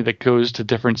company that goes to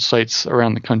different sites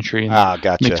around the country and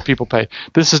gotcha. makes people pay.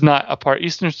 This is not a part.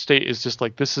 Eastern State is just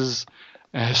like, this is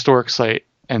a historic site,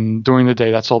 and during the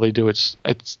day, that's all they do. It's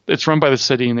run by the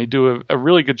city, and they do a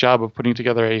really good job of putting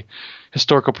together a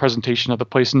historical presentation of the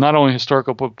place, and not only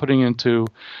historical, but putting it into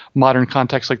modern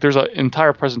context. Like there's an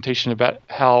entire presentation about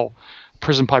how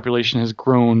prison population has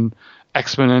grown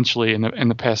exponentially in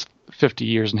the past 50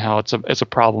 years, and how it's a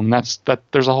problem. That's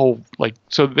there's a whole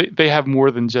so they have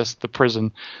more than just the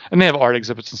prison, and they have art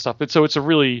exhibits and stuff. So it's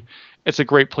a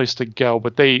great place to go,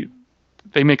 but they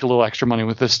make a little extra money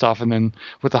with this stuff, and then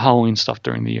with the Halloween stuff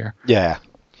during the year. Yeah.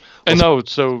 And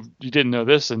so you didn't know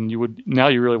this, and you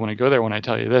really want to go there when I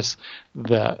tell you this.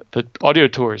 The audio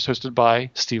tour is hosted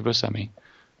by Steve Buscemi.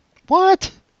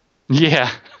 What?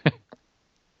 Yeah.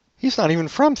 He's not even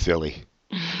from Philly.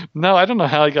 No, I don't know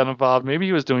how he got involved. Maybe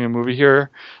he was doing a movie here.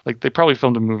 Like they probably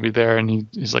filmed a movie there, and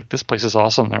he's like, "This place is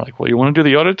awesome." And they're like, "Well, you want to do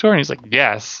the audio tour?" And he's like,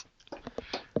 "Yes."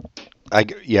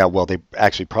 Well, they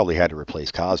actually probably had to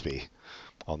replace Cosby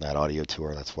on that audio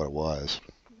tour. That's what it was.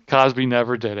 Cosby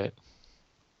never did it.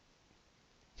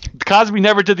 Cosby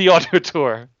never did the audio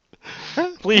tour.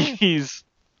 Please.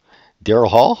 Daryl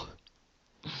Hall?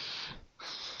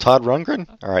 Todd Rundgren?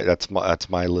 All right, that's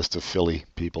my list of Philly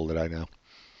people that I know.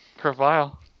 Kurt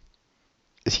Vile.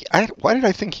 Is he? Why did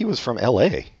I think he was from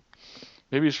L.A.?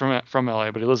 Maybe he's from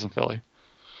L.A., but he lives in Philly.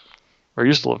 Or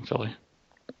used to live in Philly.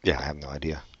 Yeah, I have no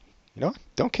idea. You know,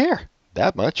 don't care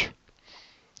that much.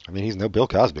 I mean, he's no Bill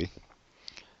Cosby.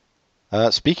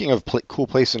 Speaking of cool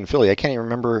place in Philly, I can't even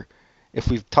remember if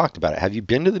we've talked about it. Have you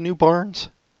been to the new Barnes?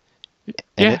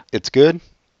 And yeah, it's good.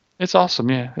 It's awesome.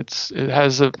 Yeah, it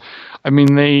has the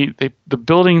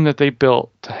building that they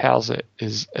built to house it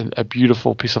is a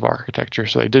beautiful piece of architecture.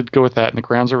 So they did go with that, and the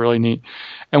grounds are really neat.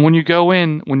 And when you go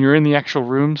in, when you're in the actual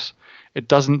rooms, it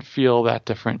doesn't feel that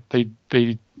different. They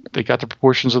got the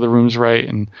proportions of the rooms right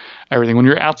and everything. When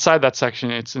you're outside that section,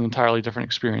 it's an entirely different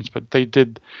experience. But they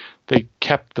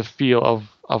kept the feel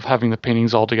of having the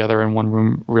paintings all together in one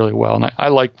room really well. And I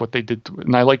like what they did,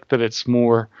 and I like that it's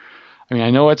more. I mean, I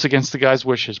know it's against the guy's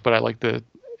wishes, but I like that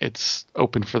it's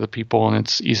open for the people and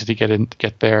it's easy to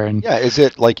get there. And yeah, is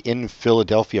it like in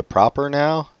Philadelphia proper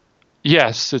now?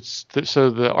 Yes, so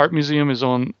the art museum is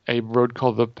on a road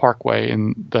called the Parkway,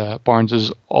 and the Barnes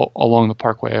is along the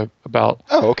Parkway, about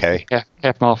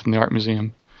half mile from the art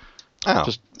museum. Oh,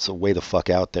 so way the fuck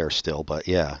out there still, but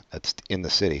yeah, that's in the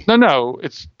city. No,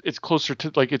 it's closer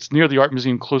to it's near the art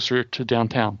museum, closer to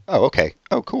downtown. Oh, okay.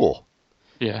 Oh, cool.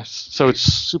 Yes, so it's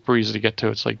super easy to get to.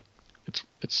 It's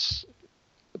it's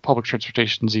public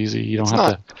transportation's easy. You don't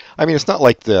have to. I mean, it's not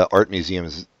like the art museum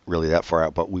is really that far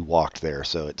out, but we walked there,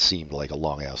 so it seemed like a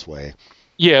long ass way.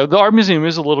 Yeah, the art museum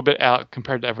is a little bit out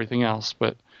compared to everything else,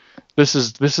 but this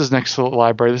is next to the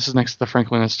library. This is next to the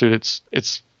Franklin Institute.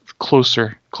 It's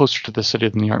closer to the city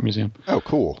than the art museum. Oh,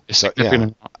 cool. So, yeah.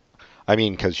 I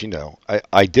mean, because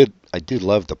I did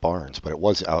love the Barnes, but it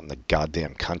was out in the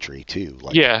goddamn country too.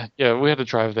 Yeah, we had to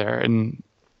drive there, and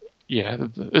yeah,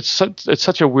 it's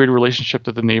such a weird relationship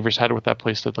that the neighbors had with that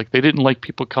place, that they didn't like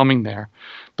people coming there,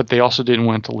 but they also didn't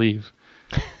want to leave.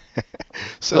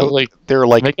 so they're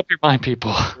like, make up your mind,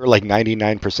 people. They're like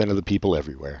 99% of the people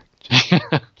everywhere. Just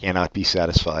cannot be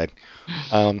satisfied.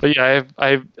 But yeah,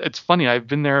 it's funny. I've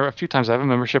been there a few times. I have a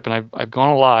membership, and I've gone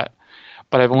a lot,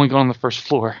 but I've only gone on the first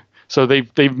floor. So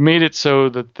they've made it so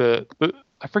that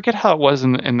I forget how it was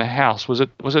in the house. Was it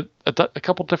a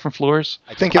couple different floors?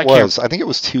 I think it was. I think it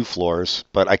was 2 floors,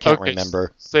 but I can't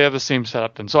remember. So they have the same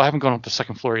setup then. So I haven't gone up the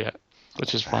second floor yet,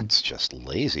 which is fun. It's just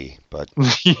lazy, but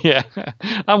yeah,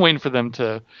 I'm waiting for them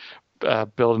to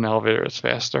build an elevator that's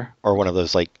faster, or one of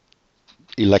those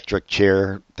electric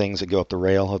chair things that go up the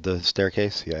rail of the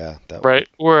staircase. Yeah, right,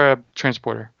 or a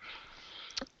transporter.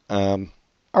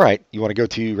 All right, you want to go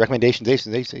to recommendations?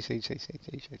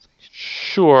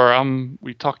 Sure.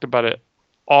 We talked about it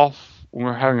off when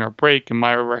we were having our break, and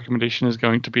my recommendation is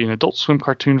going to be an Adult Swim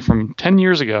cartoon from 10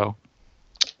 years ago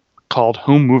called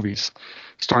Home Movies,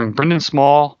 starring Brendan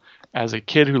Small as a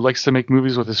kid who likes to make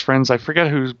movies with his friends. I forget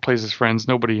who plays his friends.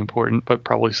 Nobody important, but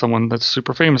probably someone that's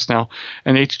super famous now.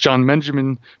 And H. John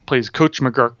Benjamin plays Coach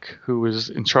McGurk, who was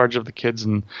in charge of the kids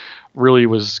and really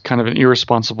was kind of an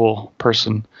irresponsible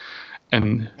person.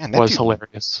 And was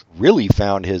hilarious. Really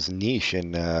found his niche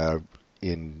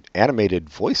in animated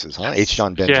voices, huh? H.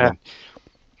 John Benjamin.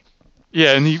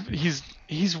 Yeah, and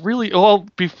he's really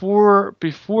before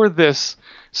this.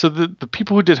 So the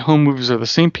people who did Home Movies are the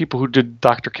same people who did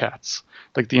Dr. Katz.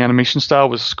 The animation style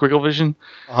was Squiggle Vision.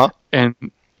 Uh-huh. And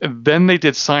then they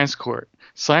did Science Court.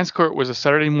 Science Court was a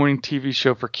Saturday morning TV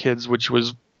show for kids, which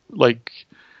was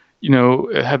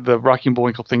it had the Rocky and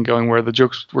Bullwinkle thing going where the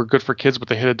jokes were good for kids, but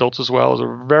they hit adults as well. It was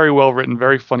a very well written,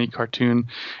 very funny cartoon.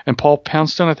 And Paul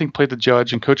Poundstone, I think, played the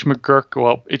judge, and Coach McGurk,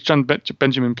 well, H. John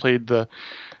Benjamin played the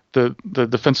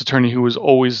defense attorney who was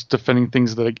always defending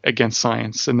things that against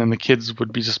science, and then the kids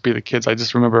would just be the kids. I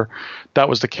just remember that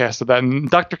was the cast of that. And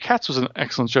Dr. Katz was an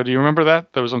excellent show. Do you remember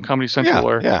that? That was on Comedy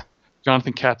Central. Yeah.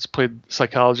 Jonathan Katz played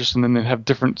psychologist, and then they'd have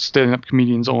different stand-up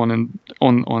comedians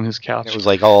on his couch. It was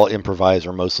like all improvised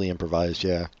or mostly improvised,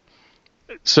 yeah.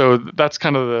 So that's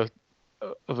kind of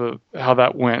the how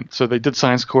that went. So they did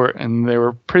Science Court, and they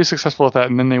were pretty successful at that,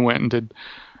 and then they went and did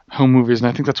Home Movies, and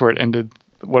I think that's where it ended.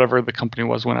 Whatever the company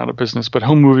went out of business. But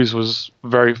Home Movies was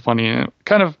very funny, and it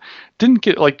kind of didn't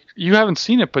get, like, you haven't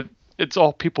seen it, but it's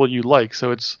all people you like,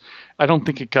 so I don't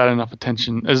think it got enough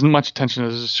attention, as much attention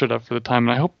as it should have for the time,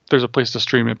 and I hope there's a place to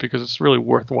stream it because it's really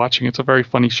worth watching. It's a very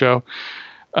funny show.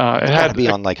 It had to be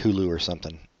on like Hulu or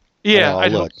something. Yeah, I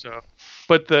hope so.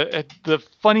 But the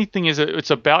funny thing is that it's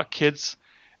about kids,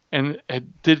 and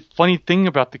it did funny things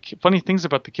about the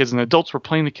kids, and the adults were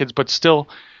playing the kids, but still,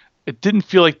 it didn't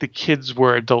feel like the kids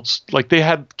were adults. Like they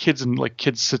had kids in like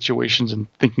kids situations and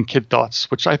thinking kid thoughts,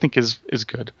 which I think is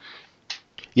good.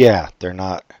 Yeah, they're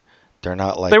not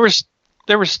like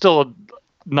they were still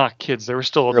not kids. They were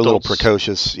still adults. They're a little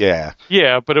precocious. Yeah.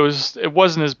 Yeah, but it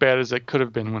wasn't as bad as it could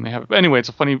have been when they have. Anyway, it's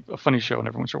a funny show, and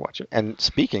everyone should watch it. And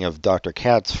speaking of Dr.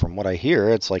 Katz, from what I hear,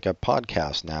 it's like a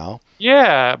podcast now.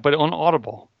 Yeah, but on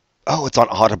Audible. Oh, it's on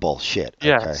Audible. Shit.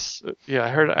 Yes. Okay. Yeah, I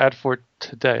heard an ad for it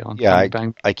today on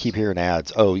Bang. I keep hearing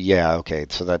ads. Oh, yeah. Okay,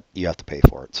 so that you have to pay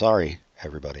for it. Sorry,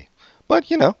 everybody. But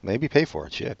maybe pay for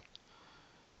it. Shit.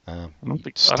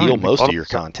 Steal most of your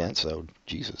content, so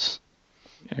Jesus.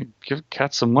 Yeah, give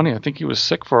Katz some money. I think he was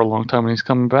sick for a long time and he's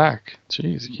coming back.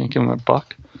 Jeez, you can't give him a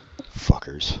buck.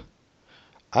 Fuckers.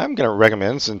 I'm going to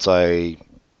recommend, since I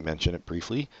mentioned it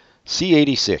briefly,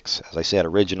 C86. As I said,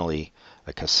 originally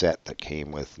a cassette that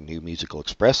came with New Musical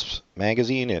Express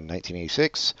magazine in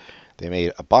 1986. They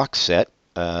made a box set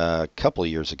a couple of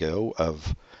years ago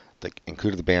that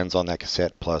included the bands on that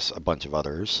cassette plus a bunch of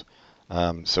others.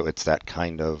 So it's that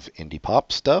kind of indie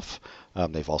pop stuff.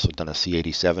 They've also done a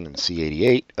C87 and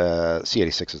C88.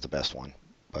 C86 is the best one.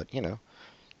 But,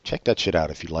 check that shit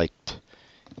out if you liked.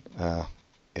 God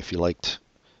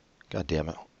damn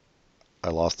it. I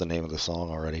lost the name of the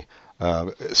song already.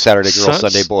 Saturday Girl,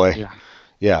 Sunday Boy.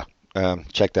 Yeah.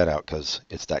 Check that out because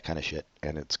it's that kind of shit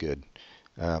and it's good.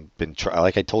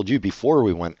 Like I told you before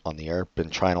we went on the air, been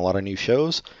trying a lot of new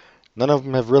shows. None of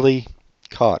them have really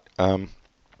caught.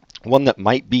 One that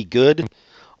might be good,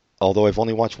 although I've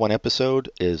only watched one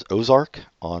episode, is Ozark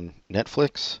on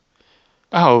Netflix.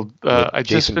 Oh, I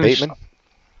just finished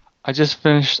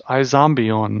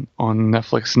iZombie on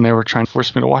Netflix, and they were trying to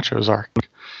force me to watch Ozark.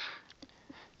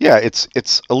 Yeah,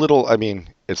 it's a little. I mean,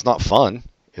 it's not fun.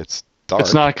 It's dark.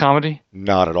 It's not a comedy?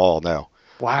 Not at all. No.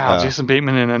 Wow, Jason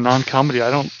Bateman in a non-comedy. I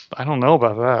don't know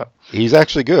about that. He's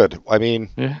actually good. I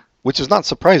mean, yeah. Which is not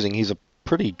surprising. He's a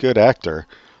pretty good actor.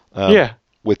 Yeah.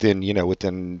 Within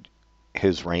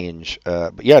his range.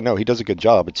 But yeah, no, he does a good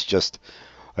job. It's just,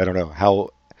 I don't know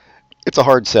how, it's a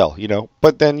hard sell,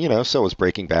 but then, so is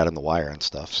Breaking Bad and The Wire and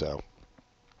stuff. So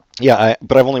yeah,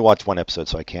 but I've only watched one episode,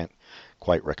 so I can't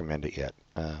quite recommend it yet.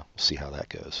 We'll see how that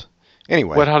goes.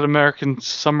 Anyway. Wet Hot American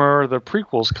Summer, the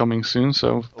prequel's coming soon,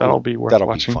 so that'll be worth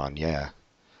watching. That'll be fun, yeah.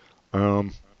 All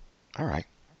right.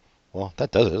 Well, that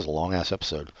does it. It was a long ass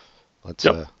episode. Let's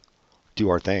do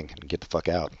our thing and get the fuck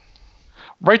out.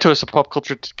 Write to us at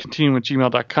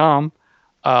popculturecontinuum@gmail.com.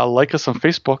 Like us on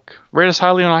Facebook. Rate us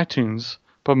highly on iTunes.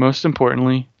 But most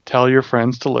importantly, tell your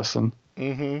friends to listen.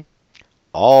 Mm-hmm.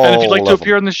 And if you'd like to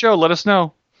appear on the show, let us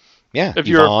know. Yeah. If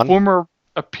you're a former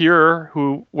appearer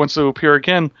who wants to appear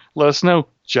again, let us know,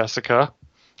 Jessica.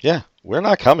 Yeah. We're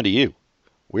not coming to you.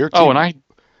 We're too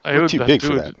big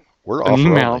for that. We're off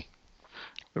email.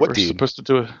 We're supposed to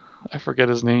do it. I forget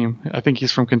his name. I think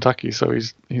he's from Kentucky, so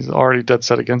he's already dead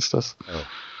set against us. Oh.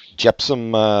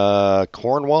 Jepsum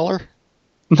Cornwaller?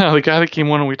 No, the guy that came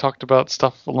on and we talked about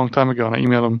stuff a long time ago, and I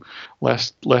emailed him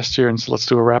last year and said, let's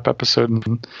do a rap episode, and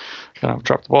kind of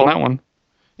dropped the ball on that one.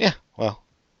 Yeah, well,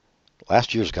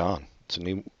 last year's gone. It's a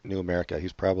new America.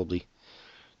 He's probably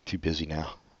too busy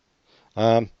now.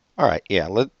 All right,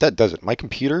 yeah, that does it. My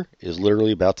computer is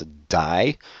literally about to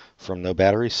die from no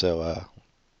battery, so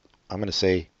I'm going to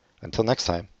say, until next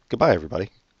time, goodbye,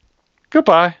 everybody.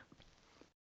 Goodbye.